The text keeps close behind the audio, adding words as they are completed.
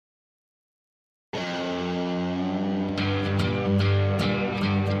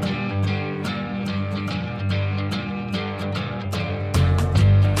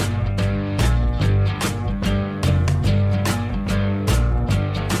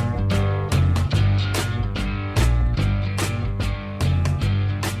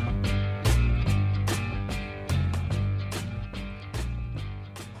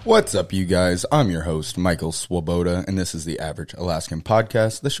What's up, you guys? I'm your host, Michael Swoboda, and this is the Average Alaskan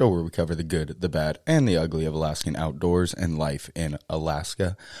Podcast, the show where we cover the good, the bad, and the ugly of Alaskan outdoors and life in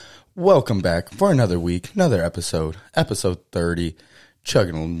Alaska. Welcome back for another week, another episode 30,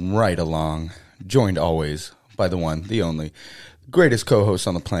 chugging right along, joined always by the one, the only, greatest co-host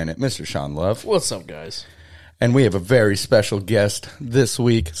on the planet, Mr. Sean Love. What's up, guys? And we have a very special guest this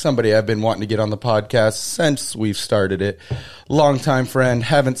week, somebody I've been wanting to get on the podcast since we've started it. Longtime friend,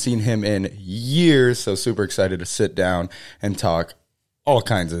 haven't seen him in years, so super excited to sit down and talk all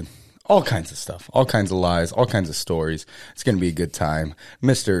kinds of stuff, all kinds of lies, all kinds of stories. It's going to be a good time.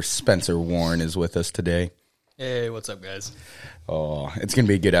 Mr. Spencer Warren is with us today. Hey, what's up, guys? Oh, it's going to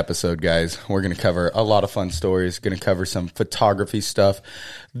be a good episode, guys. We're going to cover a lot of fun stories, going to cover some photography stuff.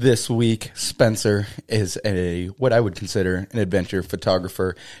 This week, Spencer is what I would consider an adventure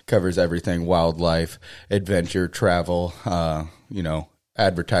photographer, covers everything, wildlife, adventure, travel,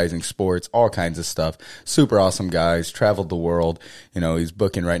 advertising, sports, all kinds of stuff. Super awesome guys, traveled the world. He's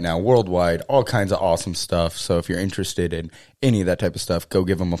booking right now worldwide, all kinds of awesome stuff. So if you're interested in any of that type of stuff, go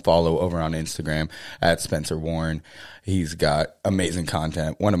give him a follow over on Instagram at Spencer Warren. He's got amazing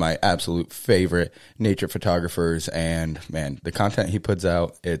content, one of my absolute favorite nature photographers, and man, the content he puts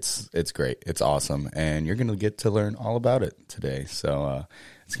out, it's great. It's awesome, and you're going to get to learn all about it today. So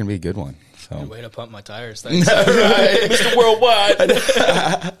it's going to be a good one. So way to pump my tires. Thanks. Right. Mr.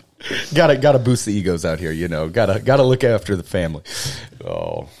 Worldwide. Gotta boost the egos out here, Gotta look after the family.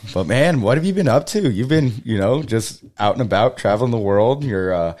 Oh, but man, what have you been up to? You've been, just out and about, traveling the world.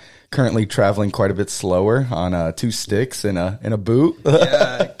 You're currently traveling quite a bit slower on 2 sticks and a boot.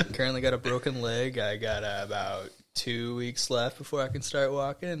 Yeah, I currently got a broken leg. I got about 2 weeks left before I can start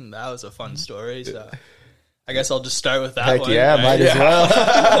walking. That was a fun story. So I guess I'll just start with that Heck one. Yeah, right? Might as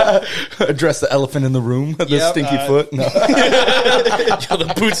well. Address the elephant in the room, the stinky foot. No.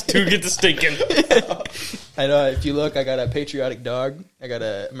 The boots do get to stinking. I know. If you look, I got a patriotic dog. I got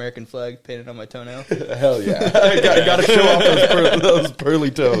an American flag painted on my toenail. Hell yeah. Got to show off those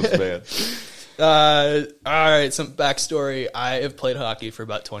pearly toes, man. All right, some backstory. I have played hockey for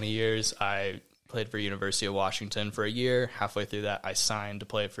about 20 years. I played for University of Washington for a year. Halfway through that, I signed to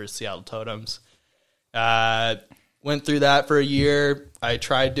play for Seattle Totems. Went through that for a year. I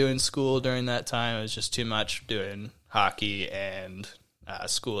tried doing school during that time. It was just too much doing hockey and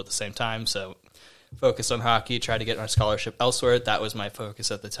school at the same time. So focused on hockey, tried to get my scholarship elsewhere. That was my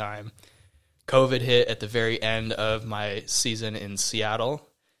focus at the time. COVID hit at the very end of my season in Seattle.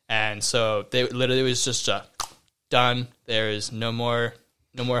 And so they literally was just done. There is no more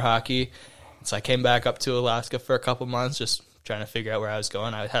hockey. So I came back up to Alaska for a couple months, just trying to figure out where I was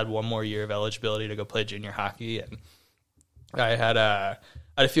going. I had one more year of eligibility to go play junior hockey, and I had a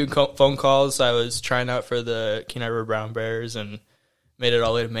few phone calls. I was trying out for the Kenai River Brown Bears and made it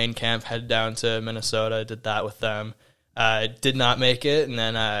all the way to main camp, headed down to Minnesota, did that with them. Did not make it, and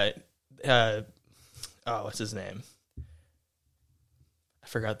then what's his name? I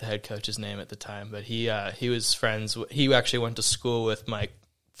forgot the head coach's name at the time, but he was friends. He actually went to school with my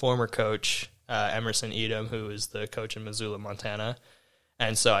former coach, Emerson Edom, who was the coach in Missoula, Montana.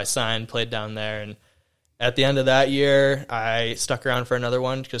 And so I signed, played down there. And at the end of that year, I stuck around for another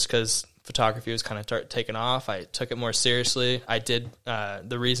one just because photography was kind of taking off. I took it more seriously. I did.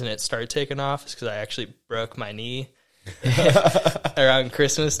 The reason it started taking off is because I actually broke my knee around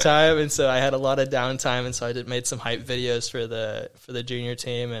Christmas time. And so I had a lot of downtime. And so I made some hype videos for the junior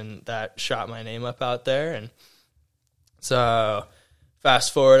team, and that shot my name up out there. And so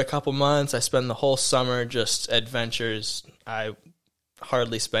fast forward a couple months, I spend the whole summer just adventures. I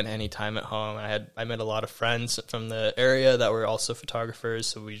hardly spent any time at home. I met a lot of friends from the area that were also photographers,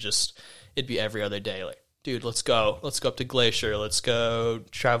 so it'd be every other day, like, dude, let's go up to Glacier, let's go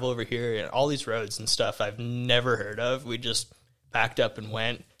travel over here, and all these roads and stuff I've never heard of. We just packed up and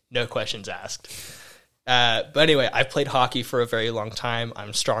went, no questions asked. But anyway, I played hockey for a very long time.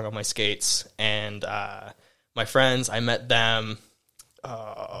 I'm strong on my skates, and my friends, I met them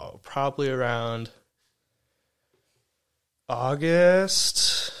probably around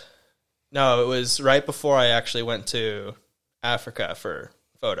August. No, it was right before I actually went to Africa for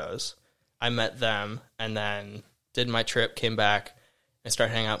photos. I met them and then did my trip, came back, and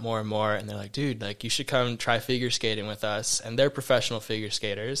started hanging out more and more. And they're like, dude, like, you should come try figure skating with us. And they're professional figure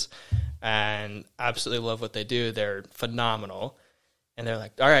skaters and absolutely love what they do. They're phenomenal. And they're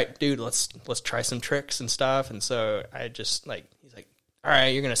like, all right, dude, let's try some tricks and stuff. And so I just he's like, all right,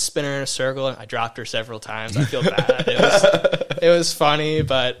 you're going to spin her in a circle. And I dropped her several times. I feel bad. It was funny,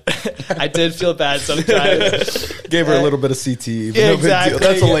 but I did feel bad sometimes. Gave her a little bit of CT. Yeah, exactly.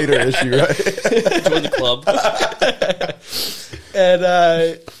 That's a later issue, right? Join the club.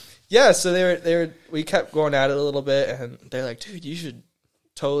 And yeah, so we kept going at it a little bit, and they're like, dude, you should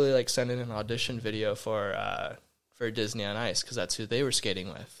totally like send in an audition video for Disney on Ice, because that's who they were skating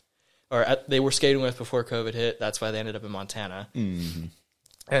with, they were skating with before COVID hit. That's why they ended up in Montana. Mm-hmm.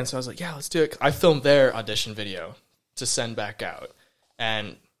 And so I was like, yeah, let's do it. I filmed their audition video to send back out,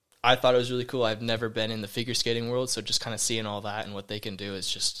 and I thought it was really cool. I've never been in the figure skating world, so just kind of seeing all that and what they can do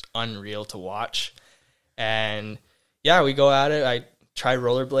is just unreal to watch. And yeah, we go at it. I tried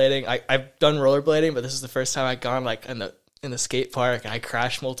rollerblading. I've done rollerblading, but this is the first time I've gone like in the skate park, and I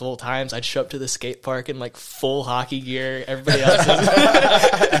crashed multiple times. I'd show up to the skate park in like full hockey gear. Everybody else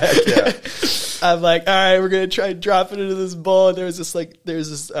is. I'm like, all right, we're gonna try dropping into this bowl. And there's this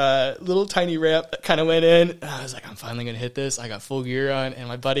little tiny ramp that kind of went in. And I was like, I'm finally gonna hit this. I got full gear on, and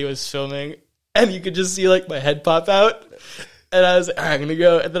my buddy was filming, and you could just see like my head pop out. And I was like, all right, I'm gonna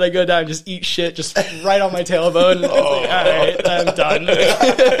go. And then I go down and just eat shit, just right on my tailbone. And I was like, all right, I'm done.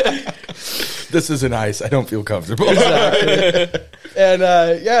 This isn't ice. I don't feel comfortable. Exactly. And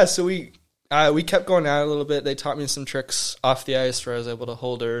yeah, so we kept going out a little bit. They taught me some tricks off the ice where I was able to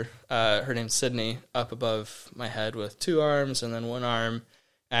hold her. Her name's Sydney, up above my head with 2 arms and then 1 arm.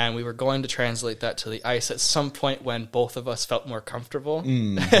 And we were going to translate that to the ice at some point when both of us felt more comfortable.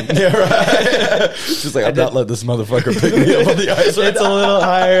 Yeah, right. Just like, I'm not letting this motherfucker pick me up on the ice. It's a little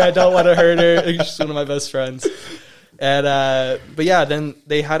higher. I don't want to hurt her. She's one of my best friends. And but yeah, then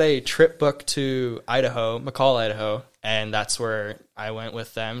they had a trip booked to Idaho, McCall, Idaho, and that's where I went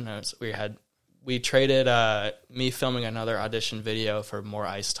with them. We traded me filming another audition video for more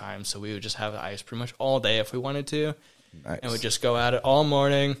ice time, so we would just have ice pretty much all day if we wanted to. Nice. And we'd just go at it all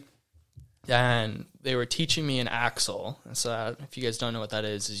morning. And they were teaching me an axle. And so if you guys don't know what that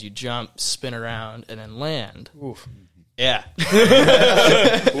is you jump, spin around, and then land. Oof. Yeah. This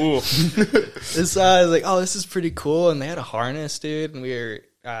I was like, oh, this is pretty cool. And they had a harness, dude. And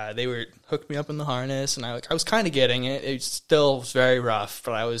they were hooked me up in the harness, and I was kind of getting it. It still was very rough,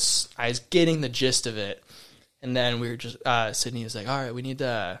 but I was getting the gist of it. And then we were just Sydney was like, all right, we need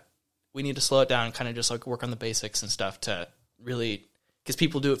to slow it down and kind of just like work on the basics and stuff to really, because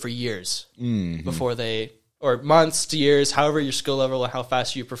people do it for years before or months to years, however your skill level and how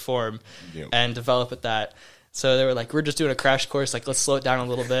fast you perform, and develop at that. So they were like, we're just doing a crash course, like let's slow it down a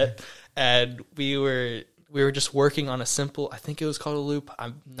little bit. And we were just working on a simple, I think it was called a loop,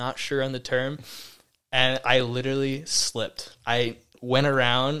 I'm not sure on the term, and I literally slipped. I went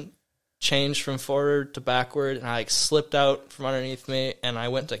around, changed from forward to backward, and I like slipped out from underneath me, and I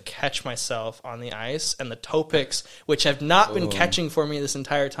went to catch myself on the ice, and the toe picks, which have not been catching for me this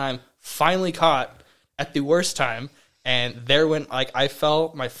entire time, finally caught at the worst time. And there went, like, I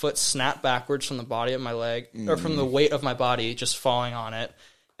fell, my foot snapped backwards from the body of my leg, or from the weight of my body just falling on it.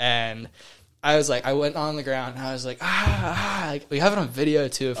 And I was like, I went on the ground, and I was like, like, we have it on video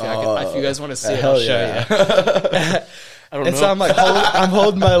too. If you guys want to see it, I'll show you. I don't know. So I'm like, I'm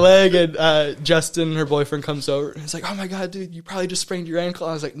holding my leg, and Justin, her boyfriend, comes over, and he's like, oh my God, dude, you probably just sprained your ankle.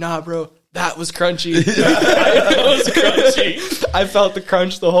 I was like, nah, bro, that was crunchy. That was crunchy. I felt the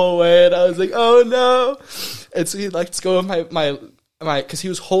crunch the whole way, and I was like, oh no. And so he lets go of my, because he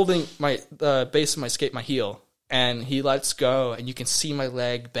was holding the base of my skate, my heel, and he lets go, and you can see my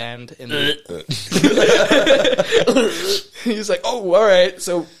leg bend. In he's like, oh, all right.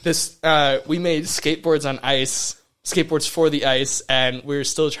 So we made skateboards on ice, skateboards for the ice, and we were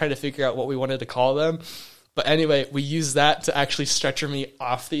still trying to figure out what we wanted to call them. But anyway, we used that to actually stretcher me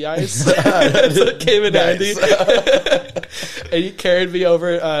off the ice. So it came in handy. And he carried me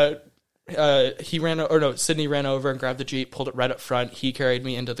over. Sydney ran over and grabbed the Jeep, pulled it right up front. He carried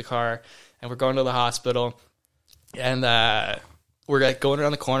me into the car, and we're going to the hospital. And we're like going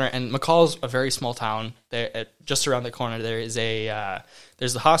around the corner, and McCall's a very small town. There, just around the corner, there's the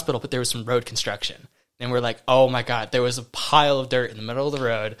hospital, but there was some road construction. And we're like, oh my God, there was a pile of dirt in the middle of the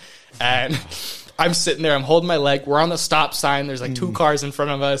road, and I'm sitting there, I'm holding my leg. We're on the stop sign. There's like 2 cars in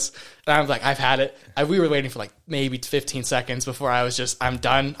front of us. And I'm like, I've had it. We were waiting for like maybe 15 seconds before I was just, I'm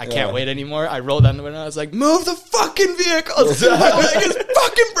done. I can't wait anymore. I rolled down the window. I was like, move the fucking vehicle. My leg is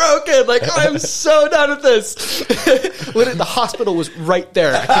fucking broken. Like, I'm so done with this. Literally, the hospital was right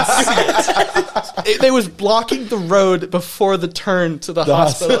there. I could see it. They was blocking the road before the turn to the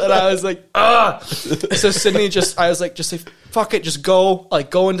hospital. And I was like, ugh. So Sydney I was like, just say, fuck it, just go.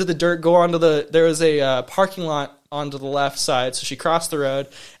 Like, go into the dirt, go onto there was a parking lot onto the left side, so she crossed the road,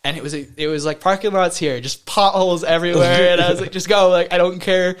 and it was like parking lots here, just potholes everywhere, and I was like, just go, like, I don't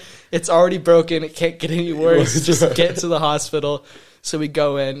care, it's already broken, it can't get any worse, just get to the hospital. So we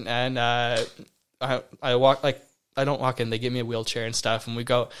go in, and I walk, like, I don't walk in, they give me a wheelchair and stuff, and we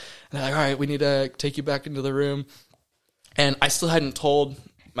go, and they're like, all right, we need to take you back into the room, and I still hadn't told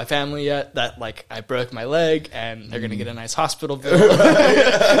my family yet that like I broke my leg and they're gonna get a nice hospital bill.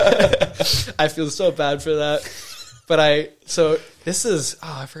 I feel so bad for that. But so this is,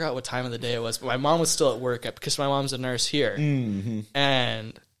 I forgot what time of the day it was, but my mom was still at work because my mom's a nurse here. Mm-hmm.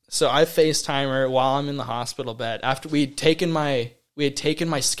 And so I FaceTime her while I'm in the hospital bed after we had taken my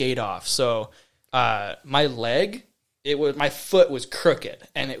skate off. So my leg, my foot was crooked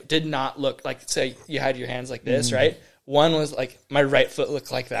and it did not look like, say you had your hands like this, right? One was like, my right foot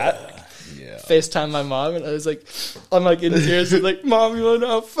looked like that. Yeah. FaceTime my mom and I was like, I'm like in tears, like, Mom, you wanna know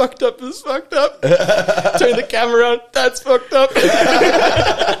how fucked up this fucked up? Turn the camera on, that's fucked up.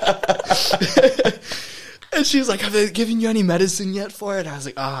 And she's like, have they given you any medicine yet for it? And I was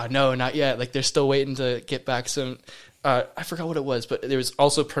like, no, not yet. Like they're still waiting to get back some, I forgot what it was, but there was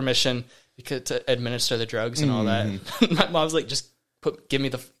also permission to administer the drugs and all that. My mom's like, just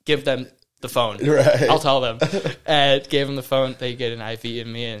give them the phone. Right. I'll tell them. And gave them the phone. They get an IV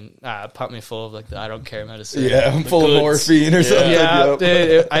in me and pump me full of like the I don't care medicine. Yeah, I'm full of morphine or something. Yeah,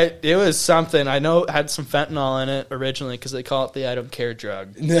 it was something. I know it had some fentanyl in it originally because they call it the I don't care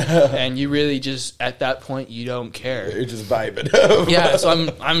drug. And you really just, at that point, you don't care. You're just vibing. Yeah, so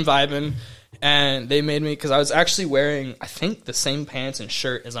I'm vibing. And they made me, because I was actually wearing, I think, the same pants and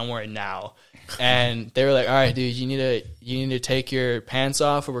shirt as I'm wearing now. And they were like, all right, dude, you need to take your pants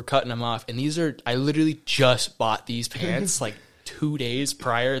off or we're cutting them off. And I literally just bought these pants like 2 days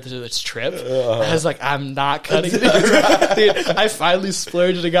prior to this trip. I was like, I'm not cutting these. Dude, I finally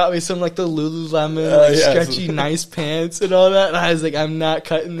splurged and got me some like the Lululemon, stretchy, nice pants and all that. And I was like, I'm not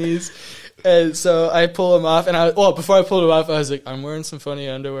cutting these. And so I pull them off, and before I pulled them off, I was like, I'm wearing some funny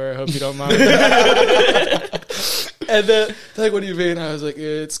underwear. I hope you don't mind. And they're like, what do you mean? I was like,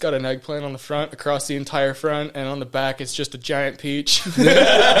 it's got an eggplant on the front, across the entire front, and on the back, it's just a giant peach.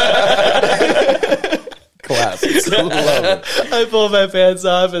 Classic. Love it. I pull my pants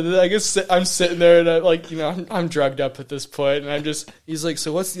off, and I guess I'm sitting there, and I'm drugged up at this point, and he's like,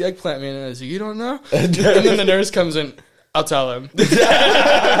 so what's the eggplant mean? And I was like, you don't know? And then the nurse comes in. I'll tell him.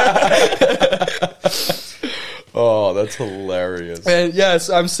 Oh, that's hilarious. And yes,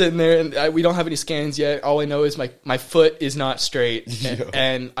 I'm sitting there, and we don't have any scans yet. All I know is my foot is not straight,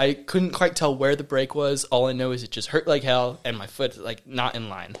 and I couldn't quite tell where the break was. All I know is it just hurt like hell, and my foot like not in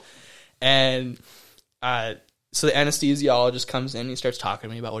line. And so the anesthesiologist comes in, and he starts talking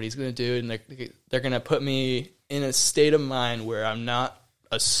to me about what he's going to do, and they're going to put me in a state of mind where I'm not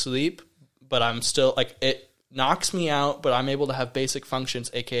asleep, but I'm still like it knocks me out, but I'm able to have basic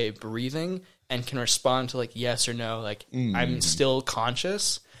functions, aka breathing, and can respond to like yes or no. Like I'm still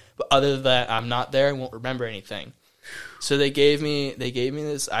conscious, but other than that, I'm not there and won't remember anything. So they gave me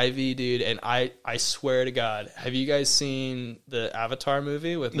this IV, dude, and I swear to God, have you guys seen the Avatar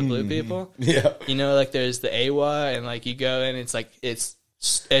movie with the blue people? Yeah. You know, like there's the AWA, and like you go in, it's like it's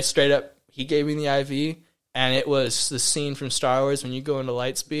straight up. He gave me the IV. And it was the scene from Star Wars when you go into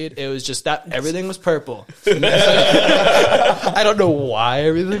Lightspeed. It was just that everything was purple. I don't know why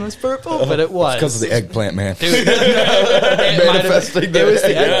everything was purple, but it was. It's because of the eggplant, man. Dude, it was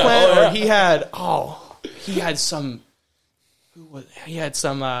the eggplant, or he had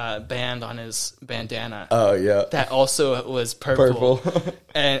some band on his bandana. Oh, yeah. That also was purple.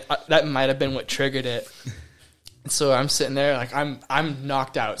 And that might have been what triggered it. So I'm sitting there like I'm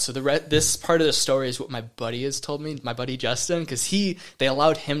knocked out. So this part of the story is what my buddy has told me, my buddy Justin, because they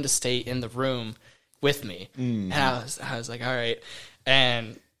allowed him to stay in the room with me, and I was like, all right.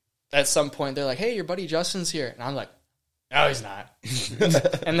 And at some point they're like, hey, your buddy Justin's here, and I'm like, no, he's not.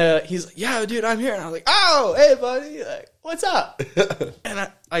 And he's like, yeah, dude, I'm here, and I was like, oh, hey, buddy, like, what's up? And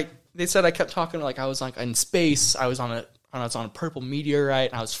they said I kept talking like I was like in space. I was on a purple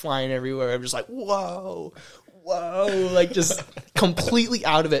meteorite, and I was flying everywhere. I'm just like, whoa, like just completely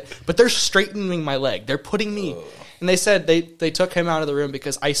out of it. But they're straightening my leg. They're putting me, and they said they took him out of the room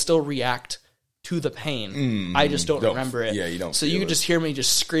because I still react to the pain. I just don't remember it. Yeah, you don't. So you could just hear me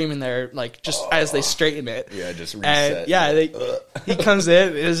just screaming there, like just as they straighten it. Yeah, just reset. And he comes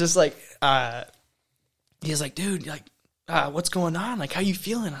in. It was just like, he's like, dude, like, what's going on? Like, how you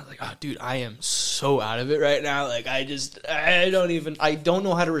feeling? I was like, oh, dude, I am so out of it right now. Like, I don't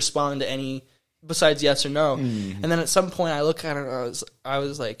know how to respond to any besides yes or no. And then at some point I look at it and I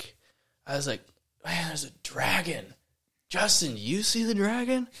was like, man, there's a dragon. Justin, you see the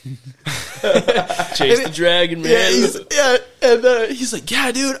dragon? Chase the dragon, man. He's like,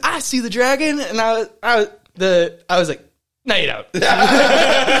 yeah, dude, I see the dragon. And I was like, no, you don't. You don't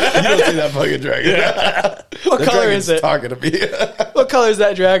see that fucking dragon. What color is it? Talking to me. What color is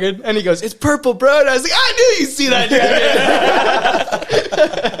that dragon? And he goes, it's purple, bro. And I was like, I knew you'd see that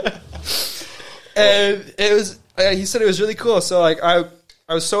dragon. And it was. He said it was really cool. So like I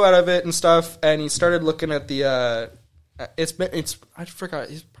I was so out of it and stuff, and he started looking at the, I forgot,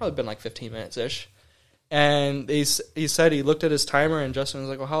 he's probably been like 15 minutes ish. And he said he looked at his timer, and Justin was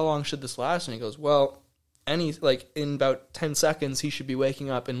like, well, how long should this last? And he goes, well, in about 10 seconds, he should be waking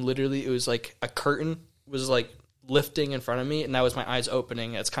up. And literally, it was like a curtain was like lifting in front of me, and that was my eyes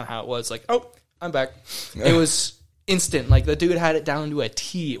opening. That's kind of how it was. Like, oh, I'm back. It was instant. Like, the dude had it down to a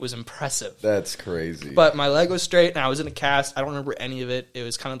T. It was impressive. That's crazy. But my leg was straight, and I was in a cast. I don't remember any of it. It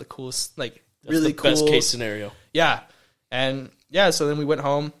was kind of the coolest, like, That's really the cool. best case scenario. Yeah. And, yeah, so then we went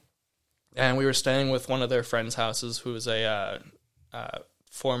home, and we were staying with one of their friends' houses who was a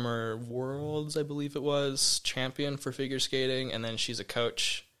former Worlds, I believe it was, champion for figure skating, and then she's a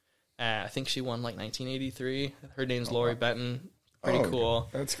coach. I think she won, like, 1983. Her name's Lori Benton. Pretty cool.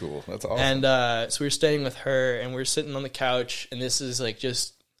 That's cool. That's awesome. And so we were staying with her, and we were sitting on the couch, and this is, like,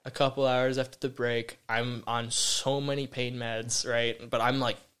 just a couple hours after the break. I'm on so many pain meds, right? But I'm,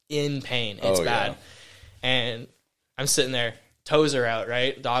 like, in pain. It's bad. Yeah. And I'm sitting there. Toes are out,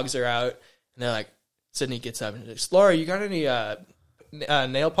 right? Dogs are out. And they're like, Sydney gets up and she's like, Laura, you got any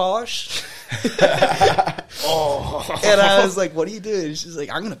nail polish? And I was like, what are you doing? She's like,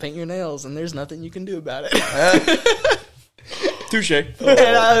 I'm going to paint your nails, and there's nothing you can do about it. Touche. And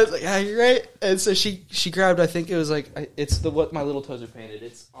I was like, yeah, you're right. And so she grabbed, I think it was like, it's what my little toes are painted.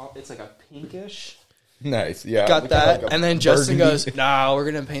 It's like a pinkish. Nice, yeah. Got that. Like and then Justin burgundy. goes, no,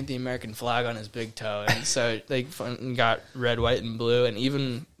 we're going to paint the American flag on his big toe. And so they got red, white, and blue. And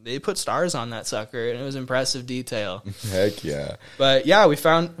even they put stars on that sucker. And it was impressive detail. Heck yeah. But yeah,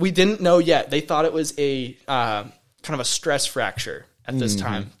 we didn't know yet. They thought it was a kind of a stress fracture at this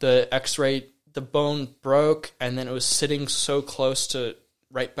time. The x-ray, the bone broke, and then it was sitting so close to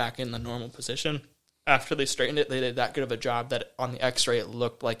right back in the normal position. After they straightened it, they did that good of a job that on the x-ray it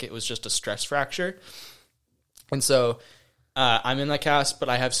looked like it was just a stress fracture. And so I'm in the cast, but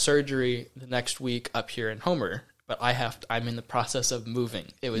I have surgery the next week up here in Homer. But I'm in the process of moving.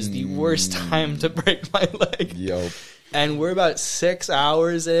 It was the worst time to break my leg. Yep. And we're about 6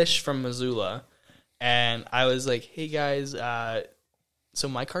 hours-ish from Missoula. And I was like, hey, guys, so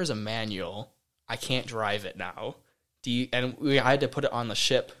my car's a manual. I can't drive it now. I had to put it on the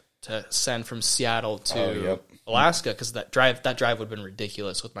ship to send from Seattle to Alaska, because that drive would have been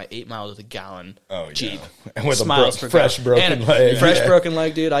ridiculous with my 8 miles to the gallon Jeep. And with Smiles a fresh broken leg. Broken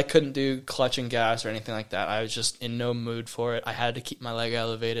leg, dude. I couldn't do clutch and gas or anything like that. I was just in no mood for it. I had to keep my leg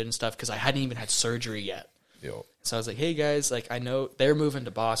elevated and stuff because I hadn't even had surgery yet. Yo. So I was like, hey, guys, like, I know they're moving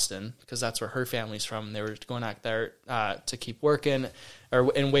to Boston because that's where her family's from. They were going out there to keep working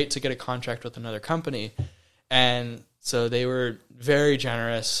and wait to get a contract with another company. And so they were very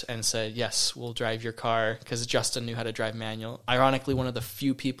generous and said, yes, we'll drive your car, because Justin knew how to drive manual. Ironically, one of the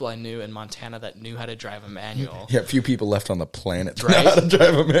few people I knew in Montana that knew how to drive a manual. Yeah, few people left on the planet to know how to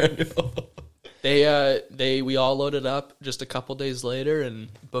drive a manual. We all loaded up just a couple days later and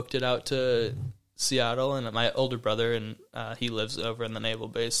booked it out to Seattle. And my older brother, and he lives over in the naval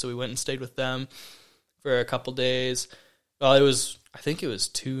base, so we went and stayed with them for a couple days. Well, I think it was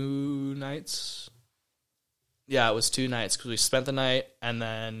 2 nights. Yeah, it was 2 nights, because we spent the night, and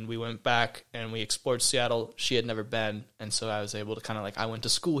then we went back, and we explored Seattle. She had never been, and so I was able to kind of, like, I went to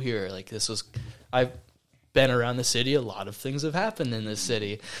school here. Like, I've been around the city. A lot of things have happened in this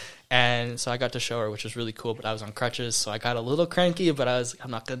city. And so I got to show her, which was really cool, but I was on crutches, so I got a little cranky, but I was like,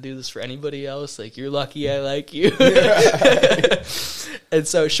 I'm not going to do this for anybody else. Like, you're lucky I like you. And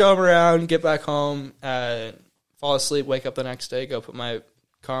so show them around, get back home, fall asleep, wake up the next day, go put my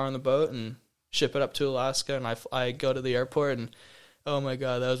car on the boat, and ship it up to Alaska. And I go to the airport, and oh my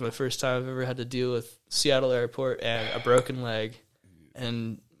God, that was my first time I've ever had to deal with Seattle airport and a broken leg.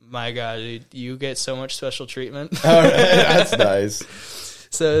 And my God, dude, you get so much special treatment. Oh, that's nice.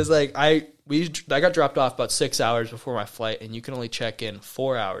 So it was like, I got dropped off about 6 hours before my flight, and you can only check in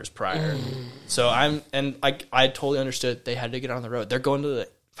 4 hours prior. So I totally understood they had to get on the road. They're going to the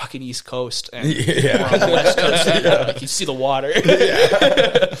fucking East Coast, and we're on the West Coast. Like, you see the water.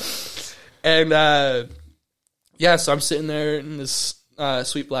 And so I'm sitting there, and this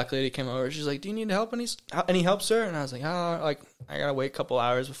sweet black lady came over. She's like, "Do you need help? Any help, sir?" And I was like, I gotta wait a couple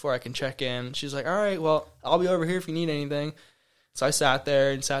hours before I can check in. She's like, "All right, well, I'll be over here if you need anything." So I sat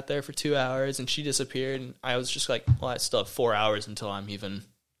there for 2 hours, and she disappeared. And I was just like, "Well, I still have 4 hours until I'm even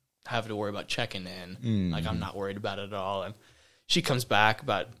having to worry about checking in. Like, I'm not worried about it at all." And she comes back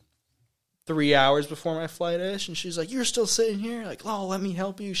about 3 hours before my flight ish, and she's like, "You're still sitting here? Like, oh, let me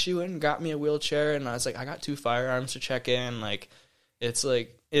help you." She went and got me a wheelchair, and I was like, "I got 2 firearms to check in." Like, it's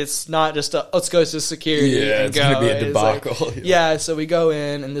not just let's go to security. Yeah, and it's gonna be a debacle. Like, yeah, so we go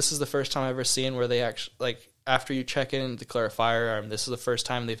in, and this is the first time I've ever seen where they actually, like, after you check in, declare a firearm. This is the first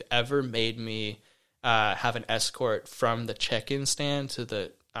time they've ever made me have an escort from the check-in stand to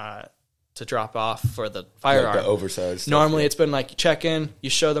the to drop off for the firearm. Like the oversized stuff. Normally it's been like you check in, you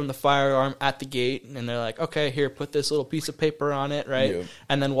show them the firearm at the gate, and they're like, okay, here, put this little piece of paper on it, right? Yep.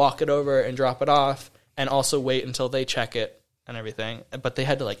 And then walk it over and drop it off, and also wait until they check it and everything. But they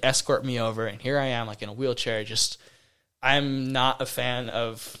had to like escort me over, and here I am like in a wheelchair. I'm not a fan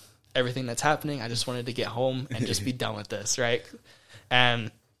of everything that's happening. I just wanted to get home and just be done with this, right?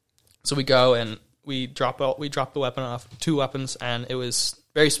 And so we go and we drop the weapon off, 2 weapons, and it was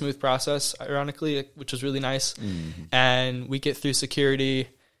very smooth process, ironically, which was really nice. Mm-hmm. And we get through security,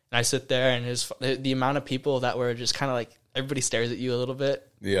 and I sit there, and the amount of people that were just kind of like, everybody stares at you a little bit.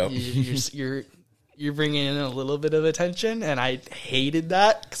 Yeah, you're bringing in a little bit of attention, and I hated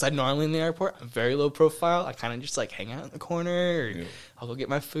that because I'm normally in the airport. I'm very low profile. I kind of just like hang out in the corner, or I'll go get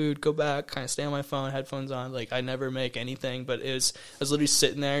my food, go back, kind of stay on my phone, headphones on. Like I never make anything, but I was literally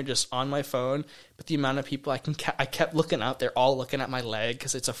sitting there just on my phone. But the amount of people I kept looking up. They're all looking at my leg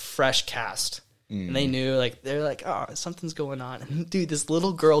because it's a fresh cast. And they knew, like, they're like, oh, something's going on. And dude, this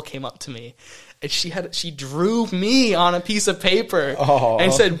little girl came up to me, and she drew me on a piece of paper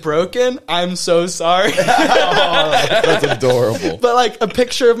and said, "Broken, I'm so sorry." That's adorable. But like a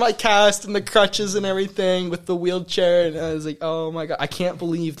picture of my cast and the crutches and everything with the wheelchair, and I was like, oh my God, I can't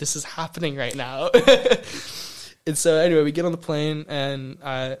believe this is happening right now. And so anyway, we get on the plane, and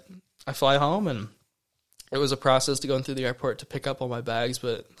I fly home, and it was a process to going through the airport to pick up all my bags,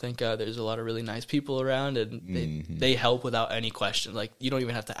 but thank God there's a lot of really nice people around, and they help without any question. Like, you don't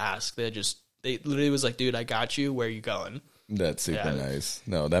even have to ask. They literally was like, dude, I got you. Where are you going? That's super nice.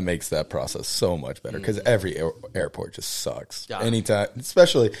 No, that makes that process so much better because every airport just sucks. Yeah. Anytime,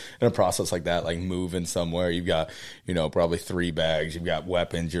 especially in a process like that, like moving somewhere, you've got, probably 3 bags, you've got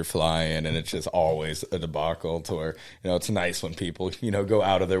weapons, you're flying, and it's just always a debacle to where, it's nice when people, go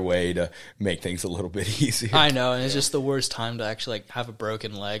out of their way to make things a little bit easier. I know, and it's just the worst time to actually like have a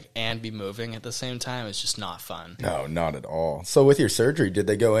broken leg and be moving at the same time. It's just not fun. No, not at all. So with your surgery, did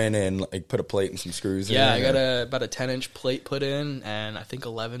they go in and like put a plate and some screws in? Yeah, I got about a 10-inch plate put in, and I think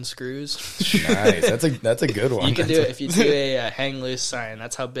 11 screws. Nice. That's a good one. You can do it if you do a hang loose sign.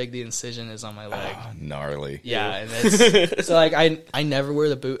 That's how big the incision is on my leg. Gnarly. Yeah, and it's so like I never wear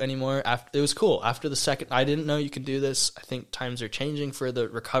the boot anymore. It was cool. After the second, I didn't know you could do this. I think times are changing for the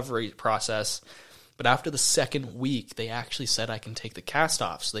recovery process. But after the second week, they actually said I can take the cast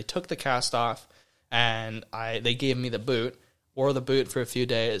off. So they took the cast off, and they gave me the boot. Wore the boot for a few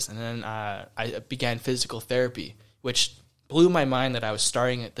days, and then I began physical therapy, which blew my mind that I was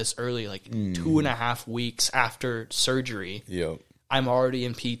starting it this early, like 2.5 weeks after surgery. Yep. I'm already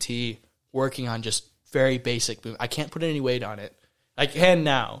in PT, working on just very basic movement. I can't put any weight on it. I can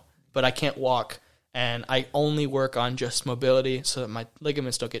now, but I can't walk, and I only work on just mobility so that my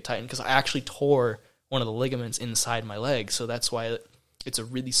ligaments don't get tightened, because I actually tore one of the ligaments inside my leg, so that's why it's a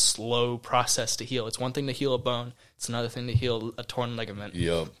really slow process to heal. It's one thing to heal a bone. It's another thing to heal a torn ligament.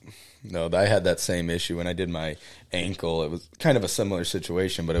 Yep. No, I had that same issue when I did my ankle. It was kind of a similar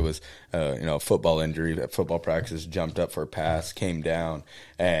situation, but it was, a football injury. At football practice, jumped up for a pass, came down,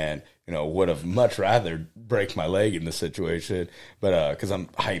 and, would have much rather break my leg in this situation. But because I'm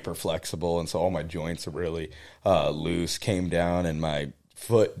hyper flexible, and so all my joints are really loose, came down, and my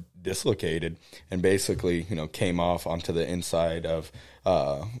foot dislocated and basically, came off onto the inside of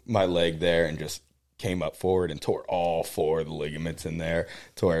my leg there and just came up forward and tore all 4 of the ligaments in there,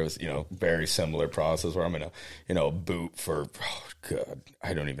 to where it was, very similar process where I'm in a boot for,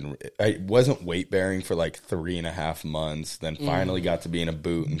 I wasn't weight bearing for like 3.5 months, then finally got to be in a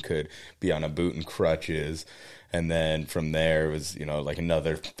boot and could be on a boot and crutches. And then from there it was, like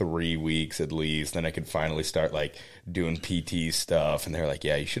another 3 weeks at least. Then I could finally start like doing PT stuff. And they're like,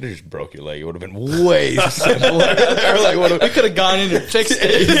 yeah, you should have just broke your leg. It would have been way simpler. They're like, we could have gone in and fixed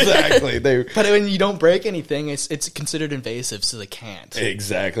it. Exactly. But when you don't break anything, it's considered invasive, so they can't.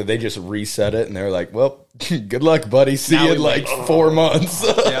 Exactly. They just reset it, and they're like, well, good luck, buddy. See you in like 4 months.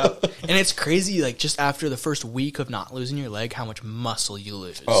 Yeah. And it's crazy, like just after the first week of not losing your leg, how much muscle you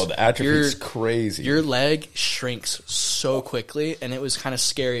lose. Oh, the atrophy is crazy. Your leg shrinks so quickly, and it was kind of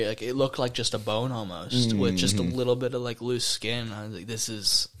scary. Like it looked like just a bone almost, with just a little bit of like loose skin. I was like, this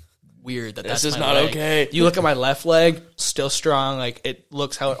is weird. This is not okay. You look at my left leg, still strong. Like it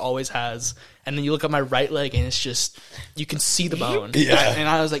looks how it always has. And then you look at my right leg, and it's just, you can see the bone. Yeah. And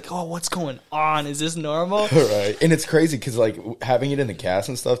I was like, oh, what's going on? Is this normal? Right. And it's crazy because, like, having it in the cast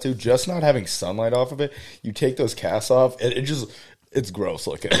and stuff, too, just not having sunlight off of it, you take those casts off, and it just, it's gross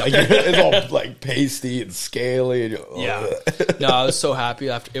looking. Like it's all like pasty and scaly. And No, I was so happy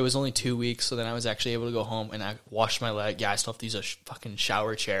after. It was only 2 weeks, so then I was actually able to go home and I washed my leg. Yeah, I still have to use a fucking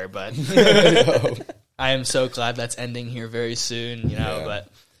shower chair, but I am so glad that's ending here very soon. But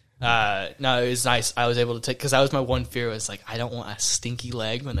no, it was nice. I was able to take, because that was my one fear, was like, I don't want a stinky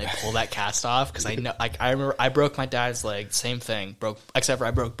leg when they pull that cast off, because I know, like, I remember I broke my dad's leg, same thing, except for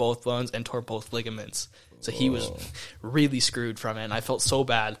I broke both bones and tore both ligaments. So he was really screwed from it, and I felt so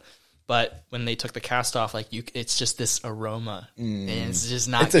bad. But when they took the cast off, like it's just this aroma, and it's just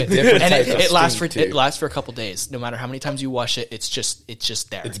not It's a good. different And type of stink, too. it lasts for a couple days. No matter how many times you wash it, it's just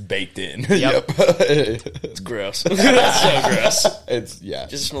there. It's baked in. Yep. It's gross. It's so gross. It's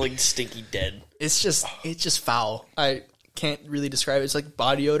Just smell like stinky dead. It's just foul. I can't really describe it. It's like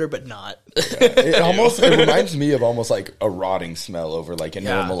body odor, but not. It reminds me of almost like a rotting smell over like a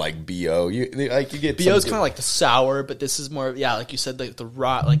normal like BO. You get BO is kind of like the sour, but this is more, like you said, like the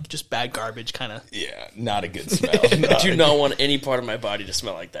rot, like just bad garbage kind of. yeah, not a good smell. I do not want any part of my body to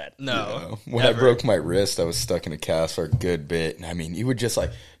smell like that. No. When I broke my wrist, I was stuck in a cast for a good bit, and I mean, you would just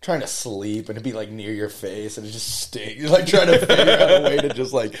like trying to sleep, and it'd be like near your face, and it just stings. Like trying to figure out a way to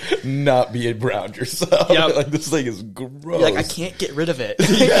just like not be around yourself. Yep. Like this thing is gross. You're like, I can't get rid of it.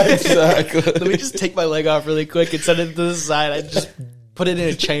 Yeah, exactly. Let me just take my leg off really quick and set it to the side. I just put it in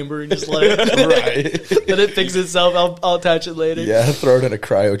a chamber and just let it Right. let it fix itself. I'll attach it later. Yeah, throw it in a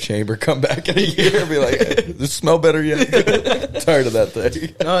cryo chamber, come back in a year, and be like, hey, does this smell better yet? Tired of that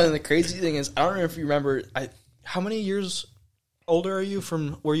thing. No, and the crazy thing is, I don't know if you remember, how many years older are you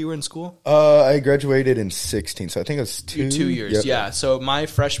from where you were in school? I graduated in 16, so I think it was 2 years. Yep. Yeah. So my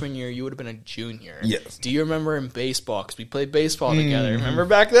freshman year, you would have been a junior. Yes. Do you remember in baseball? Because we played baseball together. Remember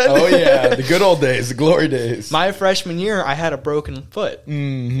back then? Oh yeah, the good old days, the glory days. My freshman year, I had a broken foot.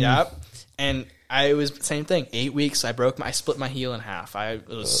 Yep. And I was same thing. 8 weeks, I split my heel in half. I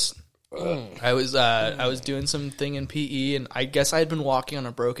was doing something in PE, and I guess I had been walking on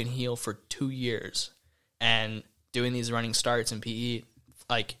a broken heel for 2 years, and doing these running starts in PE,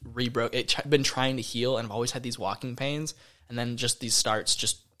 like been trying to heal, and I've always had these walking pains, and then just these starts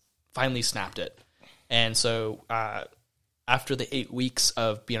just finally snapped it. And so after the 8 weeks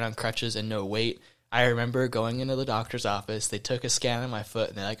of being on crutches and no weight, I remember going into the doctor's office. They took a scan of my foot,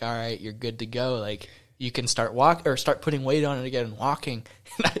 and they're like, all right, you're good to go. Like, you can start putting weight on it again and walking.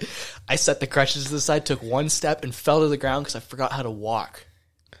 And I set the crutches to the side, took one step, and fell to the ground because I forgot how to walk.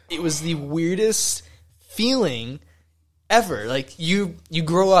 It was the weirdest feeling ever. Like, you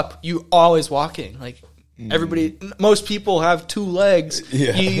grow up, you always walking. Like, most people have 2 legs.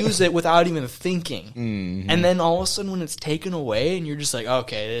 Yeah. You use it without even thinking. And then all of a sudden when it's taken away and you're just like,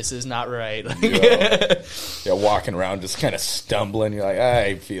 okay, this is not right. Like, Yeah, walking around just kind of stumbling. You're like,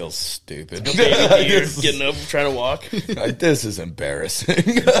 I feel stupid. You're getting up, trying to walk. Like, this is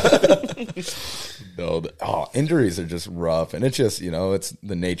embarrassing. No, injuries are just rough, and it's just, it's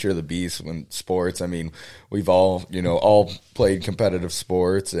the nature of the beast when sports. I mean, we've all played competitive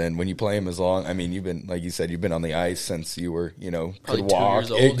sports, and when you play them as long, I mean, you've been, like you said, you've been on the ice since you were, Probably could 2 walk.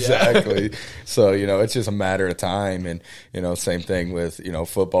 years old, exactly. Yeah. So, it's just a matter of time, and, same thing with,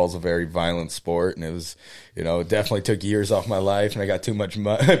 football's a very violent sport, and it was, it definitely took years off my life, and I got too much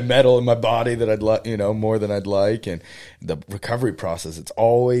metal in my body that I'd like, more than I'd like, and the recovery process, it's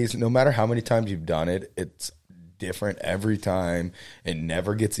always, no matter how many times you've done it, it's different every time. It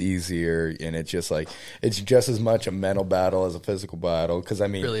never gets easier, and it's just like, it's just as much a mental battle as a physical battle, because I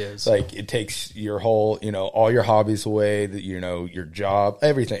mean, it really is. Like, it takes your whole, all your hobbies away, your job,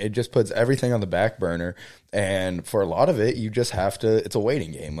 everything. It just puts everything on the back burner. And for a lot of it, you just have to, it's a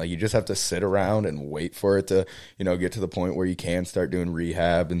waiting game. Like, you just have to sit around and wait for it to, get to the point where you can start doing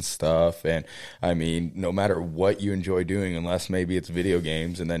rehab and stuff. And I mean, no matter what you enjoy doing, unless maybe it's video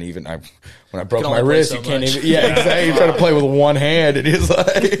games. And then even when I broke my wrist, you can't even, exactly. You try to play with one hand, and it's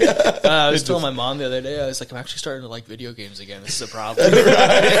like, I was telling my mom the other day, I was like, I'm actually starting to like video games again. This is a problem.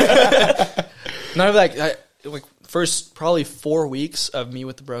 None of that, like, first probably 4 weeks of me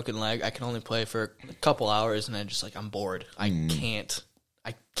with the broken leg, I can only play for a couple hours, and I'm bored. I can't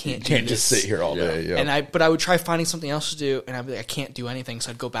do can't this. just sit here all day. Yeah. But I would try finding something else to do, and I'd be like, I can't do anything,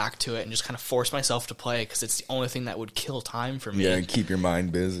 so I'd go back to it and just kind of force myself to play, because it's the only thing that would kill time for me. Yeah, and keep your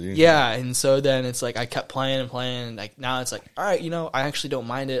mind busy. Yeah, and so then it's like I kept playing, and like now it's like, all right, I actually don't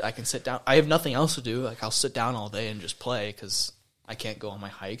mind it. I can sit down. I have nothing else to do. Like, I'll sit down all day and just play, because I can't go on my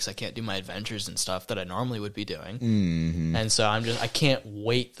hikes. I can't do my adventures and stuff that I normally would be doing. Mm-hmm. And so I can't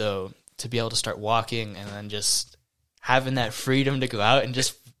wait, though, to be able to start walking, and then just having that freedom to go out and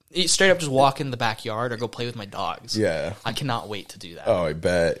just straight up just walk in the backyard or go play with my dogs. Yeah. I cannot wait to do that. Oh, I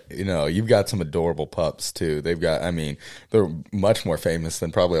bet. You know, you've got some adorable pups too. They've got, I mean, they're much more famous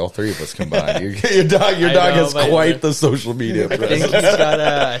than probably all three of us combined. Your dog has quite the social media presence.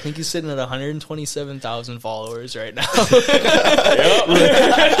 I think he's sitting at 127,000 followers right now.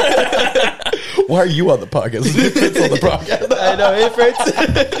 Why are you on the podcast? Fritz on the podcast. I know, hey Fritz.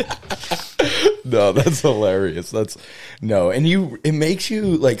 No, that's hilarious. And it makes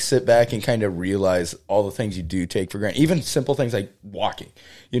you like sit back and kind of realize all the things you do take for granted. Even simple things like walking,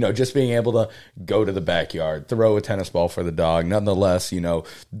 you know, just being able to go to the backyard, throw a tennis ball for the dog, nonetheless, you know,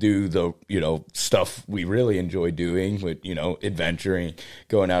 do the, you know, stuff we really enjoy doing with, you know, adventuring,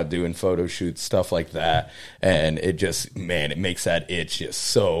 going out doing photo shoots, stuff like that. And it just, man, it makes that itch just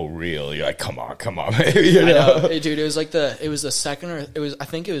so real. You're like, come on, you know? I know. Dude, it was like I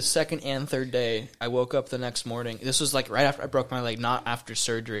think it was second and third day. I woke up the next morning. This was like right after I broke my leg, not after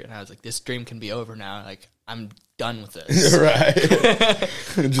surgery. And I was like, this dream can be over now. Like, I'm done with this. Right.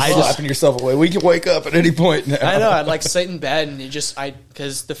 just slapping yourself away. We can wake up at any point now. I know. I'd like sit in bed and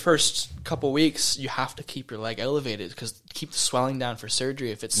because the first couple weeks you have to keep your leg elevated because keep the swelling down for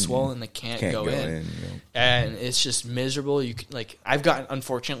surgery. If it's swollen, it can't go in. And it's just miserable. You can, like, I've gotten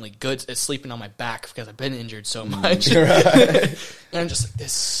unfortunately good at sleeping on my back because I've been injured so much. Right. And I'm just like,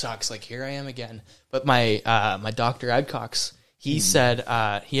 this sucks. Like, here I am again. But my doctor Adcox, he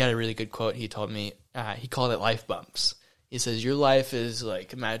said he had a really good quote. He told me he called it life bumps. He says your life is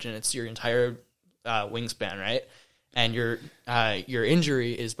like, imagine it's your entire wingspan, right? And your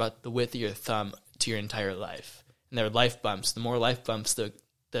injury is about the width of your thumb to your entire life. And they're life bumps. The more life bumps,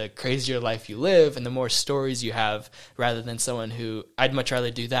 the crazier life you live, and the more stories you have. Rather than someone who I'd much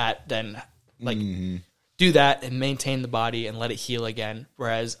rather do that than like. Do that and maintain the body and let it heal again.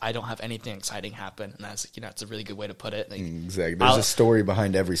 Whereas I don't have anything exciting happen, and that's, you know, it's a really good way to put it. Like, exactly. There's a story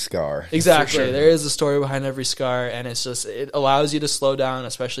behind every scar. Exactly. Sure. There is a story behind every scar, and it's just, it allows you to slow down,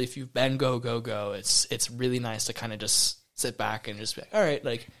 especially if you've been go. It's really nice to kind of just sit back and just be like, all right,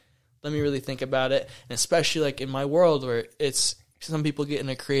 like, let me really think about it. And especially like in my world where it's, some people get in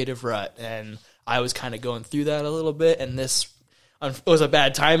a creative rut, and I was kind of going through that a little bit, and this it was a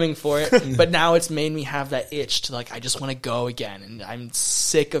bad timing for it, but now it's made me have that itch to like, I just want to go again, and I'm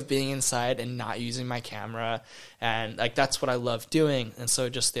sick of being inside and not using my camera, and like that's what I love doing. And so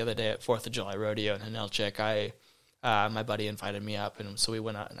just the other day at 4th of July Rodeo in Hanelchik, my buddy invited me up, and so we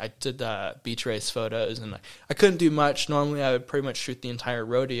went out and I did the beach race photos, and I couldn't do much. Normally I would pretty much shoot the entire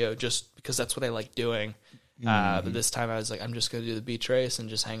rodeo just because that's what I like doing. But this time I was like, I'm just going to do the beach race and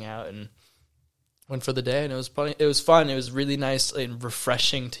just hang out, and went for the day, and it was funny. It was fun. It was really nice and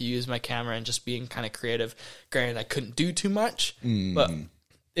refreshing to use my camera and just being kind of creative. Granted, I couldn't do too much, but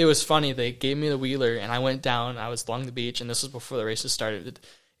it was funny. They gave me the wheeler, and I went down. I was along the beach, and this was before the races started.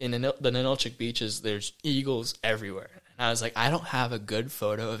 In the Ninilchik beaches, there's eagles everywhere. And I was like, I don't have a good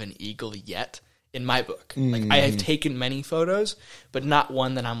photo of an eagle yet in my book. Like, I have taken many photos, but not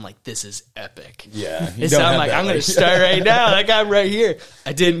one that I'm like, this is epic. Yeah. So I'm like, I'm going to start right now. Like, I'm right here.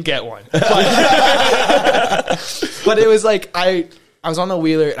 I didn't get one. But it was like, I was on the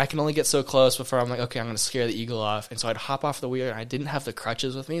wheeler, and I can only get so close before I'm like, okay, I'm going to scare the eagle off. And so I'd hop off the wheeler, and I didn't have the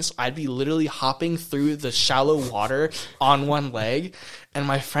crutches with me, so I'd be literally hopping through the shallow water on one leg. And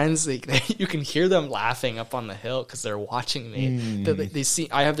my friends, you can hear them laughing up on the hill because they're watching me. They see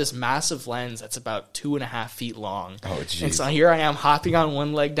I have this massive lens that's about 2.5 feet long. Oh, geez. And so here I am hopping on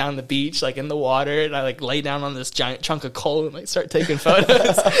one leg down the beach, like in the water, and I like lay down on this giant chunk of coal and like start taking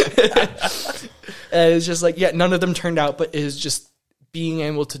photos. And it's just like, yeah, none of them turned out, but it was just being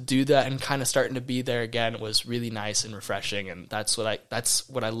able to do that and kind of starting to be there again was really nice and refreshing, and that's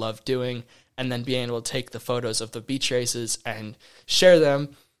what I love doing. And then being able to take the photos of the beach races and share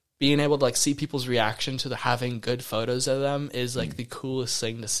them, being able to like see people's reaction to having good photos of them is like the coolest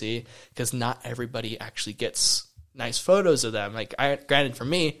thing to see, because not everybody actually gets nice photos of them. Like, granted, for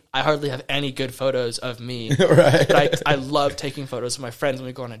me, I hardly have any good photos of me. Right. But I love taking photos of my friends when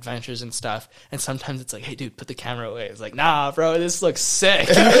we go on adventures and stuff. And sometimes it's like, hey, dude, put the camera away. It's like, nah, bro, this looks sick.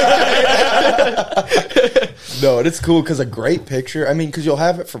 No, and it's cool because a great picture, I mean, because you'll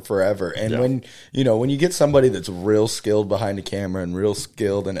have it for forever. And when you get somebody that's real skilled behind the camera and real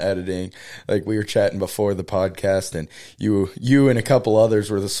skilled in editing, like we were chatting before the podcast, and you and a couple others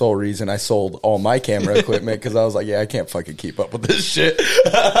were the sole reason I sold all my camera equipment, because I was like, yeah, I can't fucking keep up with this shit.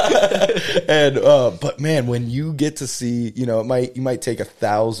 And but man, when you get to see, you might take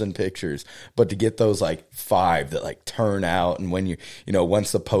 1,000 pictures, but to get those like 5 that like turn out, and when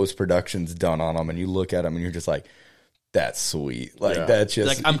once the post production's done on them and you look at them and you're just like, that's sweet. Like, that's just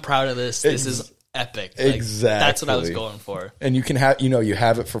like, I'm proud of this. This is epic. Like, Exactly. That's what I was going for. And you can have, you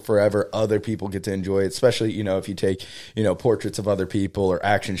have it for forever. Other people get to enjoy it, especially, if you take, portraits of other people or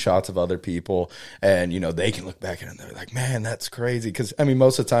action shots of other people, and, they can look back at it and they're like, man, that's crazy. Because,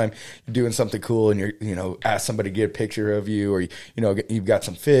 most of the time you're doing something cool and you're, ask somebody to get a picture of you, or, you've got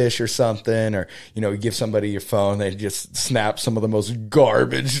some fish or something, or, you give somebody your phone, they just snap some of the most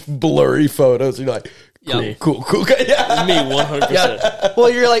garbage, blurry photos. You're like, cool. Yeah. Me, 100%. Yeah. Well,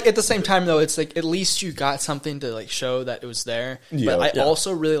 you're like, at the same time though, it's like at least you got something to like show that it was there. Yeah. But I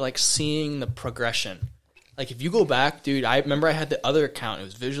also really like seeing the progression. Like if you go back, dude, I remember I had the other account. It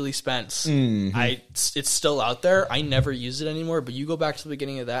was Visually Spence. It's still out there. I never use it anymore. But you go back to the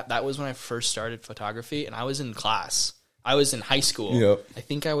beginning of that. That was when I first started photography, and I was in class. I was in high school. Yep. I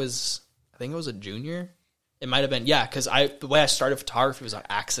think I was a junior. It might have been, yeah, because the way I started photography was on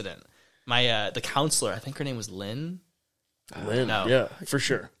accident. My the counselor, I think her name was Lynn. Lynn, No. yeah, for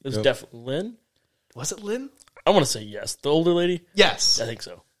sure. It was definitely Lynn. Was it Lynn? I want to say yes. The older lady? Yes. I think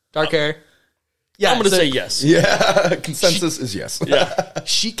so. Dark hair. Yeah, I'm going to say yes. Yeah. Consensus is yes. Yeah.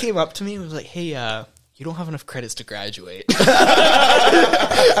 She came up to me and was like, "Hey, you don't have enough credits to graduate." And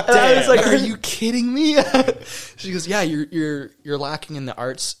I was like, "Are you kidding me?" She goes, "Yeah, you're lacking in the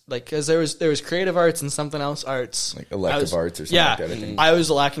arts, like because there was creative arts and something else arts, Like elective arts or something yeah, like that, I think. I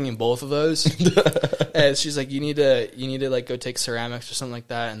was lacking in both of those." And she's like, you need to like go take ceramics or something like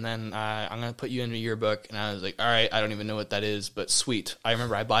that, and then I'm gonna put you in a yearbook. And I was like, all right, I don't even know what that is, but sweet. I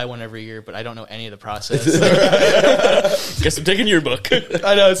remember I buy one every year, but I don't know any of the process. Guess I'm taking your book.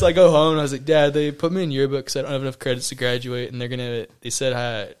 I know. It's like, go home and I was like, Dad, they put me in yearbook because I don't have enough credits to graduate, and they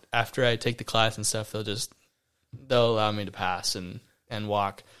said after I take the class and stuff, they'll allow me to pass and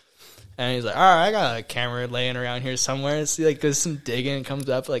walk. And he's like, all right, I got a camera laying around here somewhere. And so he like goes some digging and comes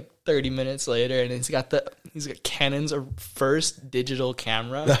up like 30 minutes later, and he's got Canon's first digital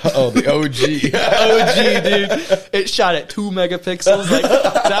camera. Oh, the OG. OG, dude. It shot at 2 megapixels. Like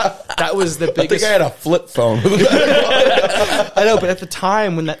that was the I think biggest. I had a flip phone. I know, but at the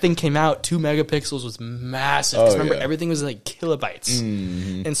time when that thing came out, 2 megapixels was massive. 'Cause remember, everything was like kilobytes.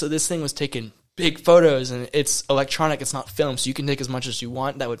 And so this thing was taking big photos, and it's electronic, it's not film, so you can take as much as you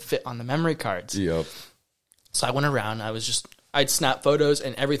want that would fit on the memory cards. Yep. So I went around, I'd snap photos,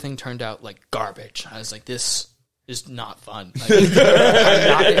 and everything turned out like garbage. I was like, this is not fun.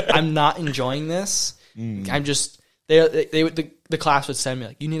 Like, I'm not enjoying this. I'm just, the class would send me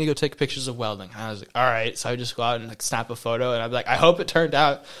like, you need to go take pictures of welding. And I was like, all right. So I would just go out and like snap a photo, and I'd be like, I hope it turned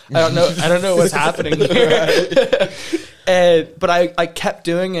out. I don't know what's happening here. But I kept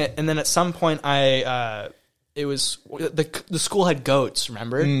doing it, and then at some point it was the school had goats.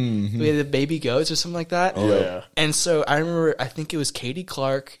 Remember, we had the baby goats or something like that. Oh, yeah. And so I remember, I think it was Katie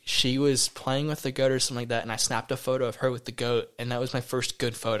Clark. She was playing with the goat or something like that, and I snapped a photo of her with the goat, and that was my first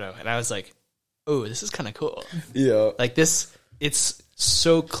good photo. And I was like, "Oh, this is kind of cool." Yeah. Like this, it's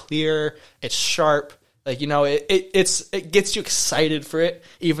so clear, it's sharp. Like, it gets you excited for it,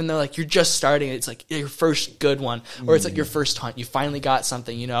 even though like you're just starting. It's like your first good one, or it's like your first hunt. You finally got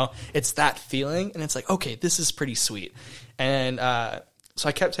something, It's that feeling, and it's like, okay, this is pretty sweet. And so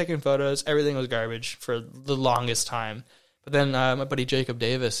I kept taking photos. Everything was garbage for the longest time. But then my buddy Jacob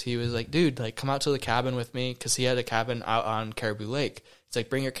Davis, he was like, dude, like come out to the cabin with me, because he had a cabin out on Caribou Lake. It's like,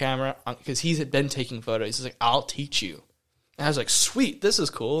 bring your camera, because he had been taking photos. He's like, I'll teach you. And I was like, sweet, this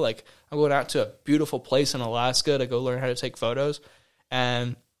is cool. Like, I'm going out to a beautiful place in Alaska to go learn how to take photos.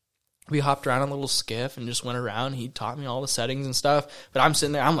 And we hopped around a little skiff and just went around. He taught me all the settings and stuff. But I'm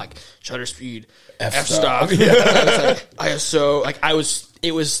sitting there, I'm like, shutter speed, f-stop. Yeah.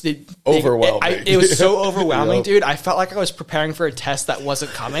 It was overwhelming. It was so overwhelming, dude. I felt like I was preparing for a test that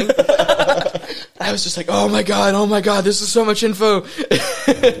wasn't coming. I was just like, oh my god, this is so much info.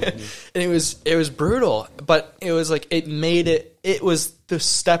 And it was brutal, but it was like, it was the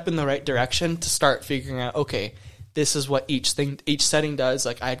step in the right direction to start figuring out, okay, this is what each setting does.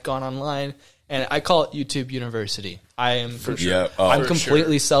 Like, I had gone online, and I call it YouTube University. I am I'm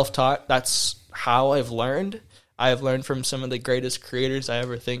completely self-taught. That's how I've learned. I have learned from some of the greatest creators I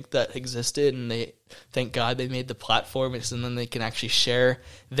ever think that existed, and thank God they made the platform, and then they can actually share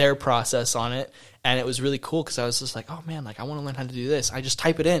their process on it. And it was really cool, because I was just like, oh man, like I want to learn how to do this. I just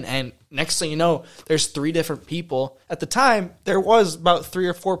type it in, and next thing you know, there's 3 different people. At the time, there was about 3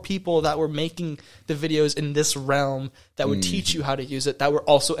 or 4 people that were making the videos in this realm that would teach you how to use it, that were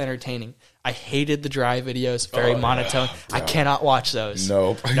also entertaining. I hated the dry videos, very monotone. Yeah. I cannot watch those.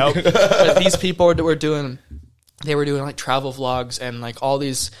 Nope. But these people were doing like travel vlogs and like all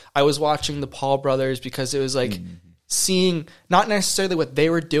these. I was watching the Paul brothers, because it was like seeing not necessarily what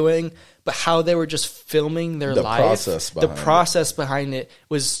they were doing, but how they were just filming their life. The process behind it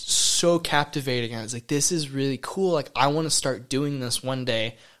was so captivating. I was like, this is really cool. Like, I want to start doing this one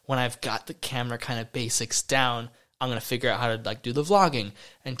day when I've got the camera kind of basics down. I'm going to figure out how to like do the vlogging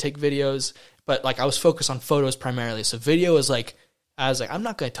and take videos. But like I was focused on photos primarily. So video is like, I was like, I'm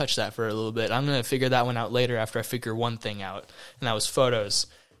not going to touch that for a little bit. I'm going to figure that one out later after I figure one thing out. And that was photos.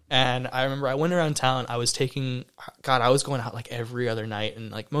 And I remember I went around town. I was going out like every other night.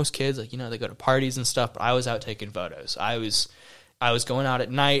 And like most kids, like, you know, they go to parties and stuff, but I was out taking photos. I was going out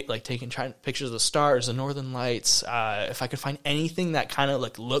at night, like trying pictures of the stars, the northern lights. If I could find anything that kind of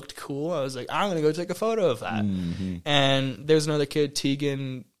like looked cool, I was like, I'm going to go take a photo of that. Mm-hmm. And there's another kid,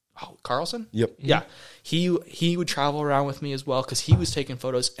 Tegan Carlson. Yep. Yeah. He would travel around with me as well because he was taking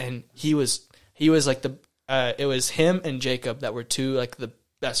photos, and he was like it was him and Jacob that were two like the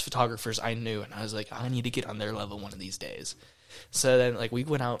best photographers I knew, and I was like, I need to get on their level one of these days. So then, like, we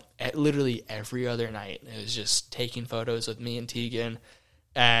went out at literally every other night. It was just taking photos with me and Tegan,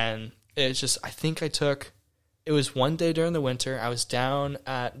 and it's just, I think it was one day during the winter. I was down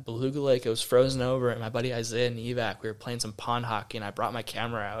at Beluga Lake. It was frozen over, and my buddy Isaiah and Evac, we were playing some pond hockey, and I brought my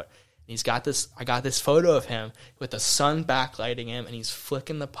camera out. And I got this photo of him with the sun backlighting him, and he's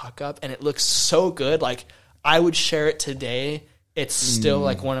flicking the puck up, and it looks so good. Like, I would share it today. It's still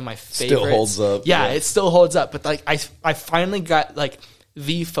like one of my favorites. Still holds up. Yeah, it still holds up. But like I finally got like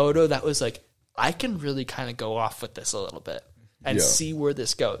the photo that was like, I can really kind of go off with this a little bit and see where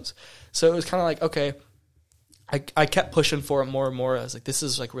this goes. So it was kind of like, okay, I kept pushing for it more and more. I was like, this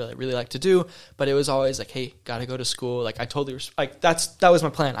is like really, really like to do. But it was always like, hey, gotta go to school. Like I totally like that was my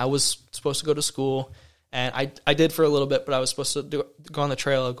plan. I was supposed to go to school. And I did for a little bit, but I was supposed to go on the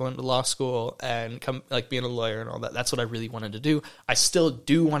trail of going to law school and come like being a lawyer and all that. That's what I really wanted to do. I still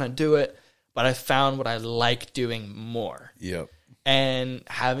do want to do it, but I found what I like doing more. Yep. And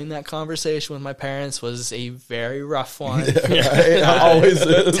having that conversation with my parents was a very rough one. It always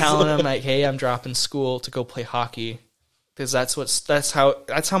is. Telling them like, hey, I'm dropping school to go play hockey. Because that's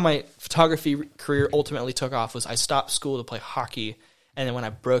how my photography career ultimately took off. Was I stopped school to play hockey, and then when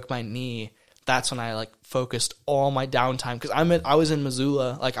I broke my knee, that's when I like focused all my downtime, because I was in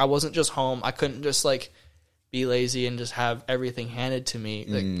Missoula. Like I wasn't just home. I couldn't just like be lazy and just have everything handed to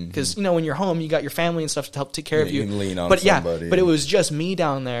me. Because you know, when you're home, you got your family and stuff to help take care of you. You can lean on but somebody. But it was just me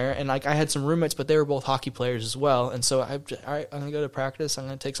down there, and like I had some roommates, but they were both hockey players as well. And so all right, I'm gonna go to practice. I'm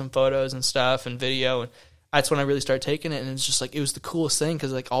gonna take some photos and stuff and video, and that's when I really started taking it. And it's just like, it was the coolest thing,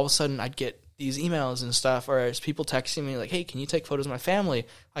 because like all of a sudden I'd get these emails and stuff, or there's people texting me like, hey, can you take photos of my family?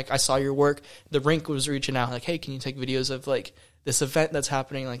 Like, I saw your work. The rink was reaching out like, hey, can you take videos of like this event that's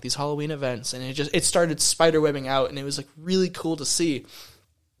happening, like these Halloween events? And it started spiderwebbing out, and it was like really cool to see.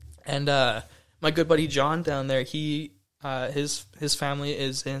 And my good buddy John down there, his family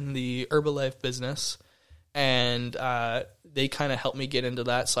is in the Herbalife business, and they kind of helped me get into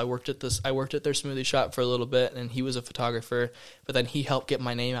that. So I worked at their smoothie shop for a little bit, and he was a photographer, but then he helped get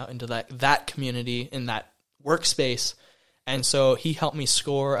my name out into that community, in that workspace. And so he helped me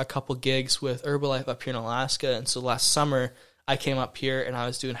score a couple gigs with Herbalife up here in Alaska. And so last summer I came up here and I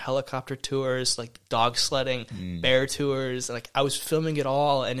was doing helicopter tours, like dog sledding, bear tours. Like I was filming it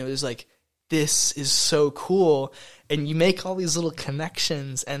all, and it was like, this is so cool. And you make all these little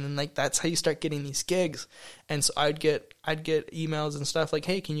connections, and then like that's how you start getting these gigs. And so I'd get emails and stuff like,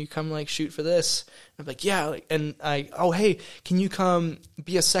 hey, can you come like shoot for this? And I'm like, yeah. And hey, can you come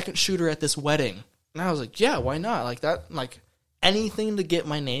be a second shooter at this wedding? And I was like, yeah, why not? Like that, like anything to get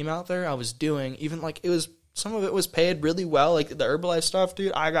my name out there, I was doing. Even like some of it was paid really well. Like the Herbalife stuff,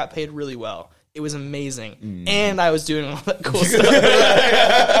 dude, I got paid really well. It was amazing. And I was doing all that cool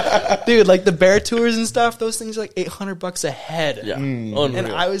stuff. Dude, like the bear tours and stuff, those things are like $800 a head. Yeah. And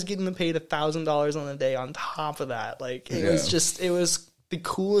I was getting paid $1,000 on a day on top of that. Like it was the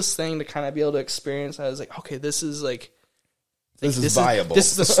coolest thing to kind of be able to experience. I was like, okay, this is like, this is viable.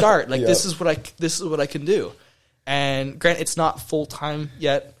 This is the start. Like this is what I can do. And granted, it's not full time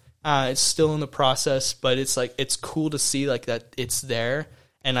yet. It's still in the process, but it's like, it's cool to see like that it's there.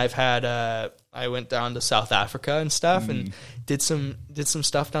 And I've had I went down to South Africa and stuff, and did some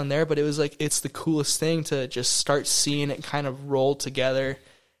stuff down there. But it was like, it's the coolest thing to just start seeing it kind of roll together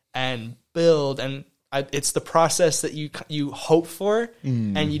and build. And it's the process that you hope for,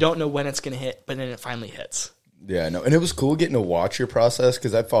 and you don't know when it's going to hit, but then it finally hits. Yeah, no, and it was cool getting to watch your process,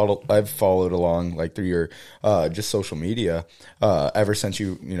 because I've followed along like through your just social media ever since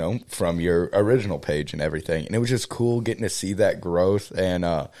you know, from your original page and everything, and it was just cool getting to see that growth. And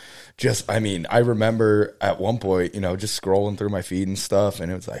I remember at one point, you know, just scrolling through my feed and stuff,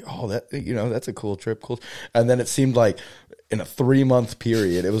 and it was like, oh, that, you know, that's a cool trip, cool. And then it seemed like in a 3-month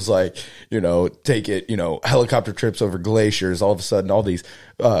period, it was like, take it, helicopter trips over glaciers. All of a sudden, all these,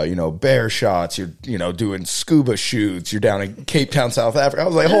 bear shots. You're, doing scuba shoots. You're down in Cape Town, South Africa. I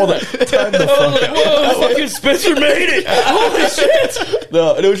was like, hold on. Time the fuck out. Whoa, fucking Spencer made it. Holy shit.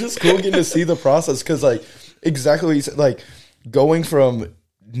 No, and it was just cool getting to see the process because, like, exactly what you said, like, going from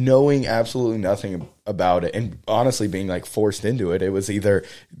knowing absolutely nothing about it and honestly being like forced into it. It was either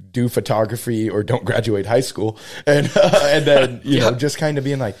do photography or don't graduate high school. And then, just kind of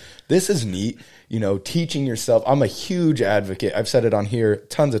being like, this is neat, teaching yourself. I'm a huge advocate. I've said it on here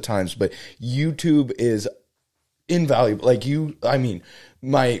tons of times, but YouTube is invaluable. Like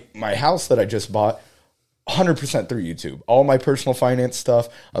my house that I just bought, 100% through YouTube. All my personal finance stuff,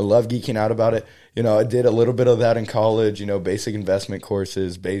 I love geeking out about it. I did a little bit of that in college, basic investment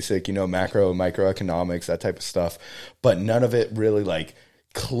courses, basic, macro, microeconomics, that type of stuff. But none of it really like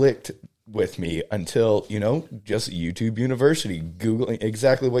clicked with me until, just YouTube University, Googling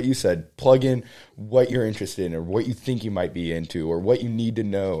exactly what you said, plug in what you're interested in or what you think you might be into or what you need to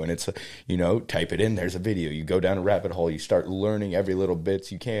know. And it's, type it in, there's a video, you go down a rabbit hole, you start learning every little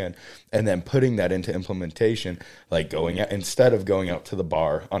bits you can, and then putting that into implementation, like going out, instead of going out to the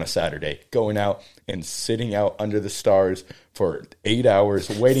bar on a Saturday, going out and sitting out under the stars for 8 hours,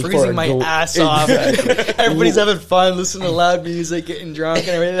 waiting freezing for my ass off. Everybody's having fun, listening to loud music, getting drunk and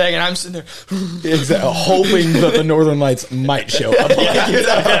everything, and I'm sitting there hoping that the Northern Lights might show up,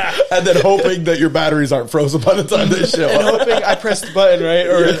 and then hoping that your batteries aren't frozen by the time they show and up. hoping I press the button right,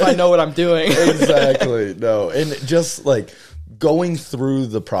 or if I know what I'm doing. Exactly. No, and just like going through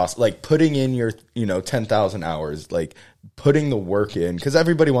the process, like putting in your 10,000 hours, like putting the work in, because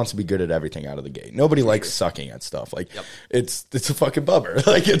everybody wants to be good at everything out of the gate. Nobody likes sucking at stuff. Like, it's a fucking bummer.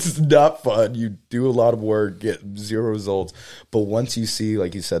 Like, it's not fun. You do a lot of work, get zero results. But once you see,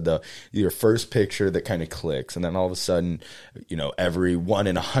 like you said, your first picture that kind of clicks, and then all of a sudden, every 1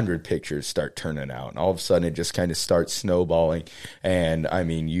 in 100 pictures start turning out, and all of a sudden it just kind of starts snowballing. And I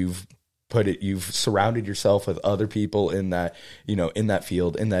mean, you've surrounded yourself with other people in that, in that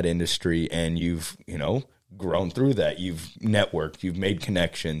field, in that industry, and you've, grown through that. You've networked, you've made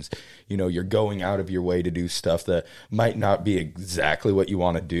connections, you're going out of your way to do stuff that might not be exactly what you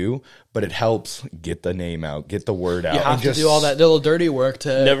want to do, but it helps get the name out, get the word out. You have to do all that little dirty work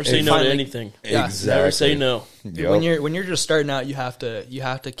to never say no to anything. Yeah. Exactly. Never say no. Yep. When you're just starting out, you have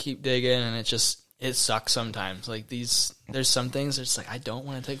to keep digging, and it sucks sometimes. Like there's some things it's like, I don't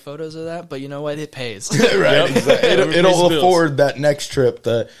want to take photos of that, but you know what? It pays. Right. Exactly. It It'll pays afford that next trip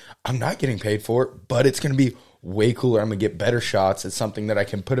that I'm not getting paid for, but it's going to be way cooler. I'm going to get better shots. It's something that I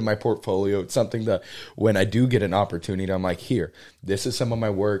can put in my portfolio. It's something that when I do get an opportunity, I'm like, here, this is some of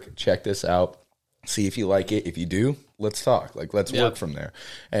my work. Check this out. See if you like it. If you do, let's talk. Like, let's work from there.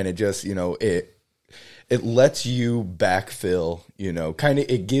 And it just, it lets you backfill, kind of,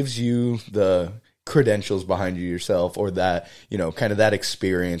 it gives you the credentials behind you yourself, or that, kind of that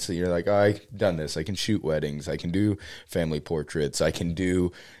experience that you're like, oh, I've done this. I can shoot weddings. I can do family portraits. I can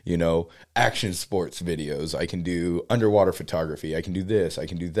do, action sports videos. I can do underwater photography. I can do this. I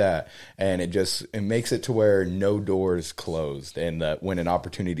can do that. And it makes it to where no doors closed. And that when an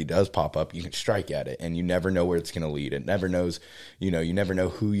opportunity does pop up, you can strike at it, and you never know where it's going to lead. It never knows, you never know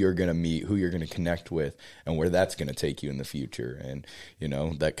who you're going to meet, who you're going to connect with, and where that's going to take you in the future. And,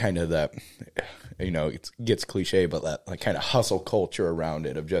 that kind of it gets cliche, but that like kind of hustle culture around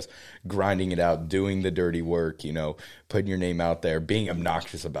it of just grinding it out, doing the dirty work, putting your name out there, being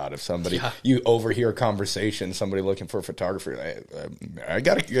obnoxious about it. If somebody, you overhear a conversation, somebody looking for a photographer, I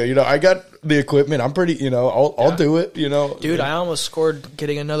got the equipment. I'm pretty, I'll do it, Dude, I almost scored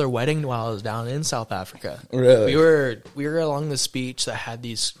getting another wedding while I was down in South Africa. Really? We were along this beach that had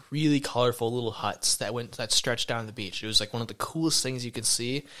these really colorful little huts that stretched down the beach. It was like one of the coolest things you could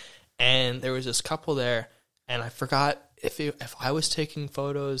see. And there was this couple there, and I forgot if I was taking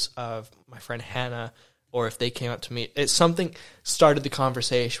photos of my friend Hannah or if they came up to me. Something started the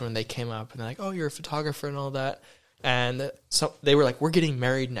conversation when they came up, and they're like, oh, you're a photographer and all that. And so they were like, we're getting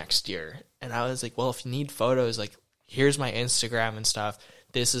married next year. And I was like, well, if you need photos, like, here's my Instagram and stuff.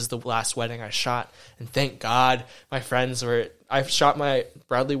 This is the last wedding I shot. And thank God I shot my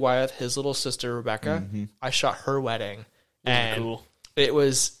Bradley Wyeth, his little sister, Rebecca. Mm-hmm. I shot her wedding. And cool. It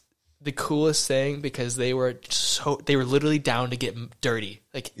was the coolest thing because they were literally down to get dirty.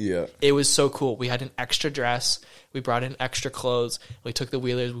 Like, it was so cool. We had an extra dress. We brought in extra clothes. We took the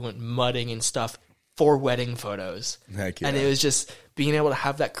wheelers. We went mudding and stuff for wedding photos. Heck yeah. And it was just being able to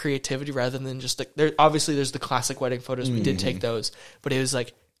have that creativity rather than just like, there's the classic wedding photos. We did take those, but it was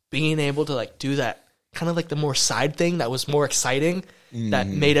like being able to like do that kind of like the more side thing that was more exciting, that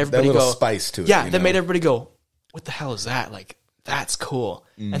made everybody that little go spice to it. Yeah, that made everybody go, what the hell is that? Like, that's cool.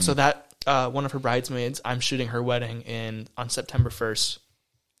 And so that one of her bridesmaids, I'm shooting her wedding on September 1st.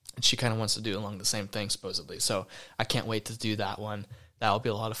 And she kind of wants to do along the same thing, supposedly. So I can't wait to do that one. That'll be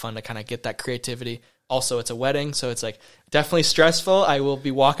a lot of fun to kind of get that creativity. Also, it's a wedding, so it's like definitely stressful. I will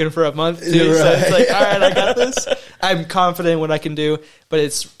be walking for a month too, so it's like, all right, I got this. I'm confident in what I can do, but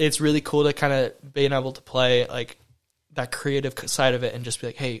it's really cool to kind of being able to play like that creative side of it and just be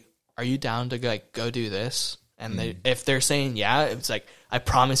like, hey, are you down to like go do this? And if they're saying yeah, it's like, I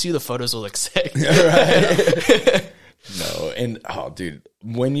promise you the photos will look sick. Right. No, and dude,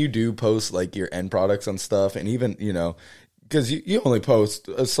 when you do post like your end products on stuff, and even because you only post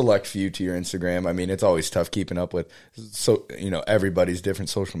a select few to your Instagram. I mean, it's always tough keeping up with everybody's different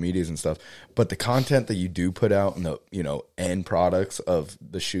social medias and stuff. But the content that you do put out and the end products of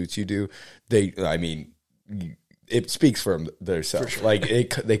the shoots you do, it speaks for themselves. For sure.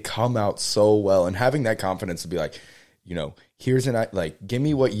 Like they come out so well, and having that confidence to be like, here's give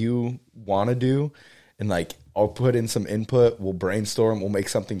me what you want to do, and like I'll put in some input. We'll brainstorm. We'll make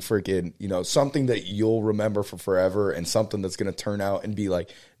something freaking, something that you'll remember for forever, and something that's going to turn out and be like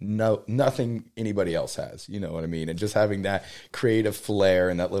nothing anybody else has. You know what I mean? And just having that creative flair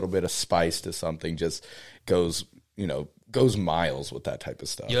and that little bit of spice to something just goes miles with that type of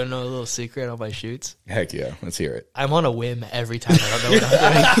stuff. You want to know a little secret on my shoots? Heck yeah. Let's hear it. I'm on a whim every time. I don't know what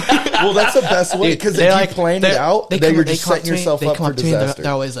I'm doing. Well, that's the best way, because if you plan it out, then you're just setting yourself up for disaster.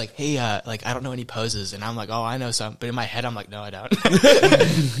 They're always like, hey, I don't know any poses. And I'm like, oh, I know some. But in my head, I'm like, no, I don't.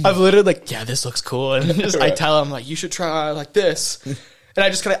 I've literally like, yeah, this looks cool. And I tell them like, you should try like this. And I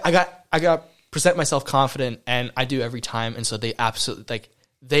just I got present myself confident, and I do every time. And so they absolutely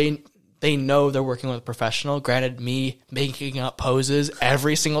they know they're working with a professional. Granted, me making up poses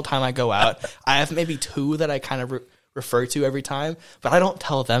every single time I go out. I have maybe 2 that I kind of refer to every time, but I don't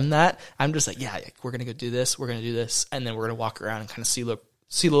tell them that. I'm just like, yeah, we're going to go do this. We're going to do this. And then we're going to walk around and kind of see the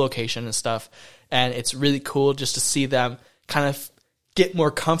location and stuff. And it's really cool just to see them kind of get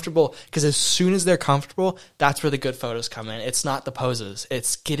more comfortable, because as soon as they're comfortable, that's where the good photos come in. It's not the poses.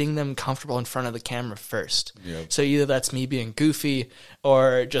 It's getting them comfortable in front of the camera first. Yep. So either that's me being goofy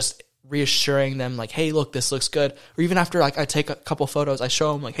or just reassuring them like, hey, look, this looks good. Or even after like I take a couple photos, I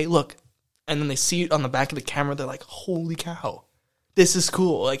show them like, hey, look. And then they see it on the back of the camera. They're like, holy cow, this is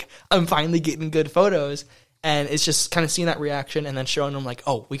cool. Like, I'm finally getting good photos. And it's just kind of seeing that reaction and then showing them like,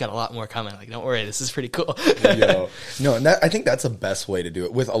 oh, we got a lot more coming. Like, don't worry, this is pretty cool. No, and I think that's the best way to do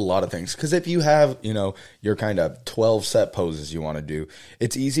it with a lot of things. Because if you have, your kind of 12 set poses you want to do,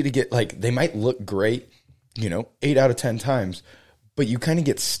 it's easy to get, like, they might look great, 8 out of 10 times. But you kind of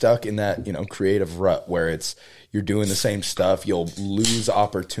get stuck in that, creative rut where you're doing the same stuff. You'll lose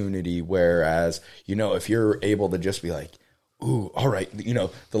opportunity. Whereas, if you're able to just be like, ooh, all right,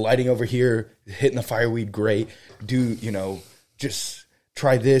 the lighting over here, hitting the fireweed, great. Do, just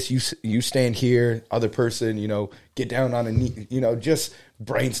try this. You stand here, other person, get down on a knee, just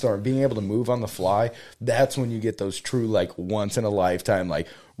brainstorm, being able to move on the fly. That's when you get those true, like, once in a lifetime, like,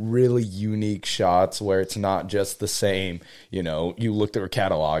 really unique shots where it's not just the same, you look through a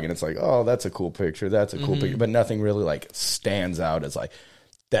catalog and it's like, oh, that's a cool picture. That's a cool picture. But nothing really like stands out as like,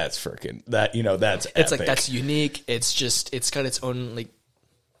 that's freaking that, that's it's epic. Like, that's unique. It's got its own, like,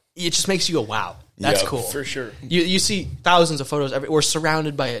 it just makes you go, wow, that's cool. For sure. You see thousands of photos. We're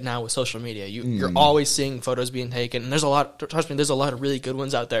surrounded by it now with social media. You're always seeing photos being taken. And there's a lot, trust me, there's a lot of really good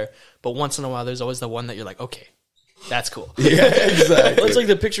ones out there. But once in a while, there's always the one that you're like, okay, that's cool. Yeah, exactly. Well, it's like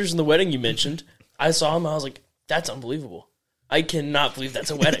the pictures in the wedding you mentioned. I saw them. I was like, that's unbelievable. I cannot believe that's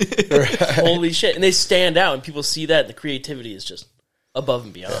a wedding. Right. Holy shit. And they stand out, and people see that, and the creativity is just above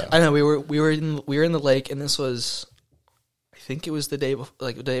and beyond. I know we were in the lake, and this was, I think it was the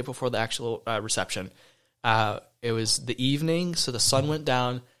day before the actual reception. It was the evening, so the sun went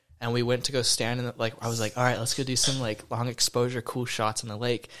down, and we went to go stand in the, I was like, all right, let's go do some like long exposure, cool shots in the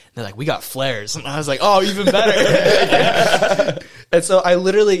lake. And they're like, we got flares, and I was like, oh, even better. And so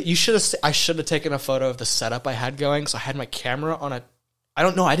I should have taken a photo of the setup I had going. So I had my camera on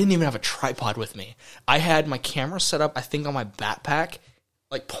I didn't even have a tripod with me. I had my camera set up, I think, on my backpack,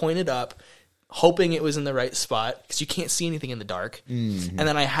 like pointed up, hoping it was in the right spot, because you can't see anything in the dark. Mm-hmm. And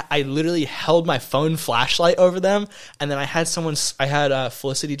then I literally held my phone flashlight over them, and then I had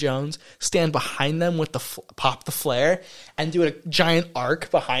Felicity Jones stand behind them with pop the flare and do a giant arc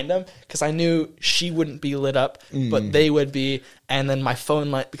behind them, because I knew she wouldn't be lit up, but they would be. And then my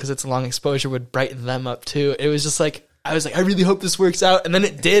phone light, because it's a long exposure, would brighten them up too. It was just like, I was like, I really hope this works out. And then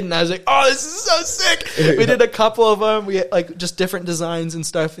it did. And I was like, oh, this is so sick. We did a couple of them. We had like just different designs and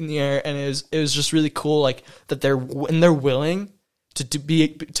stuff in the air. And it was just really cool. Like that when they're willing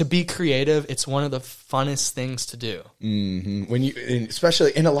to be creative, it's one of the funnest things to do. When you, and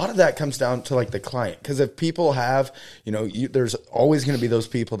especially, and a lot of that comes down to like the client, because if people have, there's always going to be those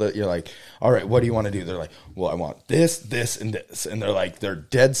people that you're like, all right, what do you want to do? They're like, well, I want this, this, and this, and they're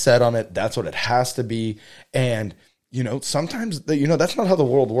dead set on it. That's what it has to be. And sometimes that's not how the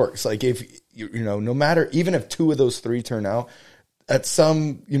world works. Like if no matter, even if 2 of those 3 turn out, at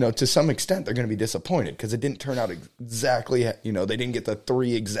some, to some extent, they're going to be disappointed because it didn't turn out exactly, they didn't get the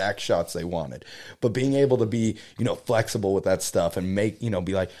 3 exact shots they wanted. But being able to be, flexible with that stuff and make,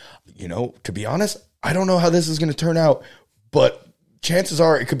 be like, to be honest, I don't know how this is going to turn out, but chances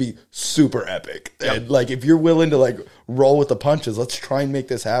are it could be super epic. Yep. And like, if you're willing to like roll with the punches, let's try and make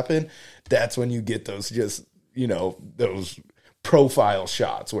this happen. That's when you get those just, those profile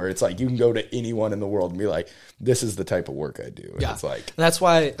shots where it's like you can go to anyone in the world and be like, this is the type of work I do. And yeah. It's like, and that's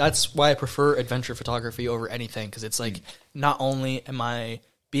why I prefer adventure photography over anything, because it's like not only am I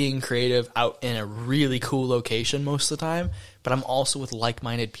being creative out in a really cool location most of the time, but I'm also with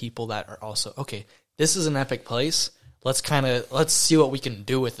like-minded people that are also, okay, this is an epic place. Let's see what we can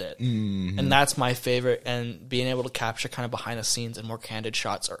do with it. Mm-hmm. And that's my favorite. And being able to capture kind of behind the scenes and more candid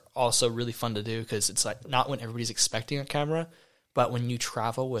shots are also really fun to do, because it's like not when everybody's expecting a camera, but when you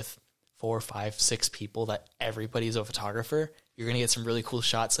travel with 4, 5, 6 people that everybody's a photographer, you're going to get some really cool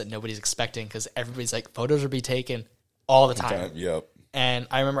shots that nobody's expecting, because everybody's like, photos will be taken all the time. Yep. And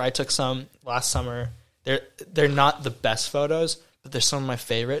I remember I took some last summer. They're not the best photos, but they're some of my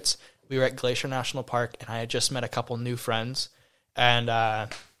favorites. We were at Glacier National Park, and I had just met a couple new friends, and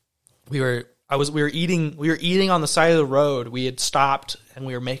we were eating on the side of the road. We had stopped and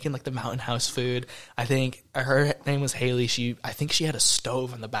we were making like the mountain house food. I think her name was Haley. I think she had a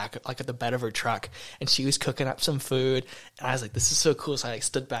stove in the back, like at the bed of her truck, and she was cooking up some food. And I was like, this is so cool. So I like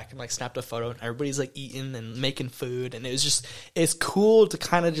stood back and like snapped a photo, and everybody's like eating and making food. And it's cool to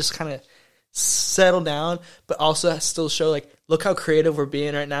kind of settle down, but also still show like, look how creative we're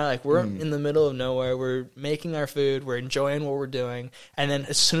being right now. Like we're in the middle of nowhere. We're making our food. We're enjoying what we're doing. And then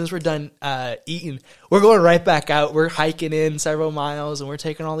as soon as we're done eating, we're going right back out. We're hiking in several miles and we're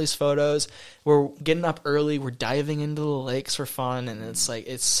taking all these photos. We're getting up early. We're diving into the lakes for fun. And it's like,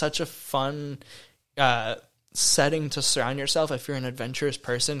 it's such a fun setting to surround yourself if you're an adventurous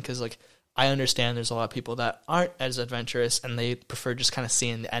person. Cause like, I understand there's a lot of people that aren't as adventurous and they prefer just kind of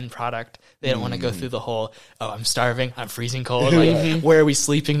seeing the end product. They don't want to go through the whole, oh, I'm starving, I'm freezing cold. Like, where are we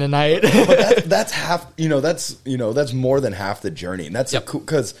sleeping tonight? But that's half, that's more than half the journey. And that's cool,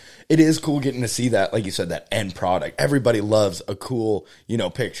 because it is cool getting to see that, like you said, that end product. Everybody loves a cool,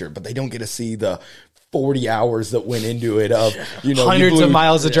 picture, but they don't get to see the 40 hours that went into it of, hundreds of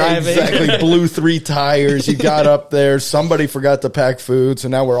miles of driving. Exactly. Blew 3 tires. You got up there. Somebody forgot to pack food. So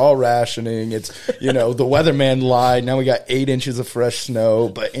now we're all rationing. It's, the weatherman lied. Now we got 8 inches of fresh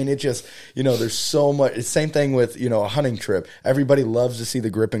snow. And it just, there's so much. It's same thing with, a hunting trip. Everybody loves to see the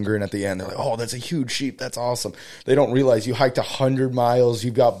grip and grin at the end. They're like, oh, that's a huge sheep. That's awesome. They don't realize you hiked 100 miles.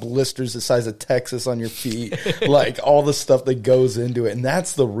 You've got blisters the size of Texas on your feet. Like all the stuff that goes into it. And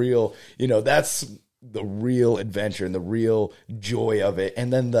that's the real, that's the real adventure and the real joy of it.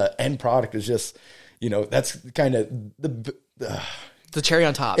 And then the end product is just, that's kind of the cherry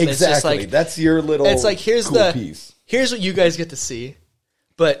on top. Exactly. It's just like, that's your little, it's like, here's cool piece. Here's what you guys get to see,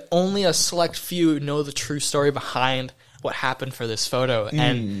 but only a select few know the true story behind what happened for this photo.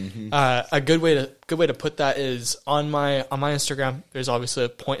 And a good way to put that is on my Instagram, there's obviously a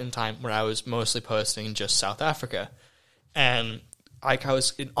point in time where I was mostly posting just South Africa. And I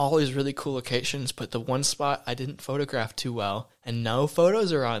was in all these really cool locations, but the one spot I didn't photograph too well, and no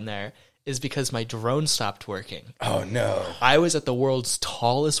photos are on there, is because my drone stopped working. Oh, no. I was at the world's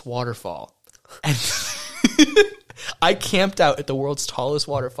tallest waterfall. And I camped out at the world's tallest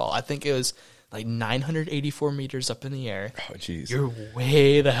waterfall. I think it was like 984 meters up in the air. Oh, jeez. You're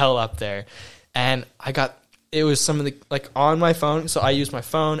way the hell up there. And it was some of the, like on my phone, so I used my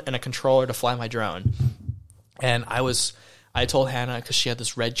phone and a controller to fly my drone. And I told Hannah, because she had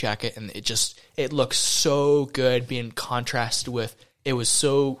this red jacket, and it looked so good being contrasted with, it was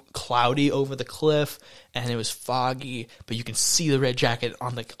so cloudy over the cliff, and it was foggy, but you can see the red jacket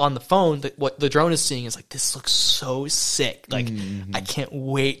on the phone. What the drone is seeing is like, this looks so sick. Like, I can't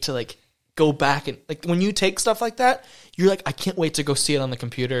wait to like go back and like when you take stuff like that, you're like, I can't wait to go see it on the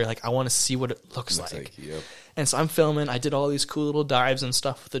computer. Like, I want to see what it looks like. Yep. And so I'm filming. I did all these cool little dives and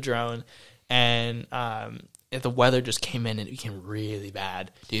stuff with the drone, and the weather just came in and it became really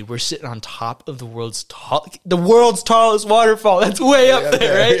bad. Dude, we're sitting on top of the world's tallest waterfall. That's way up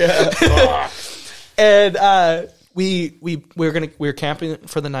there, right? Yeah. And we were camping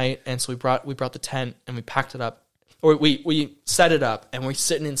for the night, and so we brought the tent and we packed it up, or we set it up, and we're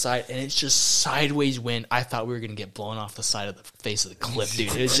sitting inside, and it's just sideways wind. I thought we were gonna get blown off the side of the face of the cliff,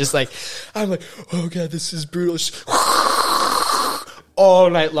 dude. It's just like, I'm like, oh god, this is brutal. All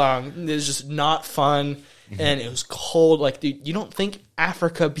night long. It was just not fun. And it was cold. Like, dude, you don't think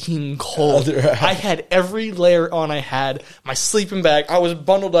Africa being cold. I had every layer on. I had my sleeping bag. I was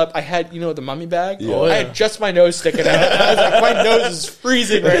bundled up. I had, the mummy bag. Yeah. I had just my nose sticking out. I was like, my nose is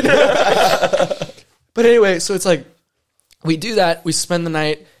freezing right now. But anyway, so it's like, we do that. We spend the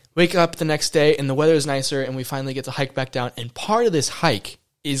night, wake up the next day, and the weather is nicer, and we finally get to hike back down. And part of this hike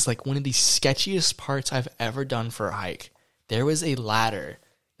is like one of the sketchiest parts I've ever done for a hike. There was a ladder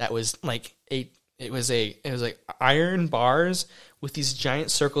that was like it was like iron bars with these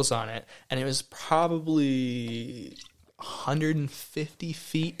giant circles on it, and it was probably 150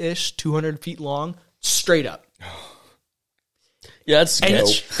 feet-ish, 200 feet long, straight up. Yeah, that's And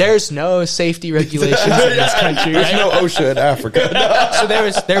sketch. there's no safety regulations in this country. There's Right? no OSHA in Africa. So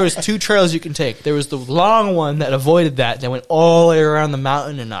there was two trails you can take. There was the long one that avoided that went all the way around the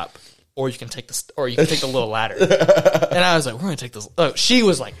mountain and up, or you can take the little ladder. And I was like, we're gonna take this. Oh, she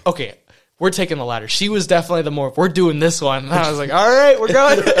was like, okay, we're taking the ladder. She was definitely we're doing this one. And I was like, all right, we're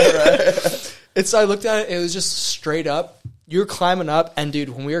going. And so I looked at it. It was just straight up. You're climbing up, and dude,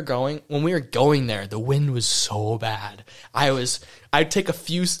 when we were going there, the wind was so bad. I'd take a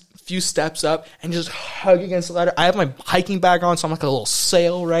few steps up and just hug against the ladder. I have my hiking bag on, so I'm like a little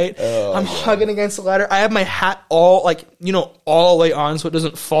sail, right? Oh, I'm hugging against the ladder. I have my hat all the way on so it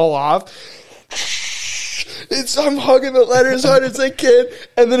doesn't fall off. I'm hugging the ladder as hard as I can,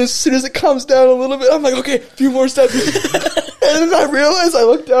 and then as soon as it comes down a little bit, I'm like, okay, a few more steps. And then I realize, I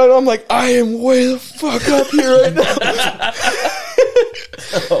look down, and I'm like, I am way the fuck up here right now.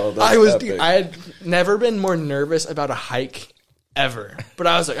 I had never been more nervous about a hike ever, but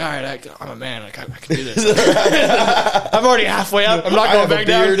I was like, all right, I'm a man, I can do this. I'm already halfway up. I'm not going back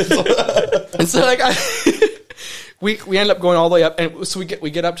down. And so like we end up going all the way up, and so we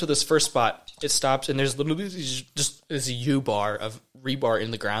get up to this first spot. It stops, and there's literally there's a U-bar of rebar in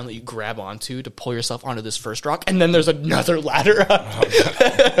the ground that you grab onto to pull yourself onto this first rock, and then there's another ladder up.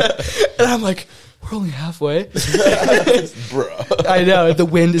 And I'm like, we're only halfway. Bro. I know, the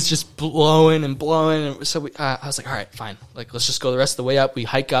wind is just blowing and blowing, and so I was like, all right, fine, like let's just go the rest of the way up. We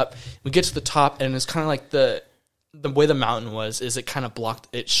hike up, we get to the top, and it's kind of like the way the mountain was is it kind of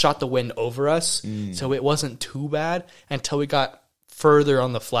shot the wind over us, so it wasn't too bad until we got further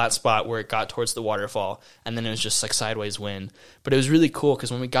on the flat spot where it got towards the waterfall, and then it was just like sideways wind. But it was really cool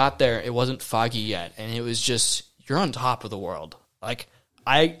because when we got there, it wasn't foggy yet, and it was just, you're on top of the world. Like,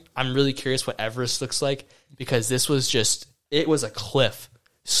 I'm really curious what Everest looks like, because this was it was a cliff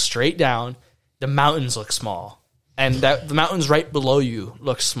straight down. The mountains look small, and the mountains right below you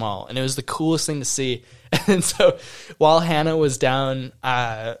look small, and it was the coolest thing to see. And so while Hannah was down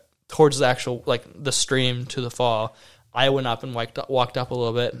towards the actual, like, the stream to the fall, I went up and walked up a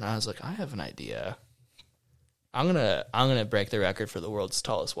little bit, and I was like, I have an idea. I'm gonna break the record for the world's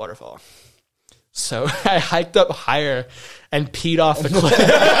tallest waterfall. So I hiked up higher and peed off the cliff.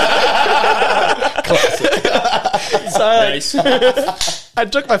 Nice. I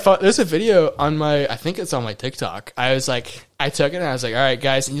took my phone. There's a video on I think it's on my TikTok. I took it and I was like, all right,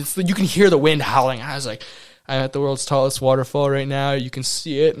 guys, and you can hear the wind howling. I was like, I'm at the world's tallest waterfall right now. You can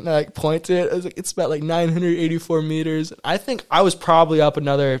see it. And I point to it. I was like, it's about like 984 meters. I think I was probably up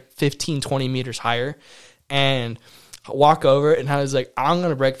another 15, 20 meters higher. And I walk over and I was like, I'm going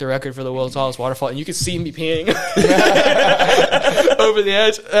to break the record for the world's tallest waterfall. And you can see me peeing over the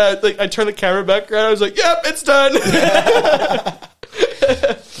edge. I turned the camera back around. I was like, yep, it's done.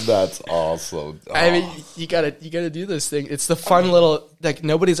 That's awesome. Oh. I mean, you gotta do this thing. It's the fun little, like,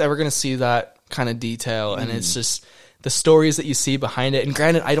 nobody's ever gonna see that kind of detail, and it's just the stories that you see behind it. And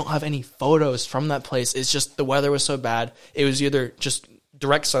granted, I don't have any photos from that place. It's just the weather was so bad. It was either just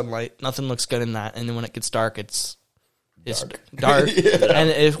direct sunlight, nothing looks good in that, and then when it gets dark, it's dark.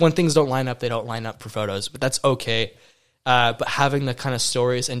 And when things don't line up, they don't line up for photos, but that's okay. But having the kind of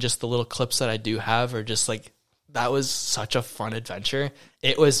stories and just the little clips that I do have are just like, that was such a fun adventure.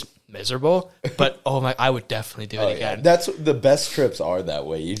 It was miserable, but oh my, I would definitely do it again. Yeah. That's the best trips are that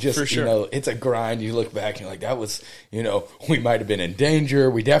way. You just, For sure. it's a grind. You look back and you're like, that was, we might have been in danger.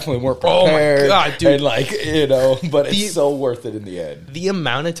 We definitely weren't prepared. Oh my God, dude. And but it's so worth it in the end. The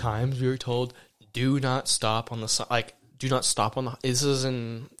amount of times we were told, do not stop on the side. Like, do not stop on the, this is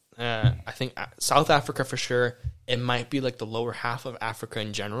in, I think South Africa for sure. It might be like the lower half of Africa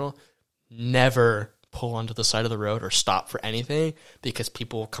in general. Never pull onto the side of the road or stop for anything, because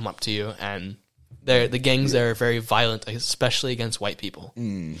people will come up to you, and the gangs there are very violent, especially against white people.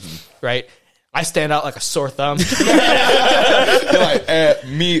 Mm-hmm. Right? I stand out like a sore thumb. You're like,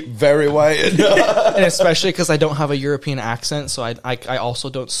 me, very white. And especially because I don't have a European accent, so I also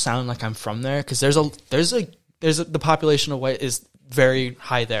don't sound like I'm from there. Because the population of white is very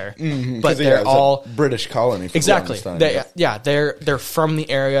high there, but they're all British colony. Exactly. They're from the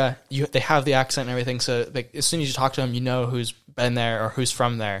area. They have the accent and everything. So like, as soon as you talk to them, you know who's been there or who's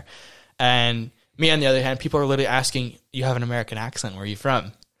from there. And me, on the other hand, people are literally asking, "You have an American accent. Where are you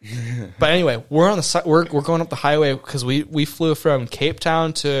from?" But anyway, we're on the we're going up the highway because we flew from Cape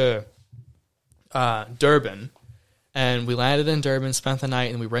Town to Durban, and we landed in Durban, spent the night,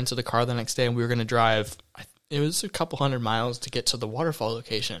 and we rented a car the next day, and we were going to drive. It was a couple 100 miles to get to the waterfall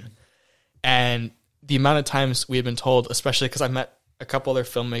location, and the amount of times we had been told, especially because I met a couple other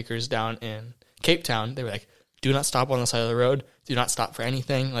filmmakers down in Cape Town, they were like, "Do not stop on the side of the road. Do not stop for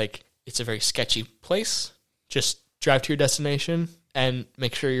anything. Like, it's a very sketchy place. Just drive to your destination." And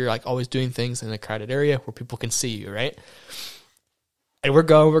make sure you're like always doing things in a crowded area where people can see you, right? And we're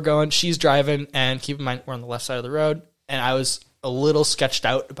going. She's driving, and keep in mind we're on the left side of the road. And I was a little sketched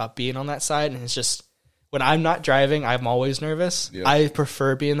out about being on that side. And it's just when I'm not driving, I'm always nervous. Yeah. I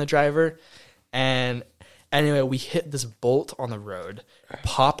prefer being the driver. And anyway, we hit this bolt on the road,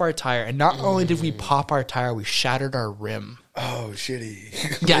 pop our tire, and not only did we pop our tire, we shattered our rim. Oh,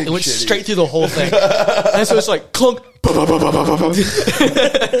 shitty. Yeah, it went straight through the whole thing. And so it's like clunk. And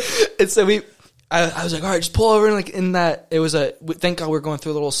so I was like, all right, just pull over. And like in that, thank God we were going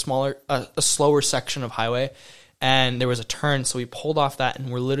through a little smaller, a slower section of highway. And there was a turn. So we pulled off that, and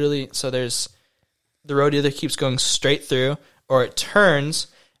we're literally, the road either keeps going straight through or it turns.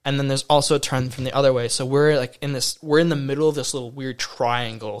 And then there's also a turn from the other way. So we're in the middle of this little weird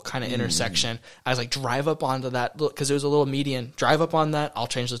triangle kind of intersection. I was like, drive up onto that, because there was a little median. Drive up on that, I'll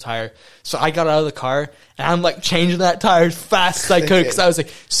change the tire. So I got out of the car, and I'm like changing that tire as fast as I could, because I was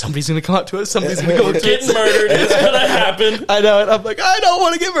like, somebody's going to come up to us. Somebody's going to come up to us. Getting murdered. It's going to happen. I know. And I'm like, I don't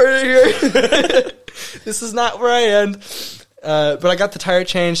want to get murdered here. This is not where I end. But I got the tire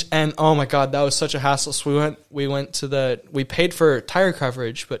changed, and oh my God, that was such a hassle. So we paid for tire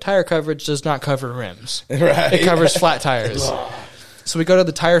coverage, but tire coverage does not cover rims. Right. It covers flat tires. So we go to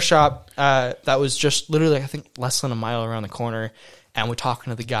the tire shop, that was just literally, I think, less than a mile around the corner, and we're talking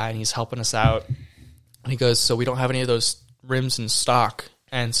to the guy, and he's helping us out. And he goes, so we don't have any of those rims in stock.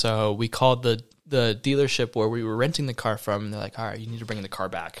 And so we called the dealership where we were renting the car from, and they're like, all right, you need to bring the car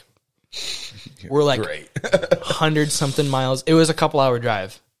back. We're like 100-something miles. It was a couple-hour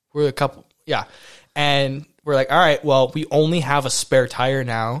drive. And we're like, all right, well, we only have a spare tire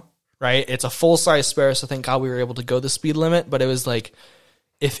now, right? It's a full-size spare, so thank God we were able to go the speed limit. But it was like,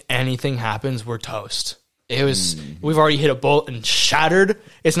 if anything happens, we're toast. It was, we've already hit a bolt and shattered.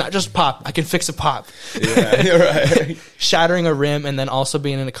 It's not just pop. I can fix a pop. Yeah, you're right. Shattering a rim, and then also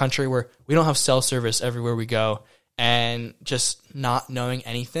being in a country where we don't have cell service everywhere we go. And just not knowing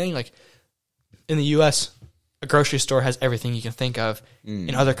anything. Like in the U.S., a grocery store has everything you can think of.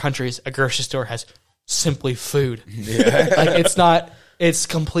 In other countries, a grocery store has simply food. Yeah. Like it's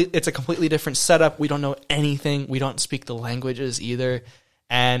a completely different setup. We don't know anything. We don't speak the languages either.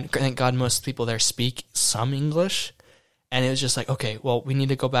 And thank God most people there speak some English. And it was just like, okay, well, we need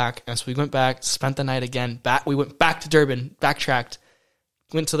to go back. And so we went back, spent the night again. We went back to Durban, backtracked.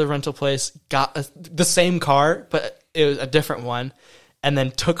 Went to the rental place, got the same car, but it was a different one, and then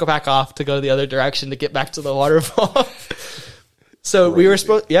took it back off to go the other direction to get back to the waterfall. So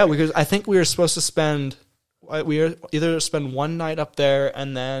crazy. I think we were supposed to spend one night up there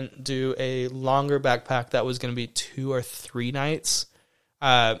and then do a longer backpack that was going to be 2 or 3 nights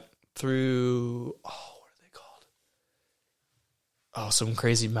through, what are they called? Oh, some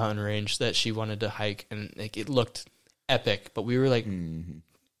crazy mountain range that she wanted to hike, and it looked epic, but we were like,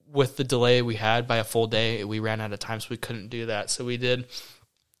 with the delay we had by a full day, we ran out of time, so we couldn't do that. So we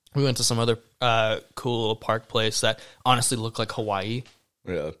went to some other cool little park place that honestly looked like Hawaii.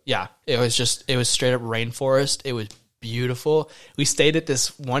 Yeah. It was straight up rainforest. It was beautiful. We stayed at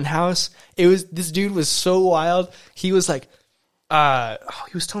this one house. This dude was so wild. He was like,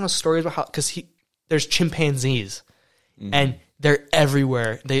 he was telling us stories about how, because there's chimpanzees, and they're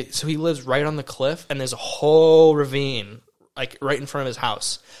everywhere. So he lives right on the cliff, and there's a whole ravine, like right in front of his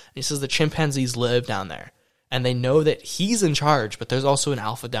house. And he says the chimpanzees live down there, and they know that he's in charge, but there's also an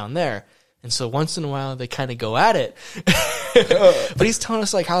alpha down there. And so once in a while they kind of go at it. But he's telling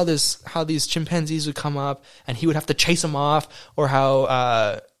us like how these chimpanzees would come up, and he would have to chase them off, or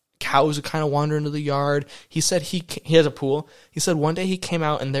how cows would kind of wander into the yard. He said he has a pool. He said one day he came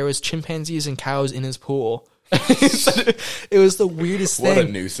out and there was chimpanzees and cows in his pool. It was the weirdest thing. What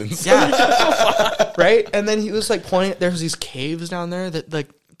a nuisance. Yeah. Right? And then he was like pointing, there was these caves down there that like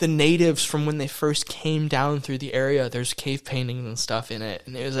the natives from when they first came down through the area. There's cave paintings and stuff in it,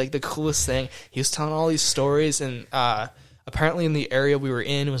 and it was like the coolest thing. He was telling all these stories, and apparently in the area we were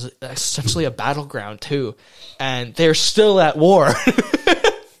in was essentially a battleground too, and they're still at war.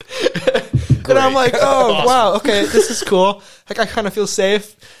 And I'm like, oh, wow, okay, this is cool. Like, I kind of feel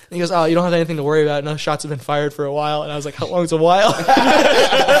safe. And he goes, oh, you don't have anything to worry about. No shots have been fired for a while. And I was like, how long is a while?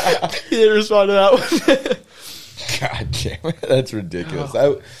 He didn't respond to that one. God damn it. That's ridiculous.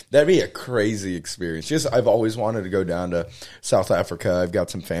 That'd be a crazy experience. Just, I've always wanted to go down to South Africa. I've got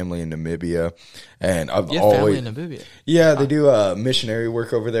some family in Namibia. And I've You have always... family in Namibia? Yeah, they do missionary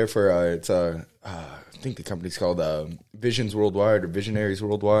work over there for, I think the company's called Visions Worldwide or Visionaries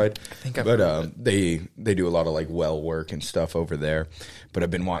Worldwide. I think I've but heard of they do a lot of like well work and stuff over there. But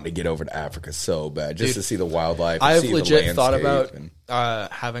I've been wanting to get over to Africa so bad just to see the wildlife. I've see legit the thought landscape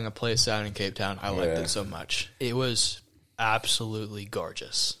about having a place down in Cape Town. I liked it so much. It was absolutely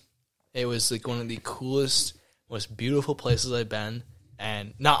gorgeous. It was like one of the coolest, most beautiful places I've been.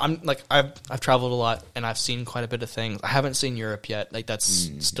 And now I've traveled a lot and I've seen quite a bit of things. I haven't seen Europe yet. Like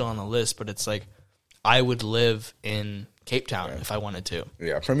that's still on the list, but it's like I would live in Cape Town if I wanted to.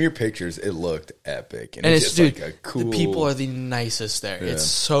 Yeah, from your pictures, it looked epic, and it's just dude, like a cool. the people are the nicest there. Yeah. It's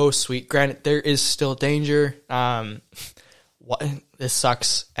so sweet. Granted, there is still danger. This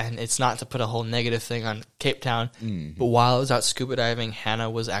sucks, and it's not to put a whole negative thing on Cape Town. But while I was out scuba diving, Hannah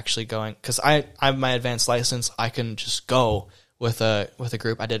was actually going because I have my advanced license. I can just go with a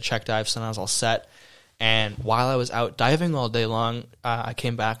group. I did check dives, and I was all set. And while I was out diving all day long, I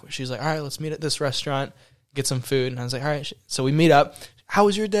came back. She's like, all right, let's meet at this restaurant, get some food. And I was like, all right. So we meet up. How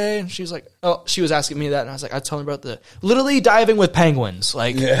was your day? And she was like, oh, she was asking me that. And I was like, I told her about literally diving with penguins.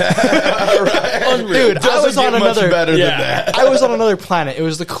 Like, right. Dude, I was on another, better than that. I was on another planet. It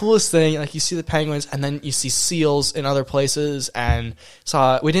was the coolest thing. Like, you see the penguins, and then you see seals in other places. And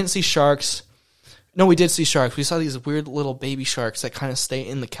we didn't see sharks. No, we did see sharks. We saw these weird little baby sharks that kind of stay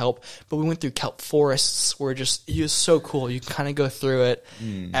in the kelp, but we went through kelp forests where it was so cool. You kind of go through it,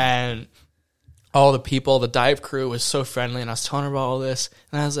 and all the people, the dive crew was so friendly, and I was telling her about all this,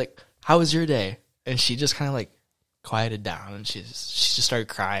 and I was like, how was your day? And she just kind of like quieted down, and she just started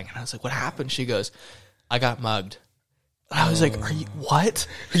crying, and I was like, what happened? She goes, I got mugged. And I was like, are you, what?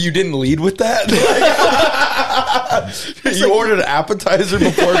 You didn't lead with that? You ordered an appetizer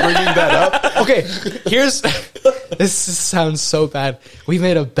before bringing that up? Okay, this sounds so bad. We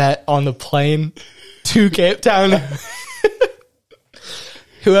made a bet on the plane to Cape Town.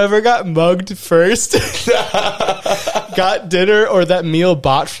 Whoever got mugged first got dinner or that meal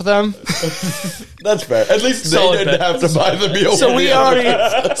bought for them. That's fair. At least Solid they didn't bet. have to buy the meal. So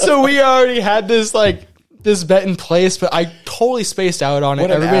we already had this bet in place, but I totally spaced out on it.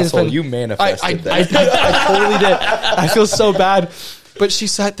 What an asshole. You manifested that. I totally did. I feel so bad. But she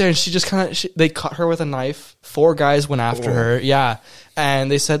sat there and she just they cut her with a knife. 4 guys went after her. Yeah. And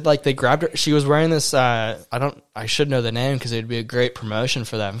they said like they grabbed her. She was wearing this, I should know the name because it would be a great promotion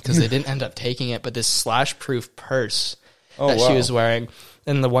for them because they didn't end up taking it, but this slash-proof purse she was wearing.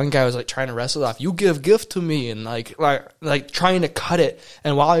 And the one guy was like trying to wrestle it off. You give gift to me, and like trying to cut it.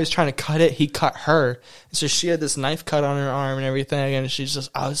 And while he was trying to cut it, he cut her. And so she had this knife cut on her arm and everything. And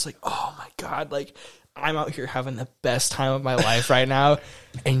I was like, oh my God, like I'm out here having the best time of my life right now,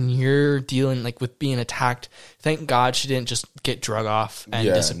 and you're dealing like with being attacked. Thank God she didn't just get drug off and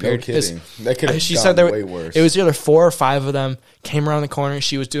disappeared. No kidding. That could have she gone said there way worse. It was either 4 or 5 of them came around the corner.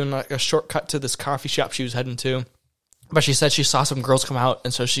 She was doing like a shortcut to this coffee shop she was heading to. But she said she saw some girls come out,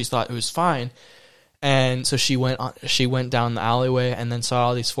 and so she thought it was fine. And so she went down the alleyway, and then saw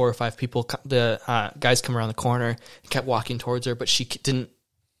all these 4 or 5 people, the guys come around the corner, and kept walking towards her. But she didn't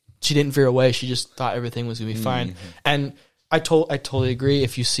veer away. She just thought everything was gonna be fine. And I totally agree.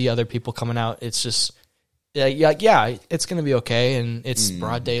 If you see other people coming out, it's just it's gonna be okay, and it's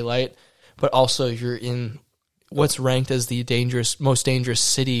broad daylight. But also, you're in what's ranked as the most dangerous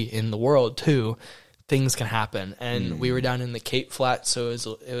city in the world too. Things can happen, and we were down in the Cape Flats, so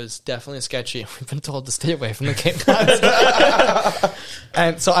it was definitely sketchy. We've been told to stay away from the Cape Flats.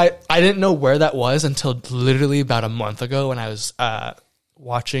 And so I didn't know where that was until literally about a month ago when I was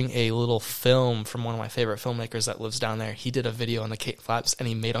watching a little film from one of my favorite filmmakers that lives down there. He did a video on the Cape Flats, and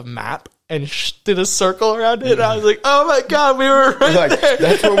he made a map and did a circle around it. And I was like, oh my God, we were right there.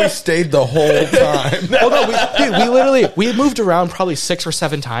 That's where we stayed the whole time. We moved around probably 6 or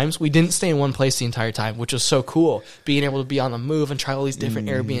 7 times. We didn't stay in one place the entire time, which was so cool, being able to be on the move and try all these different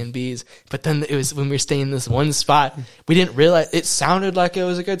Airbnbs. But then it was when we were staying in this one spot, we didn't realize it sounded like it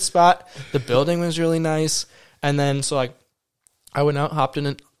was a good spot. The building was really nice. And then so like I went out, hopped in,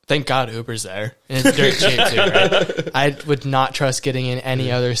 and thank God Uber's there. And it's dirt cheap too, right? I would not trust getting in any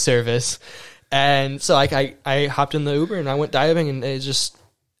other service. And so like I hopped in the Uber and I went diving, and it was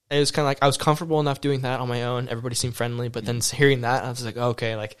kind of like I was comfortable enough doing that on my own. Everybody seemed friendly, but then hearing that, I was like,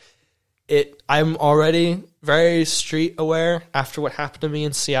 okay, like I'm already very street aware after what happened to me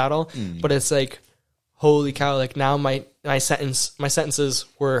in Seattle, but it's like, holy cow, like now my sentences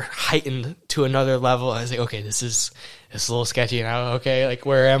were heightened to another level. I was like, okay, it's a little sketchy now. Okay, like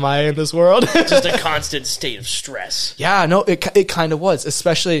where am I in this world? Just a constant state of stress. Yeah, no, it kind of was.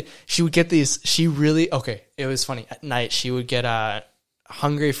 Especially she would get these. It was funny at night. She would get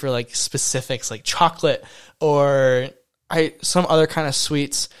hungry for like specifics, like chocolate or some other kind of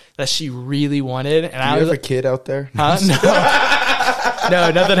sweets that she really wanted. And I was a kid out there? Huh?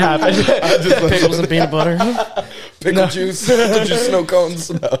 No, nothing happened. Pickles and peanut butter. Pickle juice, just snow cones.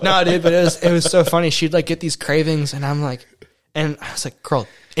 No, dude, but it was so funny. She'd like get these cravings, and I was like, girl,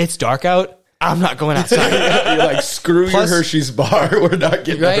 it's dark out. I'm not going outside. You're like, screw your Hershey's bar. We're not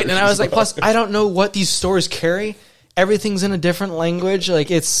getting right. And I was like, plus, I don't know what these stores carry. Everything's in a different language. Like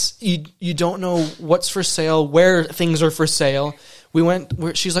you don't know what's for sale, where things are for sale.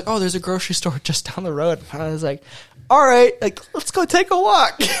 She's like, oh, there's a grocery store just down the road. And I was like, all right, like let's go take a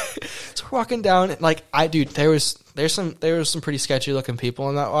walk. So we're walking down, and like there's some pretty sketchy looking people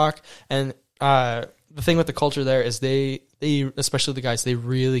on that walk. And the thing with the culture there is they especially the guys, they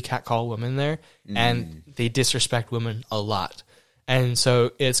really catcall women there, and they disrespect women a lot. And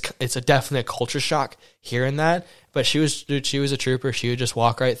so it's a definite culture shock hearing that. But she was a trooper. She would just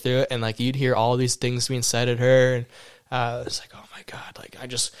walk right through it, and like you'd hear all these things being said at her, and it's like, oh my God, like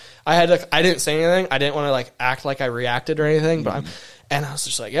I didn't say anything. I didn't want to like act like I reacted or anything, but I was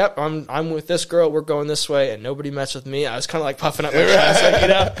just like, yep, I'm with this girl. We're going this way, and nobody messed with me. I was kind of like puffing up my chest, like, you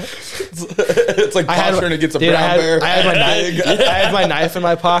know. It's like posturing against a brown bear. I had my knife in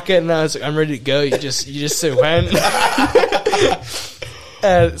my pocket, and I was like, I'm ready to go. You just say when.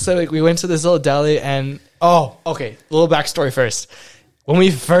 And so like, we went to this little deli, and okay, little backstory first. When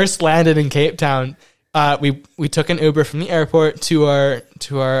we first landed in Cape Town, we took an Uber from the airport to our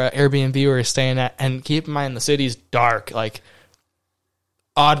Airbnb we were staying at, and keep in mind the city's dark, like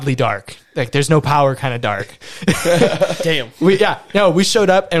oddly dark. Like there's no power kind of dark. Damn. We showed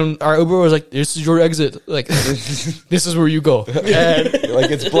up, and our Uber was like, this is your exit. Like this is where you go. And,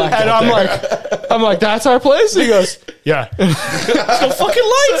 like it's black. And I'm like, that's our place? And he goes, yeah. No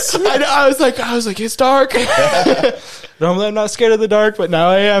fucking lights. I was like, it's dark. Normally I'm not scared of the dark, but now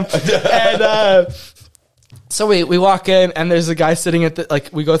I am. And so we walk in, and there's a guy sitting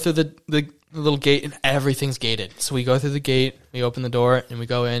at we go through the little gate, and everything's gated. So we go through the gate, we open the door, and we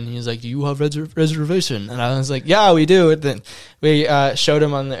go in, and he's like, do you have reservation? And I was like, yeah, we do. And then we showed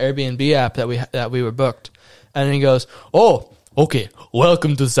him on the Airbnb app that we were booked. And then he goes, oh, okay,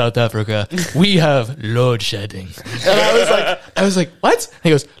 welcome to South Africa. We have load shedding. And I was like, what? And he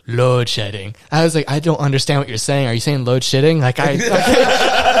goes, load shedding. I was like, I don't understand what you're saying. Are you saying load shedding? Like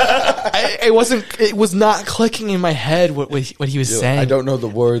it was not clicking in my head what he was saying. I don't know the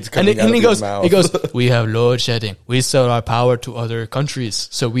words coming out of his mouth. He goes, we have load shedding. We sell our power to other countries,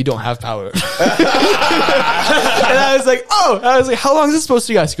 so we don't have power. And I was like, how long is this supposed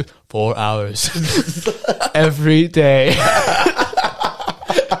to last? He goes, 4 hours. Every day.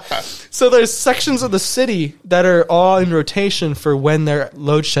 So there's sections of the city that are all in rotation for when their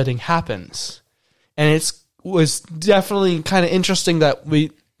load shedding happens. And it was definitely kind of interesting that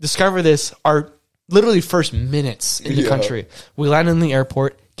we discover this our literally first minutes in the country. We land in the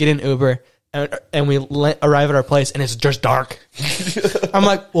airport, get in Uber, and we arrive at our place, and it's just dark. I'm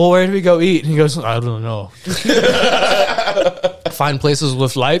like, well, where do we go eat? And he goes, I don't know. Find places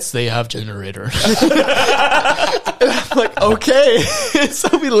with lights, they have generators. And I'm like, okay.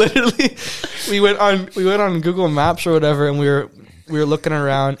 So we went on Google Maps or whatever, and we were looking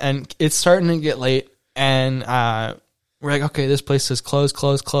around, and it's starting to get late, and we're like, okay, this place is closed.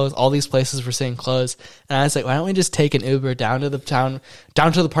 All these places were saying closed. And I was like, why don't we just take an Uber down to the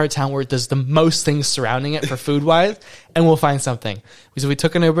part of town where there's the most things surrounding it for food wise, and we'll find something. So we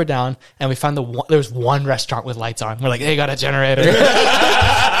took an Uber down, and we found there was one restaurant with lights on. We're like, they got a generator.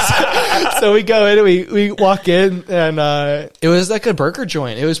 So we go in, and we walk in, and it was like a burger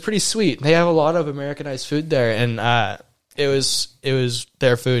joint. It was pretty sweet. They have a lot of Americanized food there, and it was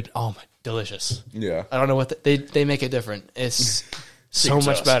their food. Oh my. Delicious. Yeah. I don't know what they make it different. It's so much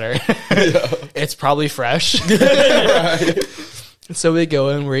sauce. better. It's probably fresh. Right. So we go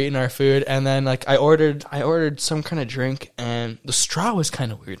in, we're eating our food, and then like I ordered some kind of drink, and the straw was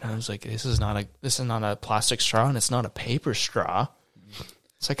kind of weird. And I was like, this is not a plastic straw, and it's not a paper straw.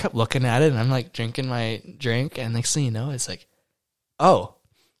 So I kept looking at it, and I'm like drinking my drink, and next thing you know, it's like, oh,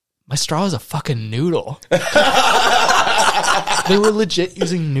 my straw is a fucking noodle. They were legit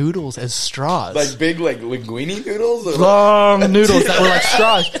using noodles as straws. Like big, like linguine noodles? Or long noodles that were like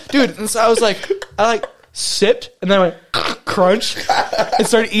straws. Dude, and so I sipped, and then I went crunch, and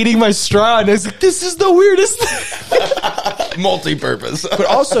started eating my straw, and I was like, this is the weirdest thing. multi-purpose. But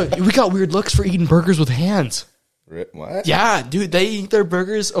also, we got weird looks for eating burgers with hands. What? Yeah, dude, they eat their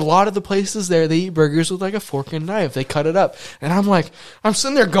burgers. A lot of the places there, they eat burgers with like a fork and knife. They cut it up. And I'm like, I'm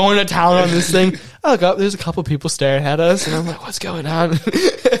sitting there going to town on this thing. I look up, there's a couple people staring at us, and I'm like, what's going on?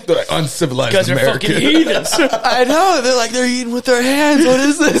 They're like uncivilized Guys are American. fucking heathens. I know. They're like, they're eating with their hands. What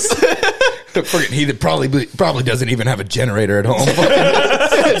is this? Freaking heathen probably doesn't even have a generator at home.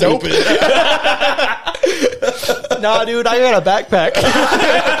 Nope. Nah, dude, I got a backpack.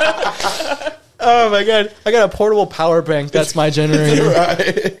 Oh my god, I got a portable power bank. That's my generator.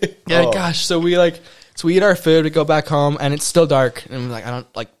 Right. Yeah, Oh. gosh. So we eat our food, we go back home, and it's still dark. And we're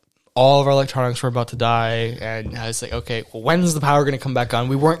like, all of our electronics were about to die. And I was like, okay, well, when's the power going to come back on?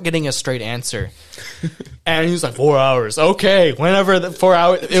 We weren't getting a straight answer. And he was like, 4 hours. Okay, whenever the 4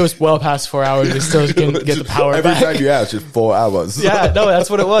 hours, it was well past 4 hours. We still didn't get the power Every back. time you ask, it's 4 hours. Yeah, no,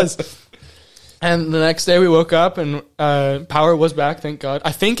 that's what it was. And the next day we woke up and power was back, thank God.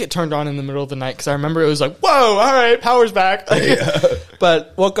 I think it turned on in the middle of the night because I remember it was like, whoa, all right, power's back.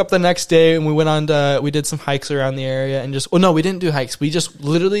 But woke up the next day and we went we did some hikes around the area and we didn't do hikes. We just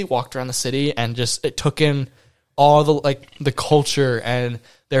literally walked around the city and it took in all the culture and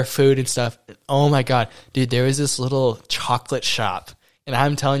their food and stuff. Oh my God, dude, there was this little chocolate shop. And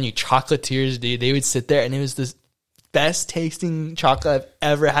I'm telling you, chocolatiers, dude, they would sit there and it was this best tasting chocolate I've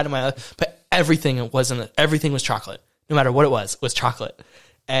ever had in my life. But everything was chocolate. No matter what it was chocolate.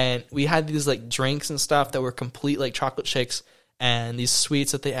 And we had these like drinks and stuff that were complete like chocolate shakes and these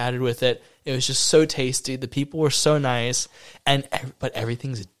sweets that they added with it. It was just so tasty. The people were so nice, but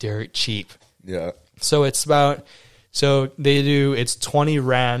everything's dirt cheap. Yeah. So it's 20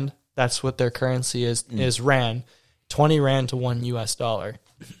 rand. That's what their currency is rand. 20 rand to $1.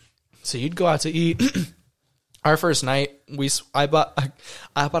 So you'd go out to eat. Our first night, I bought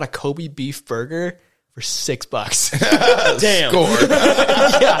a Kobe beef burger for $6. Damn. Score.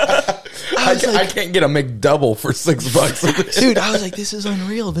 Yeah, I can't get a McDouble for $6. dude, I was like, this is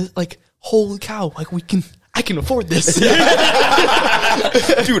unreal. Holy cow! I can afford this. Dude,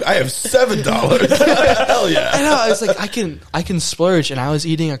 I have $7. Hell yeah. I know. I was like, I can splurge, and I was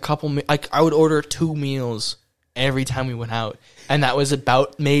eating a couple. I would order 2 meals every time we went out, and that was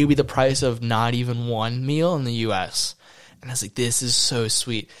about maybe the price of not even one meal in the U.S. And I was like, this is so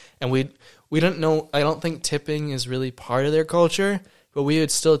sweet. And we didn't know. I don't think tipping is really part of their culture, but we would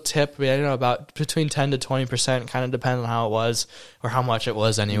still tip. I don't know, about between 10 to 20%, kind of depending on how it was or how much it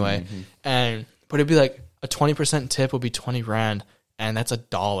was anyway. Mm-hmm. But it'd be like a 20% tip would be 20 rand, and that's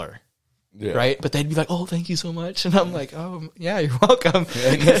 $1. Yeah. Right? But they'd be like, oh, thank you so much. And I'm like, oh, yeah, you're welcome.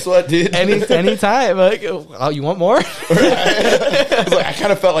 And guess what, dude? Anytime. Like, oh, you want more? I was like, I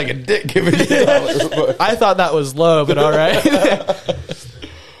kind of felt like a dick giving you $1. But. I thought that was low, but all right.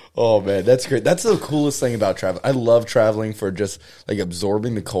 Oh man, that's great. That's the coolest thing about traveling. I love traveling for just like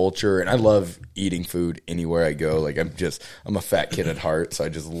absorbing the culture, and I love eating food anywhere I go. Like I'm a fat kid at heart, so I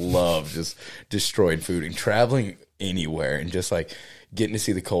just love just destroying food and traveling anywhere and just like getting to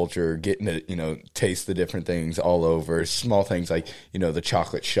see the culture, getting to, taste the different things all over. Small things like, the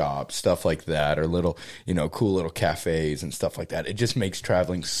chocolate shop, stuff like that, or little, cool little cafes and stuff like that. It just makes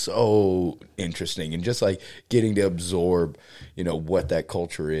traveling so interesting, and just like getting to absorb, what that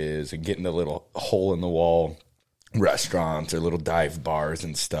culture is, and getting the little hole in the wall restaurants or little dive bars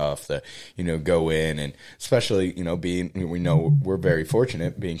and stuff that go in. And especially we're very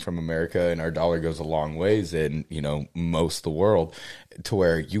fortunate being from America, and our dollar goes a long ways in most of the world, to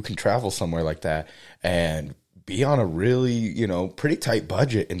where you can travel somewhere like that and be on a really pretty tight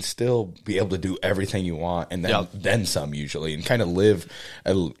budget and still be able to do everything you want, and then some usually, and kind of live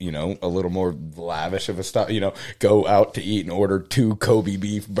a little more lavish of a style. Go out to eat and order 2 Kobe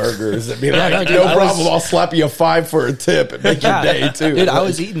beef burgers and be like, no problem, I'll slap you a 5 for a tip and make your day too. Dude, I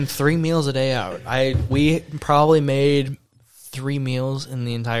was eating 3 meals a day out. We probably made 3 meals in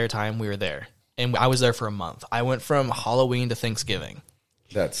the entire time we were there, and I was there for a month. I went from Halloween to Thanksgiving.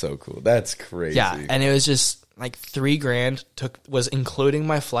 That's so cool. That's crazy. Yeah, and it was just like $3 grand was including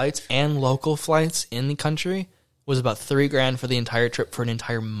my flights and local flights in the country, was about $3 grand for the entire trip for an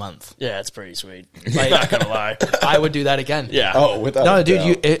entire month. Yeah, it's pretty sweet. I'm not gonna lie. I would do that again. Yeah. Oh, without No, a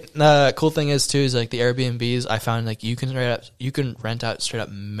dude, doubt. the cool thing is too is like the Airbnbs. I found like you can rent out straight up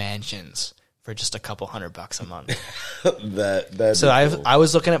mansions for just a couple $100 a month. That's So cool. I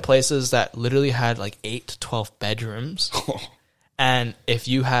was looking at places that literally had like 8 to 12 bedrooms. And if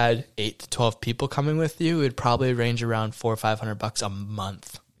you had 8 to 12 people coming with you, it would probably range around $400 or $500 a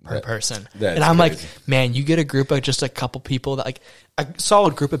month per person. And I'm crazy. like, man, you get a group of just a couple people that, like, a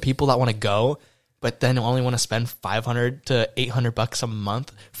solid group of people that want to go, but then only want to spend $500 to $800 a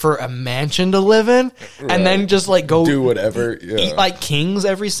month for a mansion to live in, and then just like go do whatever, eat like kings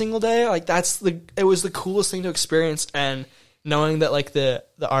every single day. Like it was the coolest thing to experience. And knowing that like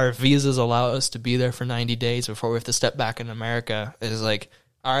our visas allow us to be there for 90 days before we have to step back in America is like,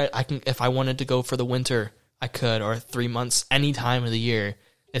 all right, I can, if I wanted to go for the winter, I could, or 3 months, any time of the year.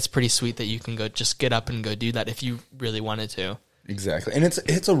 It's pretty sweet that you can go just get up and go do that if you really wanted to. Exactly, and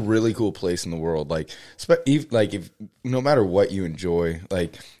it's a really cool place in the world. Like if no matter what you enjoy,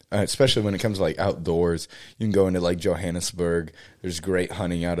 like especially when it comes to like outdoors, you can go into like Johannesburg. There's great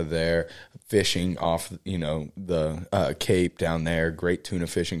hunting out of there, fishing off the Cape down there, great tuna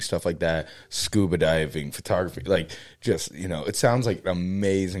fishing, stuff like that, scuba diving, photography. Like just it sounds like an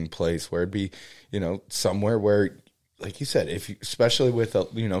amazing place where it'd be somewhere where, like you said, especially with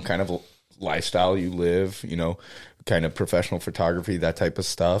kind of lifestyle you live, kind of professional photography, that type of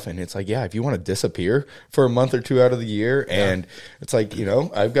stuff. And it's like, yeah, if you want to disappear for a month or two out of the year, and it's like,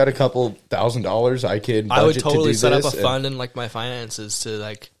 I've got a couple $1,000 I would totally set up a fund in like my finances to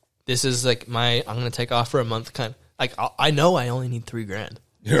like, this is like I'm going to take off for a month kind of, like, I know I only need $3,000.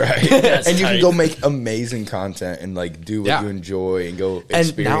 Right. And you can go make amazing content and like do what you enjoy and go experience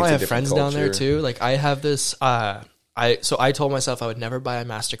and now I have different friends culture. down there too. Like I have this, so I told myself I would never buy a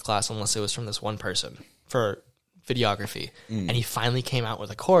master class unless it was from this one person for videography. And he finally came out with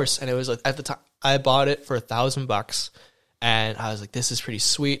a course, and it was like, at the time I bought it for $1,000, and I was like, this is pretty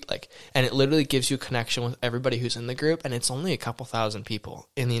sweet. Like, and it literally gives you a connection with everybody who's in the group, and it's only a couple thousand people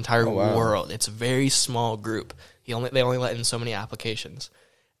in the entire world. It's a very small group. They only let in so many applications.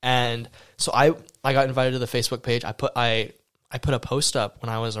 And so I got invited to the Facebook page. I put a post up when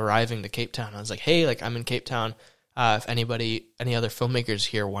I was arriving to Cape Town. I was like, hey, like, I'm in Cape Town. If any other filmmakers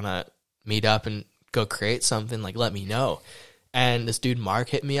here want to meet up and go create something, like, let me know. And this dude Mark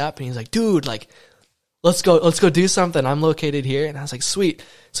hit me up, and he's like, dude, like, let's go do something. I'm located here. And I was like, sweet.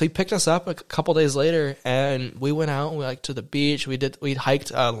 So he picked us up a couple days later, and we went out. We to the beach. We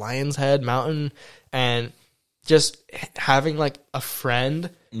hiked Lion's Head Mountain, and just having like a friend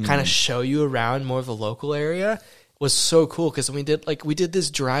kind of show you around more of the local area was so cool, because we did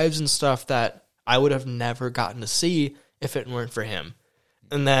these drives and stuff that I would have never gotten to see if it weren't for him.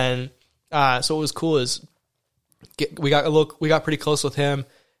 And then so what was cool is we got pretty close with him,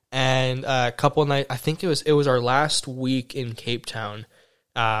 and a couple of nights, I think it was our last week in Cape Town.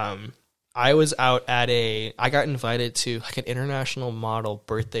 I was out at I got invited to like an international supermodel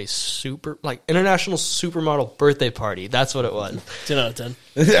birthday party. That's what it was. 10 out of 10.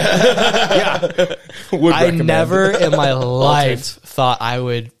 Yeah. I never in my life thought I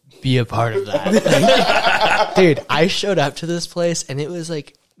would be a part of that. Dude, I showed up to this place, and it was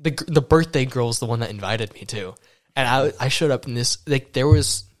like the birthday girl's the one that invited me to. And I showed up in this, like, there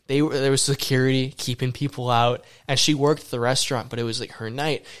was security keeping people out, and she worked at the restaurant, but it was like her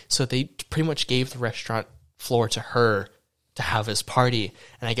night. So they pretty much gave the restaurant floor to her to have this party.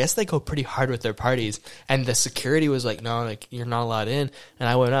 And I guess they go pretty hard with their parties. And the security was like, no, like, you're not allowed in. And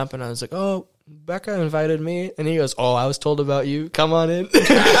I went up and I was like, oh, Becca invited me. And he goes, oh, I was told about you. Come on in.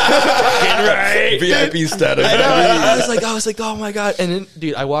 Right. VIP status. I was like, oh my God. And then,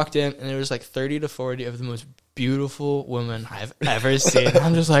 dude, I walked in, and there was like 30 to 40 of the most beautiful women I've ever seen.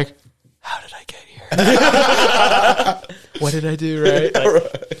 I'm just like, how did I get here? What did I do right?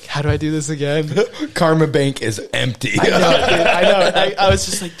 Like, how do I do this again? Karma Bank is empty. I know, dude. I know. I was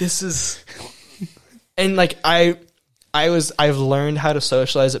just like, this is, and like I've learned how to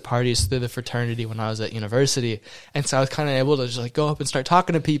socialize at parties through the fraternity when I was at university. And so I was kind of able to just like go up and start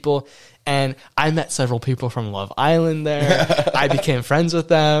talking to people. And I met several people from Love Island there. I became friends with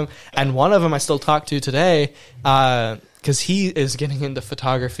them. And one of them I still talk to today, because he is getting into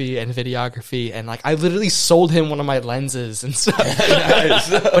photography and videography. And like, I literally sold him one of my lenses and stuff.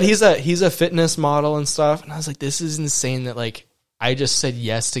 But he's a fitness model and stuff. And I was like, this is insane that like, I just said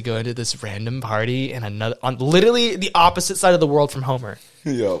yes to go into this random party on literally the opposite side of the world from Homer.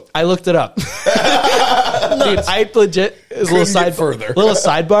 Yo. I looked it up. Dude, I legit, little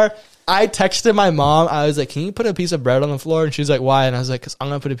sidebar. I texted my mom. I was like, can you put a piece of bread on the floor? And she was like, why? And I was like, because I'm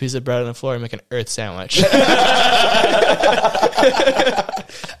going to put a piece of bread on the floor and make an earth sandwich.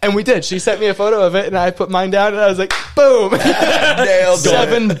 And we did. She sent me a photo of it, and I put mine down, and I was like, boom. Nailed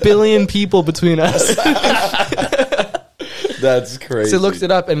 7 billion people between us. That's crazy. So I looked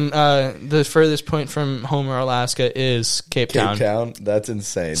it up, and the furthest point from Homer, Alaska, is Cape Town. Cape Town. That's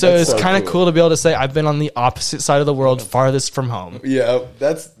insane. So That's it's kind of cool to be able to say I've been on the opposite side of the world, farthest from home. Yeah,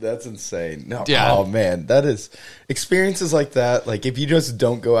 that's insane. No, Yeah. Oh man, that is experiences like that. Like if you just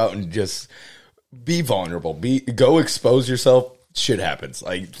don't go out and just be vulnerable, go expose yourself. Shit happens.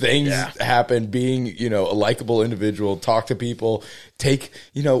 Like things happen. Being, a likable individual, talk to people,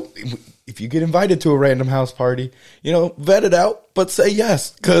 if you get invited to a random house party, vet it out, but say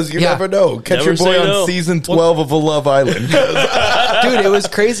yes, because you never know. Catch Never your boy say on no. season 12 of A Love Island. Dude, it was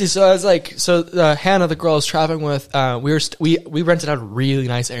crazy. So I was like, Hannah, the girl I was traveling with, we rented out a really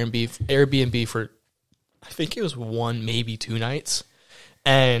nice Airbnb for, I think it was 1, maybe 2 nights.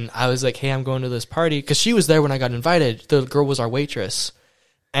 And I was like, hey, I'm going to this party. Because she was there when I got invited. The girl was our waitress.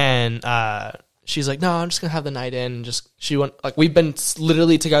 And she's like, no, I'm just going to have the night in. And she went, like, we've been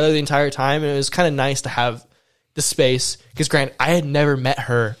literally together the entire time. And it was kind of nice to have the space. Because, granted, I had never met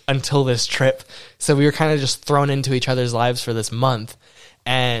her until this trip. So we were kind of just thrown into each other's lives for this month.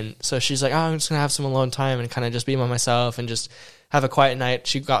 And so she's like, oh, I'm just going to have some alone time and kind of just be by myself and just have a quiet night.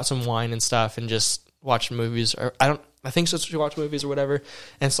 She got some wine and stuff and just watch movies. Or I think so. She watched movies or whatever.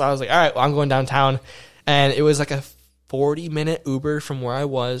 And so I was like, all right, well, I'm going downtown. And it was like a 40-minute Uber from where I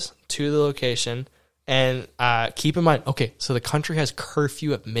was to the location. And keep in mind, okay, so the country has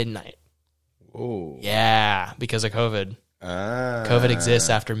curfew at midnight. Oh. Yeah, because of COVID. COVID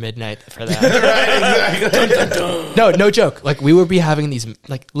exists after midnight for that. Right, exactly. No joke. Like we would be having these,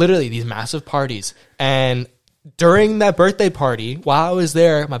 like literally these massive parties. And during that birthday party, while I was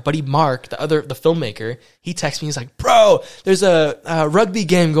there, my buddy Mark, the filmmaker, he texted me. He's like, bro, there's a rugby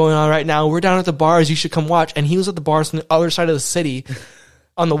game going on right now. We're down at the bars. You should come watch. And he was at the bars on the other side of the city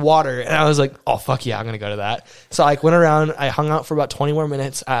on the water. And I was like, oh, fuck yeah, I'm going to go to that. So I went around. I hung out for about 20 more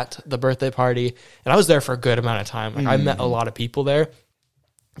minutes at the birthday party. And I was there for a good amount of time. Like I met a lot of people there.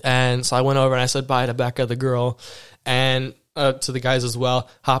 And so I went over and I said bye to Becca, the girl, and to the guys as well.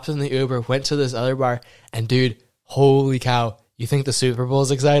 Hopped in the Uber, went to this other bar, and dude, holy cow! You think the Super Bowl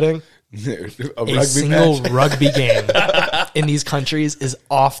is exciting? A single rugby game in these countries is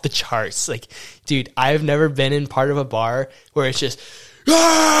off the charts. Like, dude, I've never been in part of a bar where it's just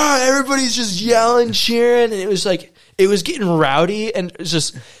everybody's just yelling, cheering, and it was like it was getting rowdy, and it's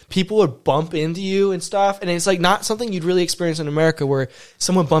just people would bump into you and stuff, and it's like not something you'd really experience in America where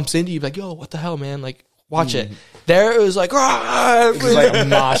someone bumps into you, like, yo, what the hell, man? Like, watch it. There it was like, it was like a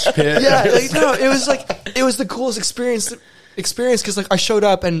mosh pit. Yeah, like, no, it was the coolest experience because like I showed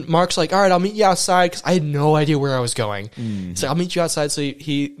up and Mark's like, all right, I'll meet you outside because I had no idea where I was going. So I'll meet you outside. So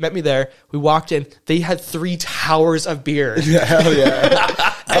he met me there. We walked in. They had 3 towers of beer. Yeah, hell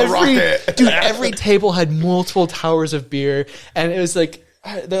yeah. Every table had multiple towers of beer, and it was like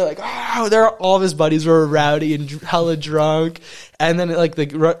they're like, oh, all of his buddies were rowdy and hella drunk, and then like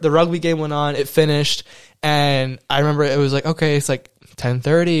the rugby game went on. It finished, and I remember it was like, okay, it's like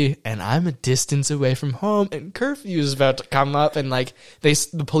 10:30, and I'm a distance away from home, and curfew is about to come up, and like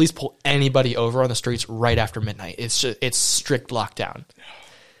the police pull anybody over on the streets right after midnight. It's strict lockdown.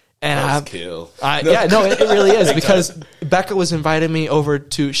 And it really is because Becca was inviting me over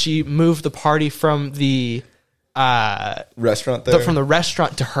she moved the party from the restaurant there? from the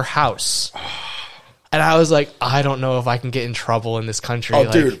restaurant to her house. And I was like, I don't know if I can get in trouble in this country. Oh,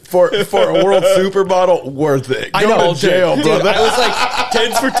 dude, for a World Supermodel, worth it. Go to jail, brother. I was like,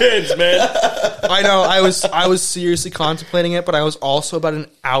 10s for 10s, man. I know. I was seriously contemplating it, but I was also about an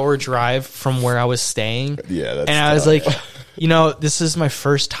hour drive from where I was staying. Yeah, that's and I was like, this is my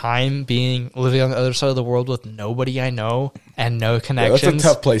first time living on the other side of the world with nobody I know and no connections. That's a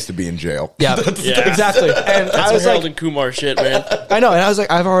tough place to be in jail. Yeah, exactly. And That's I was Harold like, and Kumar shit, man. I know, and I was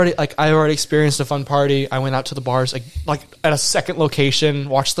like, I've already experienced a fun party. I went out to the bars, like at a second location,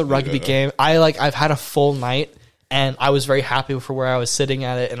 watched the rugby game. I've had a full night, and I was very happy for where I was sitting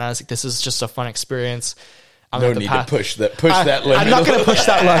at it. And I was like, this is just a fun experience. No need to push that limit. I'm not going to push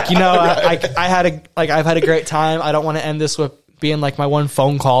that luck. I've had a great time. I don't want to end this with being like my one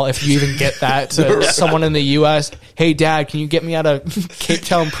phone call, if you even get that, to someone in the U.S. Hey, Dad, can you get me out of Cape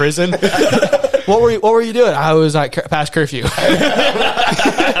Town prison? What were you doing? I was past curfew.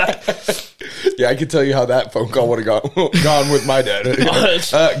 Yeah, I can tell you how that phone call would have gone with my dad.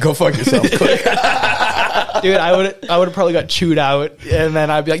 Go fuck yourself, quick. Dude, I would have probably got chewed out, and then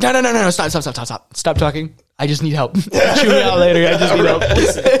I'd be like, no, stop talking. I just need help. Chew me out later. I just need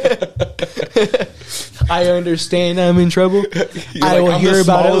help. I understand I'm in trouble. I like, will I'm hear the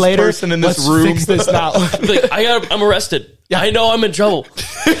about it smallest later. person in this Let's room. fix this now. Like, I'm arrested. I know I'm in trouble.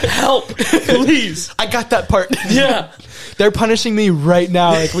 Help, please. I got that part. Yeah. They're punishing me right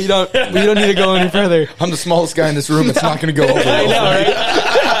now. Like we don't need to go any further. I'm the smallest guy in this room. It's not going to go over I well. know,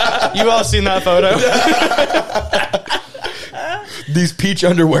 right? You've all seen that photo. These peach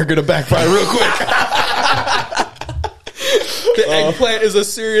underwear going to backfire real quick. The eggplant is a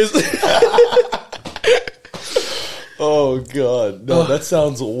serious. Oh God, no, that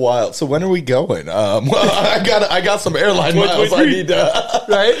sounds wild. So when are we going? I got some airline miles. I need to.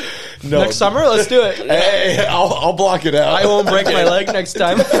 Right? No. Next summer, let's do it. Hey, I'll block it out. I won't break my leg next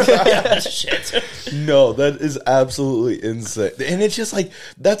time. Yeah, shit. No, that is absolutely insane. And it's just like,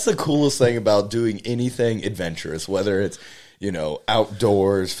 that's the coolest thing about doing anything adventurous, whether it's,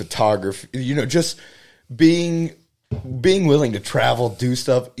 outdoors, photography, just being willing to travel, do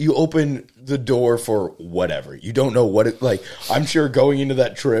stuff. You open the door for whatever. You don't know what it like. I'm sure going into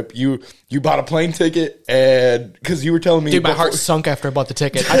that trip, you bought a plane ticket, and because you were telling me, Dude, my heart sunk after I bought the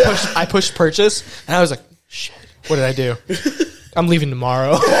ticket. I pushed purchase, and I was like, shit, what did I do? I'm leaving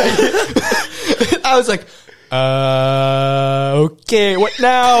tomorrow. I was like, okay, what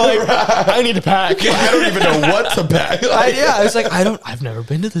now? Like, I need to pack. I don't even know what to pack. I was like, I've never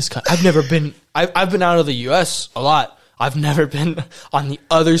been to this country. I've been out of the U.S. a lot. I've never been on the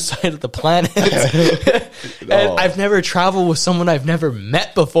other side of the planet. And I've never traveled with someone I've never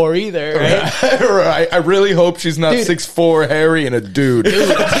met before either. Right? Right. I really hope she's not Dude. 6'4", hairy, and a dude.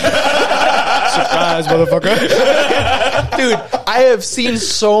 Surprise, motherfucker. Dude, I have seen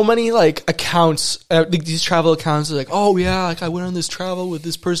so many accounts, these travel accounts are like, oh yeah, I went on this travel with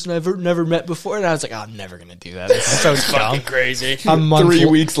this person I've never met before, and I was like, I'm never gonna do that. It's so dumb. Fucking crazy. A month 3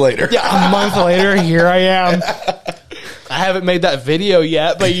 weeks later. Yeah, a month later, here I am. I haven't made that video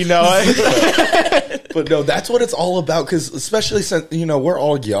yet, but you know it. But no, that's what it's all about. Because especially since we're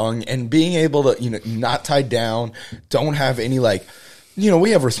all young, and being able to not tied down, don't have any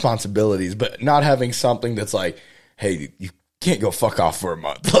we have responsibilities, but not having something that's like, hey, you can't go fuck off for a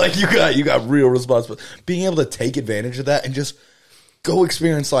month. Like you got real responsibility. Being able to take advantage of that and just go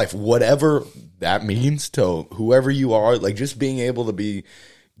experience life, whatever that means to whoever you are. Like just being able to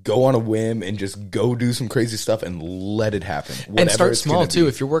go on a whim and just go do some crazy stuff and let it happen. And start it's small gonna too. be.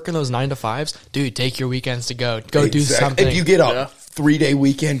 If you're working those 9 to 5s, dude, take your weekends to go do something. If you get a 3-day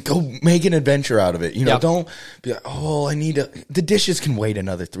weekend, go make an adventure out of it. Yep. Don't be like, oh, the dishes can wait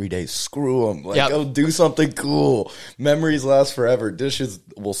another 3 days. Screw them. Yep. Go do something cool. Memories last forever. Dishes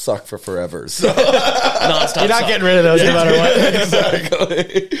will suck for forever. So Non-stop You're not suck. getting rid of those no matter what.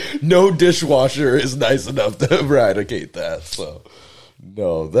 exactly. No dishwasher is nice enough to eradicate that. So.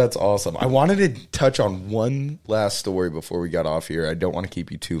 No, that's awesome. I wanted to touch on one last story before we got off here. I don't want to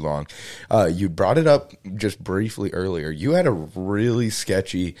keep you too long. You brought it up just briefly earlier. You had a really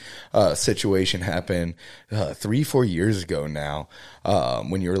sketchy situation happen 3-4 years ago now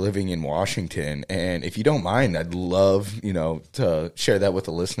when you were living in Washington. And if you don't mind, I'd love to share that with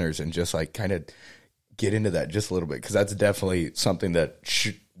the listeners and just kind of get into that just a little bit, because that's definitely something that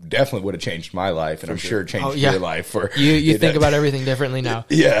definitely would have changed my life, and I'm sure it changed your life. For You think about everything differently now.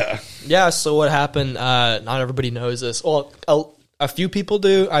 Yeah. Yeah, so what happened, not everybody knows this. Well, a few people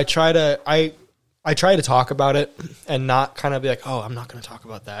do. I try to talk about it and not kind of be like, oh, I'm not going to talk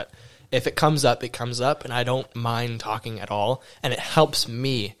about that. If it comes up, it comes up, and I don't mind talking at all. And it helps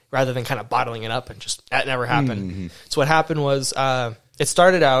me rather than kind of bottling it up and just, that never happened. Mm-hmm. So what happened was, it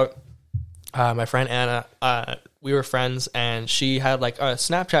started out, my friend Anna, we were friends, and she had a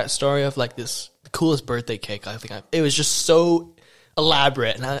Snapchat story of this the coolest birthday cake. It was just so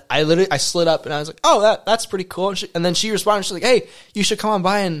elaborate, and I slid up and I was like, oh, that's pretty cool. And then she responded, she's like, hey, you should come on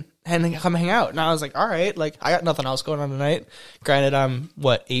by and come hang out. And I was like, all right, I got nothing else going on tonight. Granted, I'm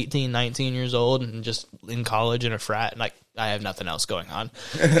 18, 19 years old and just in college in a frat, and I have nothing else going on.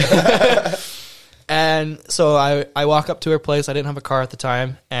 And so I walk up to her place. I didn't have a car at the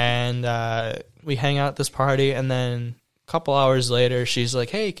time, and we hang out at this party. And then a couple hours later, she's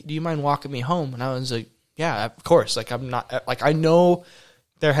like, "Hey, do you mind walking me home?" And I was like, "Yeah, of course." I'm not I know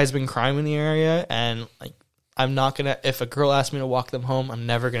there has been crime in the area, and I'm not gonna. If a girl asks me to walk them home, I'm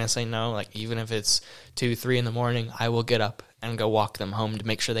never gonna say no. Even if it's 2-3 in the morning, I will get up and go walk them home to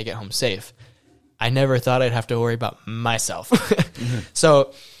make sure they get home safe. I never thought I'd have to worry about myself. Mm-hmm.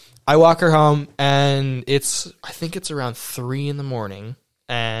 So I walk her home, and I think it's around 3 in the morning,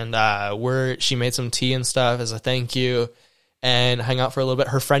 and she made some tea and stuff as a thank you, and hung out for a little bit.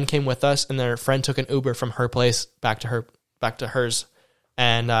 Her friend came with us, and then her friend took an Uber from her place back to hers,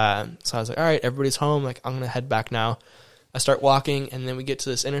 and so I was like, all right, everybody's home. I'm gonna head back now. I start walking, and then we get to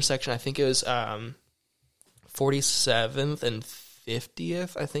this intersection. I think it was 47th and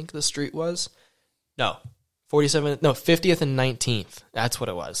 50th, I think the street was. No, 50th and 19th. That's what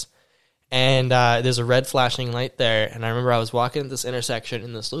it was. And there's a red flashing light there, and I remember I was walking at this intersection,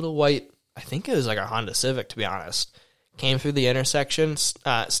 and this little white, I think it was like a Honda Civic, to be honest, came through the intersection,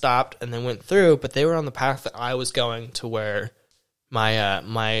 stopped, and then went through, but they were on the path that I was going to where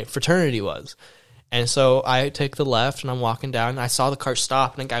my fraternity was. And so I take the left, and I'm walking down, and I saw the car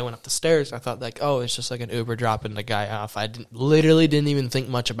stop, and a guy went up the stairs. I thought, like, oh, it's just like an Uber dropping the guy off. I literally didn't even think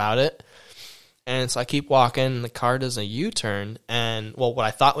much about it. And so I keep walking, and the car does a U-turn, and, well, what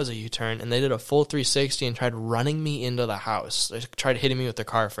I thought was a U-turn, and they did a full 360 and tried running me into the house. They tried hitting me with their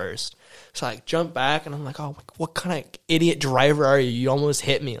car first. So I jump back, and I'm like, oh, what kind of idiot driver are you? You almost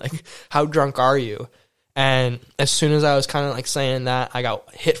hit me. Like, how drunk are you? And as soon as I was kind of, like, saying that, I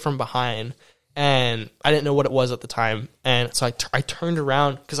got hit from behind. And I didn't know what it was at the time. And so I turned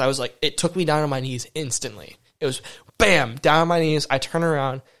around because I was like, it took me down on my knees instantly. It was bam, down on my knees. I turn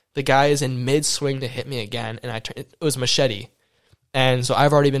around. The guy is in mid-swing to hit me again. And it was machete. And so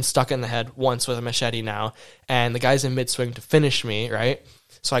I've already been stuck in the head once with a machete now. And the guy's in mid-swing to finish me, right?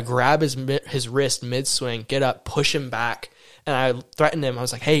 So I grab his wrist mid-swing, get up, push him back. And I threatened him. I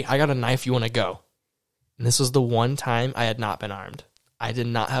was like, hey, I got a knife. You want to go? And this was the one time I had not been armed. I did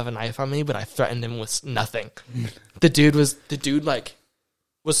not have a knife on me, but I threatened him with nothing. The dude was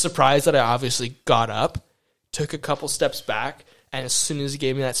surprised that I obviously got up, took a couple steps back, and as soon as he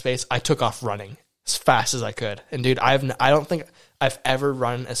gave me that space, I took off running as fast as I could. And dude, I don't think I've ever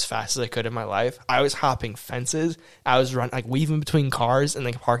run as fast as I could in my life. I was hopping fences. I was like weaving between cars and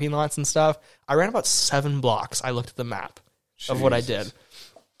like parking lots and stuff. I ran about 7 blocks. I looked at the map of what I did.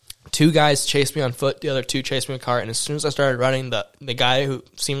 2 guys chased me on foot. The other 2 chased me in a car. And as soon as I started running, the guy who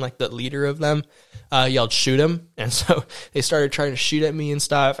seemed like the leader of them yelled, shoot him. And so they started trying to shoot at me and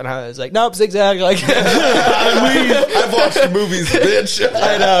stuff. And I was like, nope, zigzag. Like, I've watched the movies, bitch.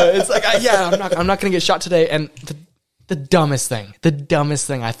 I know. It's like, I'm not going to get shot today. And the dumbest thing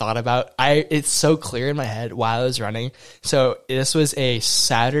I thought about, it's so clear in my head while I was running. So this was a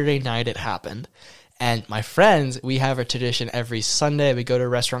Saturday night it happened. And my friends, we have a tradition every Sunday. We go to a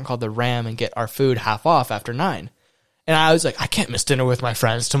restaurant called The Ram and get our food half off after 9. And I was like, I can't miss dinner with my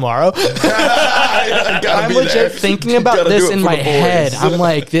friends tomorrow. I'm legit thinking about this in my head. I'm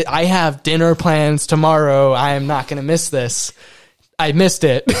like, I have dinner plans tomorrow. I am not going to miss this. I missed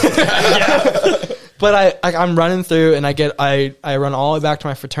it. But I'm running through, and I run all the way back to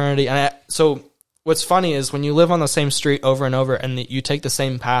my fraternity. And so what's funny is when you live on the same street over and over and you take the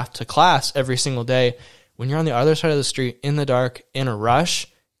same path to class every single day, when you're on the other side of the street in the dark, in a rush,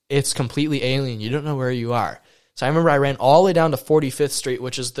 it's completely alien. You don't know where you are. So I remember I ran all the way down to 45th Street,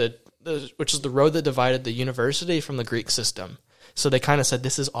 which is the road that divided the university from the Greek system. So they kind of said,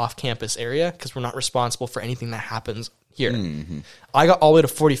 this is off-campus area because we're not responsible for anything that happens here. Mm-hmm. I got all the way to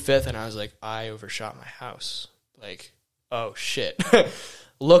 45th, and I was like, I overshot my house. Like, oh, shit.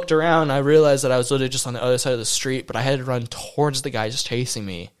 Looked around, I realized that I was literally just on the other side of the street, but I had to run towards the guy just chasing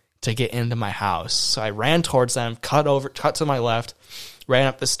me to get into my house. So I ran towards them, cut to my left, ran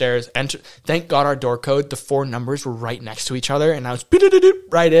up the stairs, entered. Thank God our door code, the 4 numbers were right next to each other, and I was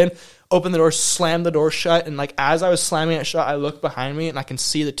right in, opened the door, slammed the door shut, and like as I was slamming it shut, I looked behind me, and I can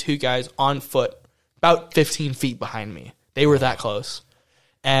see the 2 guys on foot about 15 feet behind me. They were that close.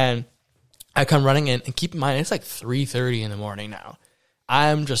 And I come running in, and keep in mind, it's like 3:30 in the morning now.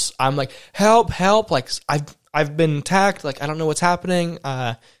 I'm like, help. Like, I've been attacked. Like, I don't know what's happening.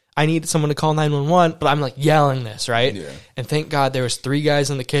 I need someone to call 911, but I'm like yelling this, right? Yeah. And thank God there was 3 guys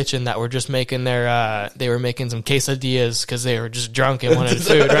in the kitchen that were just making they were making some quesadillas because they were just drunk and wanted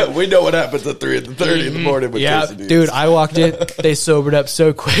food, right? We know what happens at 3:30 in the morning with quesadillas. Dude, I walked in, they sobered up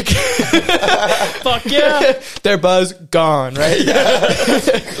so quick. Fuck yeah. Their buzz gone, right?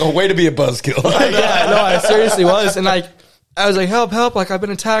 A way to be a buzzkill. Yeah, no, I seriously was. And I was like, help, like I've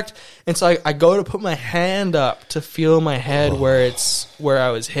been attacked. And so I go to put my hand up to feel my head where I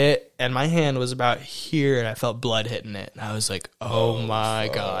was hit. And my hand was about here and I felt blood hitting it. And I was like, oh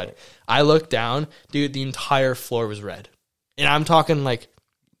my God. I looked down, dude, the entire floor was red. And I'm talking like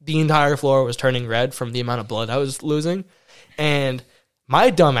the entire floor was turning red from the amount of blood I was losing. And my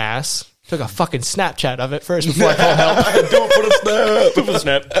dumb ass took a fucking Snapchat of it first before I called help. Don't put a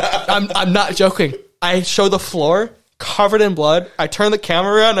snap. I'm not joking. I show the floor covered in blood. I turn the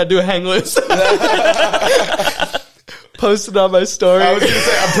camera around and I do a hang loose. posted on my story. I was going to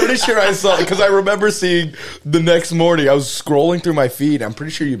say, I'm pretty sure I saw it because I remember seeing the next morning. I was scrolling through my feed. I'm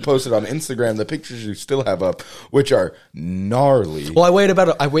pretty sure you posted on Instagram the pictures you still have up, which are gnarly. Well, I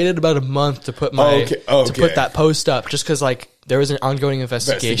waited about a month to put my Okay. to put that post up, just because like there was an ongoing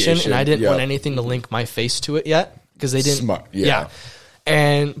investigation, and I didn't yeah. want anything to link my face to it yet because they didn't. Smart, yeah.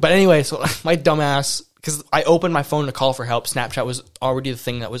 But anyway, so my dumbass, because I opened my phone to call for help. Snapchat was already the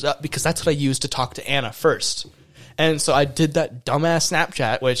thing that was up because that's what I used to talk to Anna first. And so I did that dumbass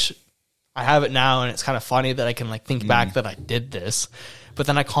Snapchat, which I have it now, and it's kind of funny that I can like think back that I did this. But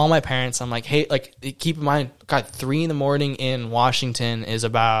then I call my parents. I'm like, hey, like keep in mind, God, 3 a.m. in Washington is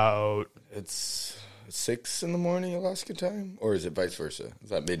about. It's 6 in the morning Alaska time, or is it vice versa? Is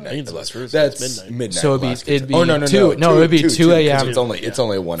that midnight? I think it's vice versa. That's It's midnight. midnight. So Alaska it'd be time. Oh no, 2. No, it'd be 2 a.m. It's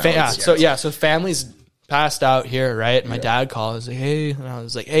only a 1 hour. So families passed out here, right? My dad called. I was like, hey, and I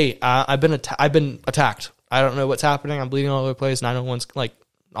was like, hey, I've been attacked. I don't know what's happening. I'm bleeding all over the place. 911's like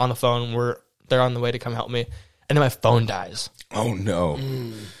on the phone. They're on the way to come help me, and then my phone dies. Oh no.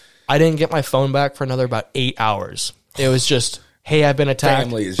 I didn't get my phone back for another about 8 hours. It was just, hey, I've been attacked.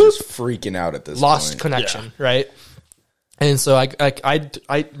 Family is just freaking out at this Lost point. connection, right? And so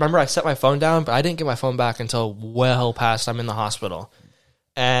I remember I set my phone down, but I didn't get my phone back until well past I'm in the hospital.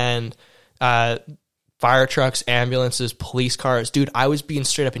 And fire trucks, ambulances, police cars. Dude, I was being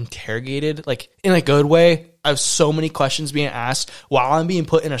straight up interrogated, like in a good way. I have so many questions being asked while I'm being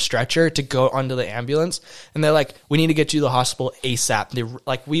put in a stretcher to go onto the ambulance. And they're like, we need to get you to the hospital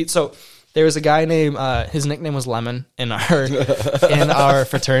ASAP. So there was a guy named, his nickname was Lemon in our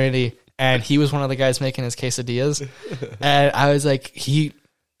fraternity. And he was one of the guys making his quesadillas. And I was like, he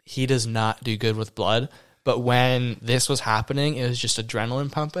does not do good with blood. But when this was happening, it was just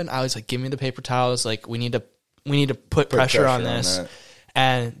adrenaline pumping. I was like, give me the paper towels. Like, we need to put pressure on this.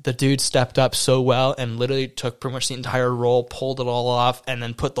 And the dude stepped up so well and literally took pretty much the entire roll, pulled it all off, and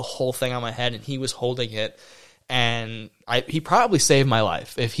then put the whole thing on my head. And he was holding it. And he probably saved my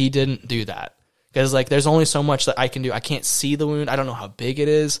life if he didn't do that. Because, like, there's only so much that I can do. I can't see the wound. I don't know how big it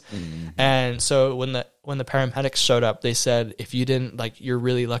is. Mm-hmm. And so when the paramedics showed up, they said, if you didn't, like, you're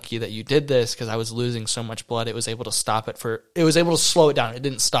really lucky that you did this because I was losing so much blood. It was able to stop it it was able to slow it down. It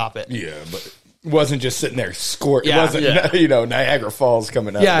didn't stop it. Yeah, but it wasn't just sitting there squirt. Yeah. It wasn't, Niagara Falls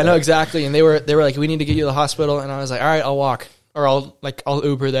coming out. Yeah, I know, exactly. And they were like, we need to get you to the hospital. And I was like, all right, I'll walk. Or I'll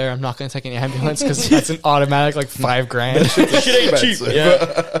Uber there. I'm not going to take any ambulance because that's an automatic like $5,000. Shit ain't cheap.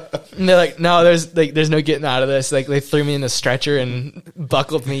 Yeah. And they're like, no, there's no getting out of this. Like they threw me in the stretcher and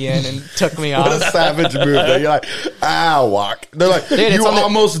buckled me in and took me off. What a savage move. You're like, I'll walk. They're like, Dude, you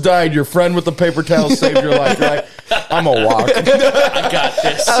almost died. Your friend with the paper towel saved your life. You're like, I'm a walk. I got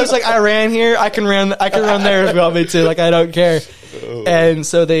this. I was like, I ran here. I can run there if you want me to. Like, I don't care. And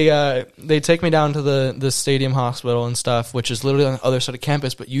so they take me down to the stadium hospital and stuff, which is literally on the other side of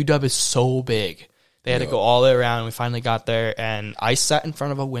campus. But UW is so big. They had to go all the way around. We finally got there, and I sat in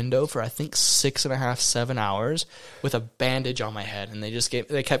front of a window for I think 6.5, 7 hours with a bandage on my head, and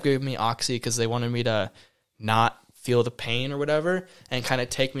they kept giving me oxy because they wanted me to not feel the pain or whatever and kind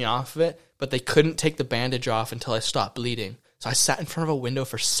of take me off of it. But they couldn't take the bandage off until I stopped bleeding. So I sat in front of a window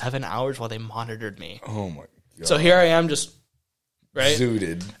for 7 hours while they monitored me. Oh my god! So here I am, just right,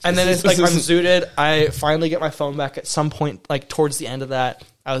 zooted, and then it's like I'm zooted. I finally get my phone back at some point, like towards the end of that.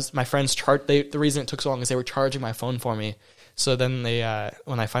 My friends the reason it took so long is they were charging my phone for me. So then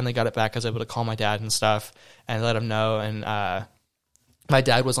when I finally got it back, I was able to call my dad and stuff and let him know. And my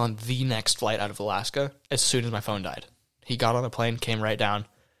dad was on the next flight out of Alaska as soon as my phone died. He got on the plane, came right down,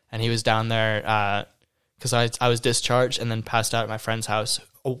 and he was down there because I was discharged and then passed out at my friend's house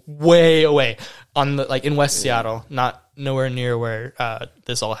way away in West Seattle, not nowhere near where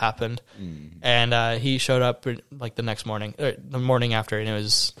this all happened. And he showed up like the next morning, or the morning after, and it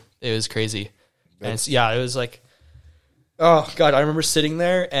was crazy. And it was like, oh god, I remember sitting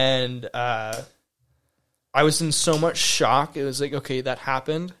there and I was in so much shock. It was like, okay, that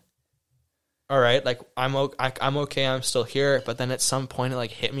happened. All right, like I'm okay, I'm still here. But then at some point, it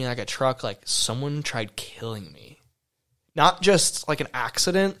like hit me like a truck. Like someone tried killing me. Not just like an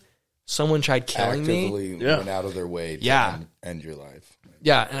accident. Someone tried killing actively me. went out of their way to end your life.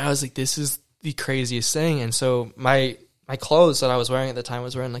 Yeah, and I was like, this is the craziest thing. And so my clothes that I was wearing at the time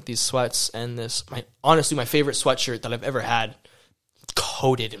was wearing like these sweats and honestly my favorite sweatshirt that I've ever had,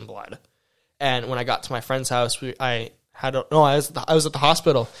 coated in blood. And when I got to my friend's house, I was at the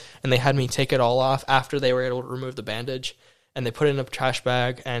hospital and they had me take it all off after they were able to remove the bandage, and they put it in a trash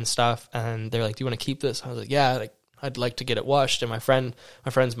bag and stuff. And they're like, "Do you want to keep this?" I was like, "Yeah, like I'd like to get it washed." And my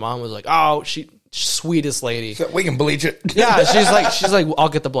friend's mom was like, "Oh, sweetest lady. So we can bleach it." Yeah, she's like, "I'll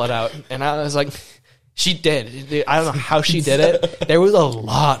get the blood out." And I was like, She did. I don't know how she did it. There was a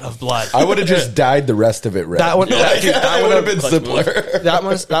lot of blood. I would have just dyed the rest of it red. That one, that would have been simpler. that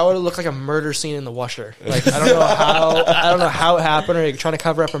would have looked like a murder scene in the washer. Like I don't know how it happened, or trying to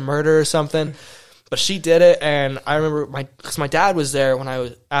cover up a murder or something. But she did it, and I remember because my dad was there when I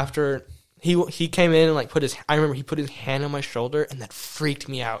was after he came in and like I remember he put his hand on my shoulder, and that freaked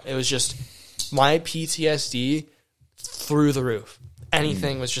me out. It was just my PTSD through the roof.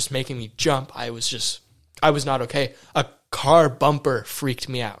 Anything was just making me jump. I was not okay. A car bumper freaked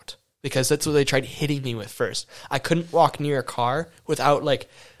me out because that's what they tried hitting me with first. I couldn't walk near a car without like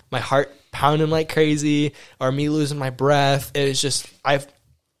my heart pounding like crazy or me losing my breath. It was just I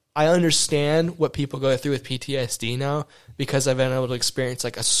understand what people go through with PTSD now because I've been able to experience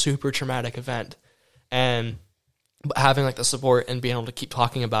like a super traumatic event, and having like the support and being able to keep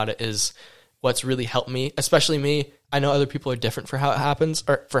talking about it is what's really helped me, especially me. I know other people are different for how it happens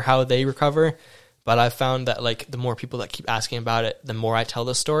or for how they recover, but I've found that like the more people that keep asking about it, the more I tell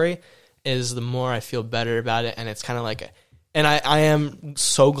the story, is the more I feel better about it. And it's kind of like, and I am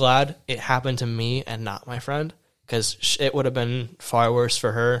so glad it happened to me and not my friend, because it would have been far worse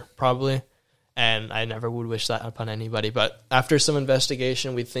for her probably. And I never would wish that upon anybody. But after some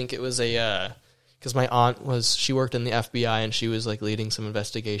investigation, we think it was because my aunt she worked in the FBI and she was like leading some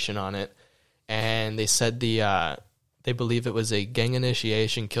investigation on it. And they said they believe it was a gang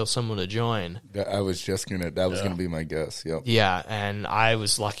initiation, kill someone to join. That was gonna be my guess. Yep. Yeah, and I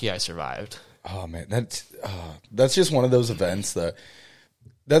was lucky I survived. Oh man, that's just one of those events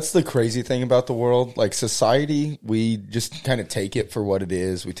that's the crazy thing about the world. Like society, we just kind of take it for what it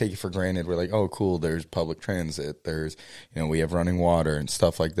is. We take it for granted. We're like, oh, cool. There's public transit. There's, we have running water and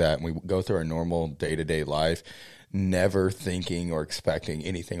stuff like that. And we go through our normal day-to-day life, never thinking or expecting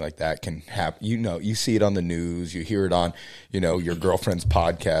anything like that can happen. You see it on the news, you hear it on, your girlfriend's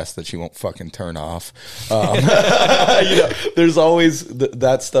podcast that she won't fucking turn off. There's always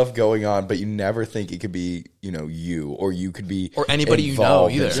that stuff going on, but you never think it could be, you, or you could be, or anybody either.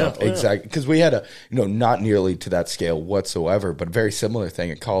 Exactly. Because we had not nearly to that scale whatsoever, but a very similar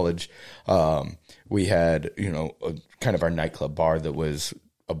thing at college. We had, kind of our nightclub bar that was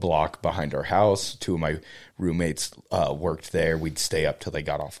a block behind our house. Two of my roommates worked there. We'd stay up till they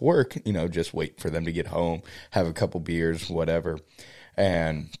got off work, just wait for them to get home, have a couple beers, whatever.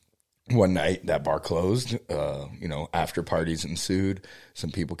 And one night that bar closed, after parties ensued.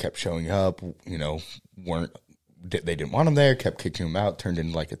 Some people kept showing up, they didn't want them there, kept kicking them out, turned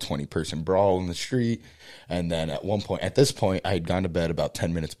into like a 20-person brawl in the street. And then at this point, I had gone to bed about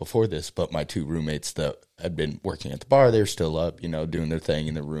 10 minutes before this, but my two roommates that had been working at the bar, they were still up, doing their thing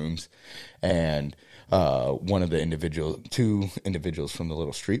in their rooms. And two individuals from the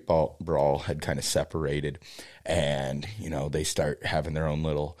little street brawl had kind of separated, and they start having their own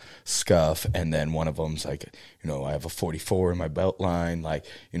little scuff. And then one of them's like, I have a 44 in my belt line, like,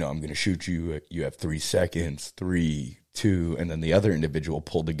 I'm gonna shoot you, you have 3 seconds, 3, 2, and then the other individual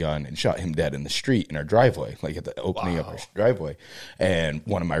pulled a gun and shot him dead in the street in our driveway, like at the opening of our driveway. And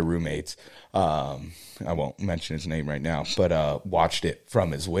one of my roommates, I won't mention his name right now, but watched it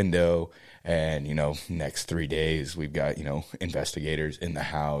from his window. And, next 3 days, we've got, investigators in the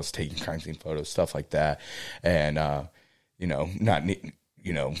house taking crime scene photos, stuff like that. And,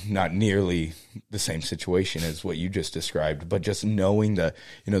 not nearly the same situation as what you just described, but just knowing that,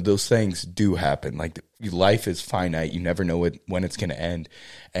 those things do happen. Like, life is finite. You never know when it's going to end.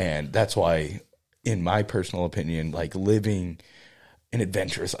 And that's why, in my personal opinion, like, living an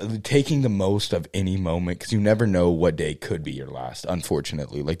adventurous, taking the most of any moment, because you never know what day could be your last,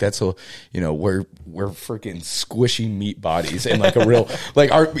 unfortunately. Like, that's we're freaking squishy meat bodies and like a real,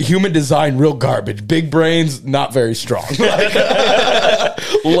 like, our human design, real garbage. Big brains, not very strong.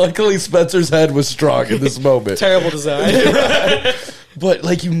 Luckily, Spencer's head was strong in this moment. Terrible design. Right? But,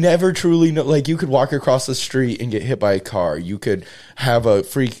 like, you never truly know. Like, you could walk across the street and get hit by a car. You could have a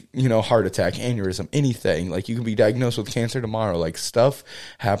freak, heart attack, aneurysm, anything. Like, you could be diagnosed with cancer tomorrow. Like, stuff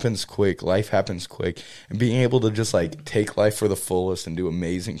happens quick. Life happens quick. And being able to just, like, take life for the fullest and do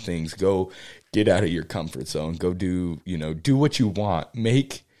amazing things. Go get out of your comfort zone. Go do, do what you want.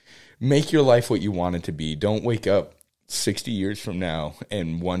 Make your life what you want it to be. Don't wake up 60 years from now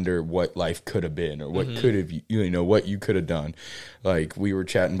and wonder what life could have been or what could have, what you could have done. Like, we were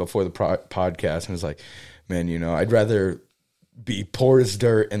chatting before the podcast, and it was like, man, I'd rather be poor as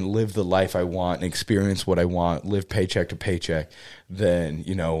dirt and live the life I want and experience what I want, live paycheck to paycheck, than,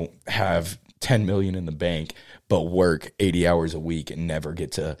 have 10 million in the bank, but work 80 hours a week and never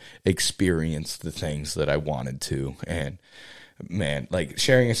get to experience the things that I wanted to. And man, like,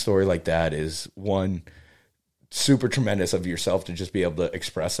 sharing a story like that is one, super tremendous of yourself to just be able to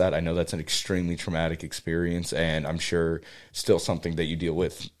express that. I know that's an extremely traumatic experience, and I'm sure still something that you deal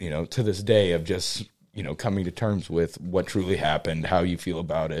with, to this day, of just, coming to terms with what truly happened, how you feel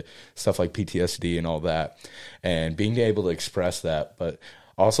about it, stuff like PTSD and all that, and being able to express that, but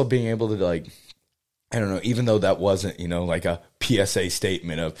also being able to, like, I don't know, even though that wasn't, like a PSA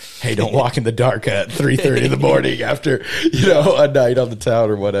statement of, hey, don't walk in the dark at 3:30 in the morning after, a night on the town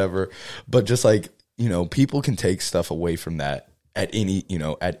or whatever. But just like, people can take stuff away from that at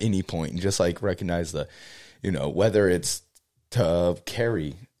any point, and just like recognize the, whether it's to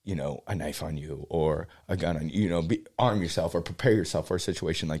carry, a knife on you or a gun on you, arm yourself or prepare yourself for a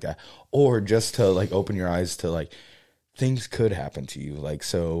situation like that, or just to like open your eyes to like things could happen to you. Like,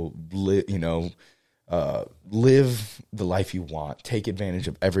 so, live the life you want. Take advantage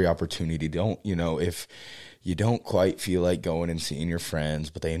of every opportunity. Don't, if you don't quite feel like going and seeing your friends,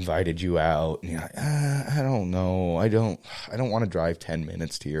 but they invited you out, and you're like, I don't know. I don't want to drive 10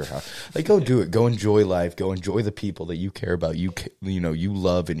 minutes to your house. Like, go do it. Go enjoy life. Go enjoy the people that you care about. You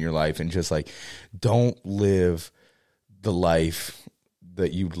love in your life, and just like, don't live the life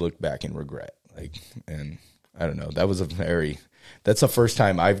that you look back and regret. Like, and I don't know. That's the first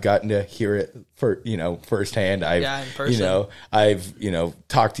time I've gotten to hear it firsthand. In person. I've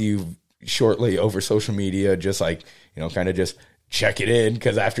talked to you shortly over social media, just like, kind of just check it in,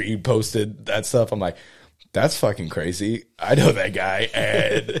 because after you posted that stuff, I'm like, that's fucking crazy. I know that guy,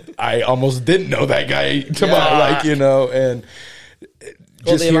 and I almost didn't know that guy tomorrow, and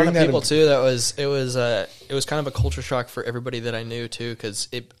well, the amount of people too, it was kind of a culture shock for everybody that I knew too, because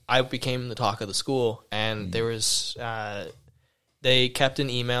I became the talk of the school, and there was they kept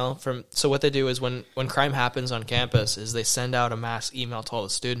an email from. So what they do is when crime happens on campus, is they send out a mass email to all the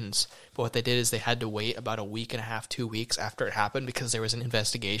students. But what they did is they had to wait about a week and a half, 2 weeks after it happened, because there was an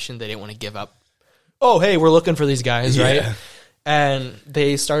investigation. They didn't want to give up. Oh, hey, we're looking for these guys, right? And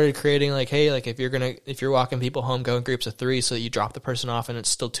they started creating like, hey, like if you're walking people home, go in groups of 3, so that you drop the person off and it's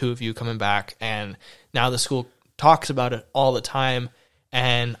still 2 of you coming back. And now the school talks about it all the time.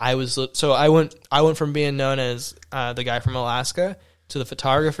 And I went from being known as the guy from Alaska to the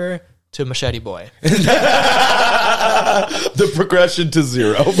photographer to Machete Boy. The progression to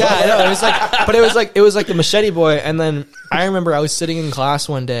 0. Yeah, I know. It was like the Machete Boy. And then I remember I was sitting in class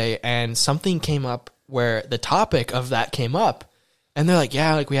one day, and something came up where the topic of that came up. And they're like,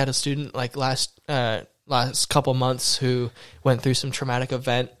 yeah, like we had a student like last couple months who went through some traumatic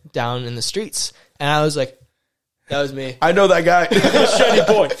event down in the streets. And I was like, that was me. I know that guy. Shiny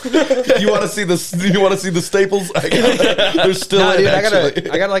boy. You want to see the staples? There's still no, dude,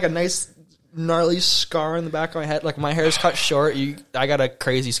 I got like a nice gnarly scar in the back of my head. Like my hair's cut short. I got a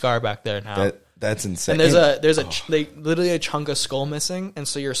crazy scar back there now. That's insane. And there's literally a chunk of skull missing. And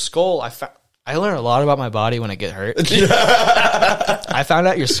so your skull, I learn a lot about my body when I get hurt. I found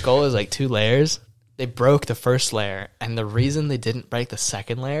out your skull is like 2 layers. They broke the first layer, and the reason they didn't break the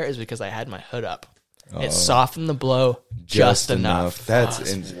second layer is because I had my hood up. It softened the blow just enough.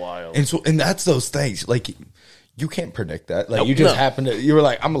 That's wild. And that's those things. Like, you can't predict that. Like, you just happened to. You were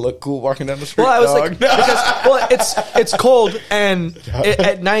like, I'm gonna look cool walking down the street. Well, I was like, because it's cold, and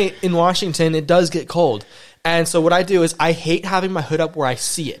at night in Washington it does get cold. And so what I do is I hate having my hood up where I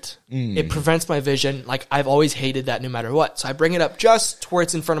see it. It prevents my vision. Like, I've always hated that no matter what. So I bring it up just to where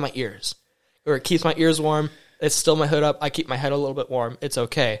it's in front of my ears, or it keeps my ears warm. It's still my hood up. I keep my head a little bit warm. It's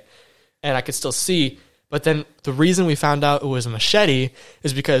okay. And I could still see. But then the reason we found out it was a machete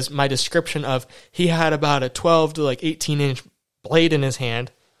is because my description of he had about a 12 to like 18-inch blade in his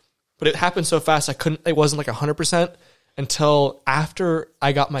hand. But it happened so fast it wasn't like 100%. Until after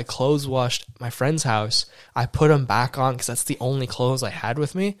I got my clothes washed at my friend's house, I put them back on because that's the only clothes I had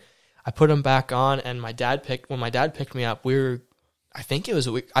with me. I put them back on, and when my dad picked me up, I think it was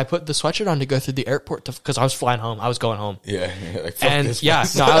a week. I put the sweatshirt on to go through the airport because I was flying home. I was going home. Yeah. Like, I was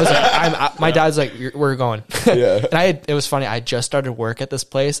like, my dad's like, we're going. Yeah. And it was funny. I just started work at this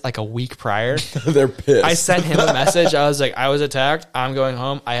place like a week prior. They're pissed. I sent him a message. I was like, I was attacked. I'm going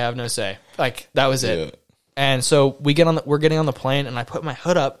home. I have no say. Like, that was it. Yeah. And so we're getting on the plane, and I put my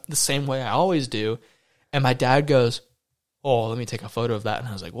hood up the same way I always do. And my dad goes, oh, let me take a photo of that. And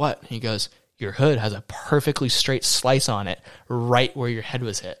I was like, what? And he goes, your hood has a perfectly straight slice on it right where your head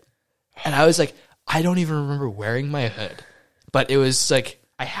was hit. And I was like, I don't even remember wearing my hood. But it was like,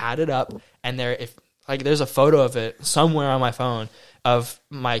 I had it up, and there's a photo of it somewhere on my phone of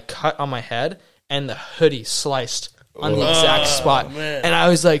my cut on my head and the hoodie sliced on the exact spot. Man. And I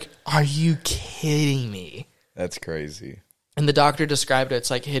was like, are you kidding me? That's crazy. And the doctor described it.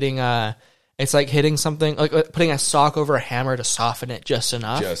 It's like hitting It's like hitting something, like putting a sock over a hammer to soften it just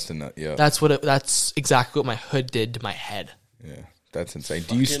enough. Just enough, yeah. That's exactly what my hood did to my head. Yeah, that's insane.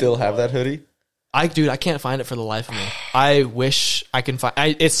 Do you still have that hoodie? I can't find it for the life of me. I wish I can find.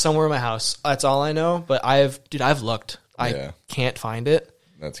 It's somewhere in my house. That's all I know. But I've looked. I can't find it.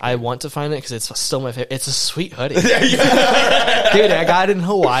 That's I want to find it because it's still my favorite. It's a sweet hoodie. Dude, I got it in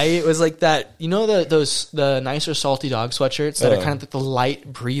Hawaii. It was like that, you know, the nicer salty dog sweatshirts that are kind of like the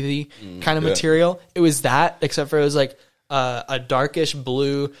light, breathy kind of material. It was that, except for it was like a darkish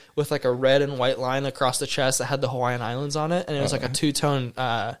blue with like a red and white line across the chest that had the Hawaiian Islands on it, and it was like a two-tone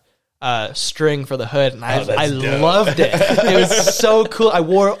string for the hood, and I loved it. It was so cool. I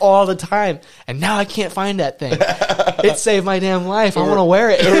wore it all the time, and now I can't find that thing. It saved my damn life. I want to wear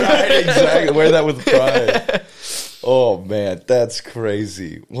it. Right, exactly. Wear that with pride. Oh, man, that's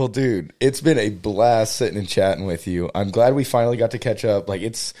crazy. Well, dude, it's been a blast sitting and chatting with you. I'm glad we finally got to catch up. Like,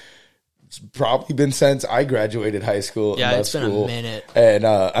 it's probably been since I graduated high school. Yeah, it's been a minute. And,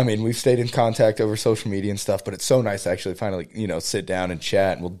 I mean, we've stayed in contact over social media and stuff, but it's so nice to actually finally, sit down and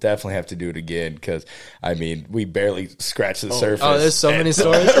chat. And we'll definitely have to do it again because, I mean, we barely scratched the surface. Oh, there's so many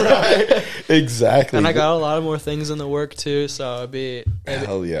stories. Right? Exactly. And I got a lot of more things in the work, too, so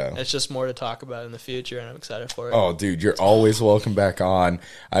hell yeah. It's just more to talk about in the future, and I'm excited for it. Oh, dude, you're always welcome back on.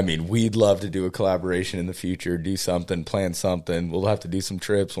 I mean, we'd love to do a collaboration in the future, do something, plan something. We'll have to do some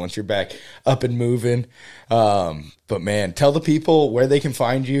trips once you're back up and moving. But man, tell the people where they can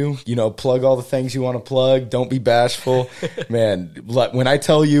find you, plug all the things you want to plug. Don't be bashful. Man, when I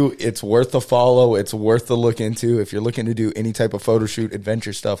tell you it's worth the follow, it's worth the look into. If you're looking to do any type of photo shoot,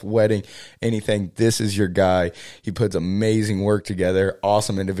 adventure stuff, wedding, anything, this is your guy. He puts amazing work together.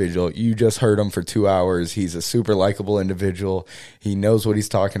 Awesome individual. You just heard him for 2 hours. He's a super likable individual. He knows what he's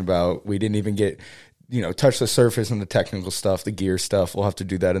talking about. We didn't even get touch the surface and the technical stuff, the gear stuff. We'll have to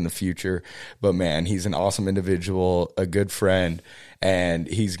do that in the future. But man, he's an awesome individual, a good friend, and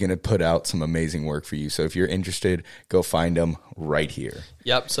he's going to put out some amazing work for you. So if you're interested, go find him right here.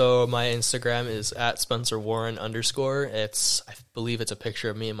 Yep. So my Instagram is @SpencerWarren_. I believe it's a picture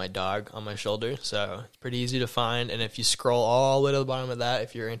of me and my dog on my shoulder. So it's pretty easy to find. And if you scroll all the way to the bottom of that,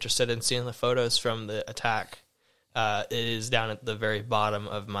 if you're interested in seeing the photos from the attack, it is down at the very bottom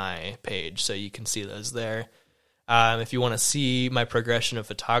of my page, so you can see those there. If you want to see my progression of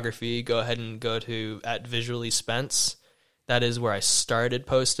photography, go ahead and go to @VisuallySpence. That is where I started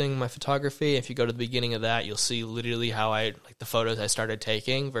posting my photography. If you go to the beginning of that, you'll see literally how the photos I started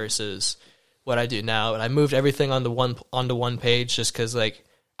taking versus what I do now. And I moved everything onto one page just because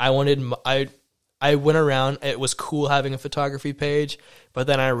I went around. It was cool having a photography page, but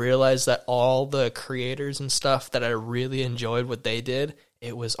then I realized that all the creators and stuff that I really enjoyed what they did,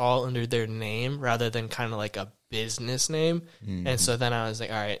 it was all under their name rather than kind of like a business name. Mm-hmm. And so then I was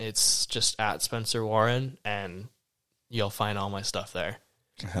like, all right, it's just @SpencerWarren, and you'll find all my stuff there.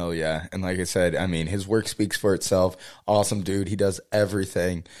 Hell yeah. And like I said, I mean, his work speaks for itself. Awesome dude. He does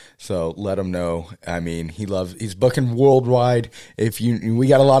everything. So let him know. I mean, he's booking worldwide. We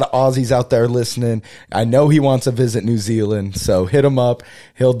got a lot of Aussies out there listening. I know he wants to visit New Zealand, so hit him up.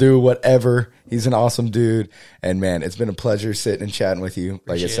 He'll do whatever. He's an awesome dude. And man, it's been a pleasure sitting and chatting with you.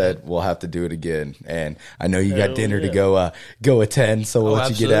 Like I said, we'll have to do it again. And I know you got dinner to go attend, so we'll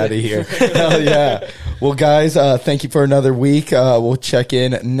let you get out of here. Hell yeah. Well, guys, thank you for another week. We'll check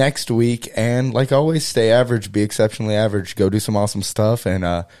in next week. And like always, stay average, be exceptionally average, go do some awesome stuff, and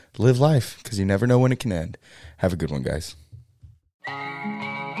live life, because you never know when it can end. Have a good one, guys.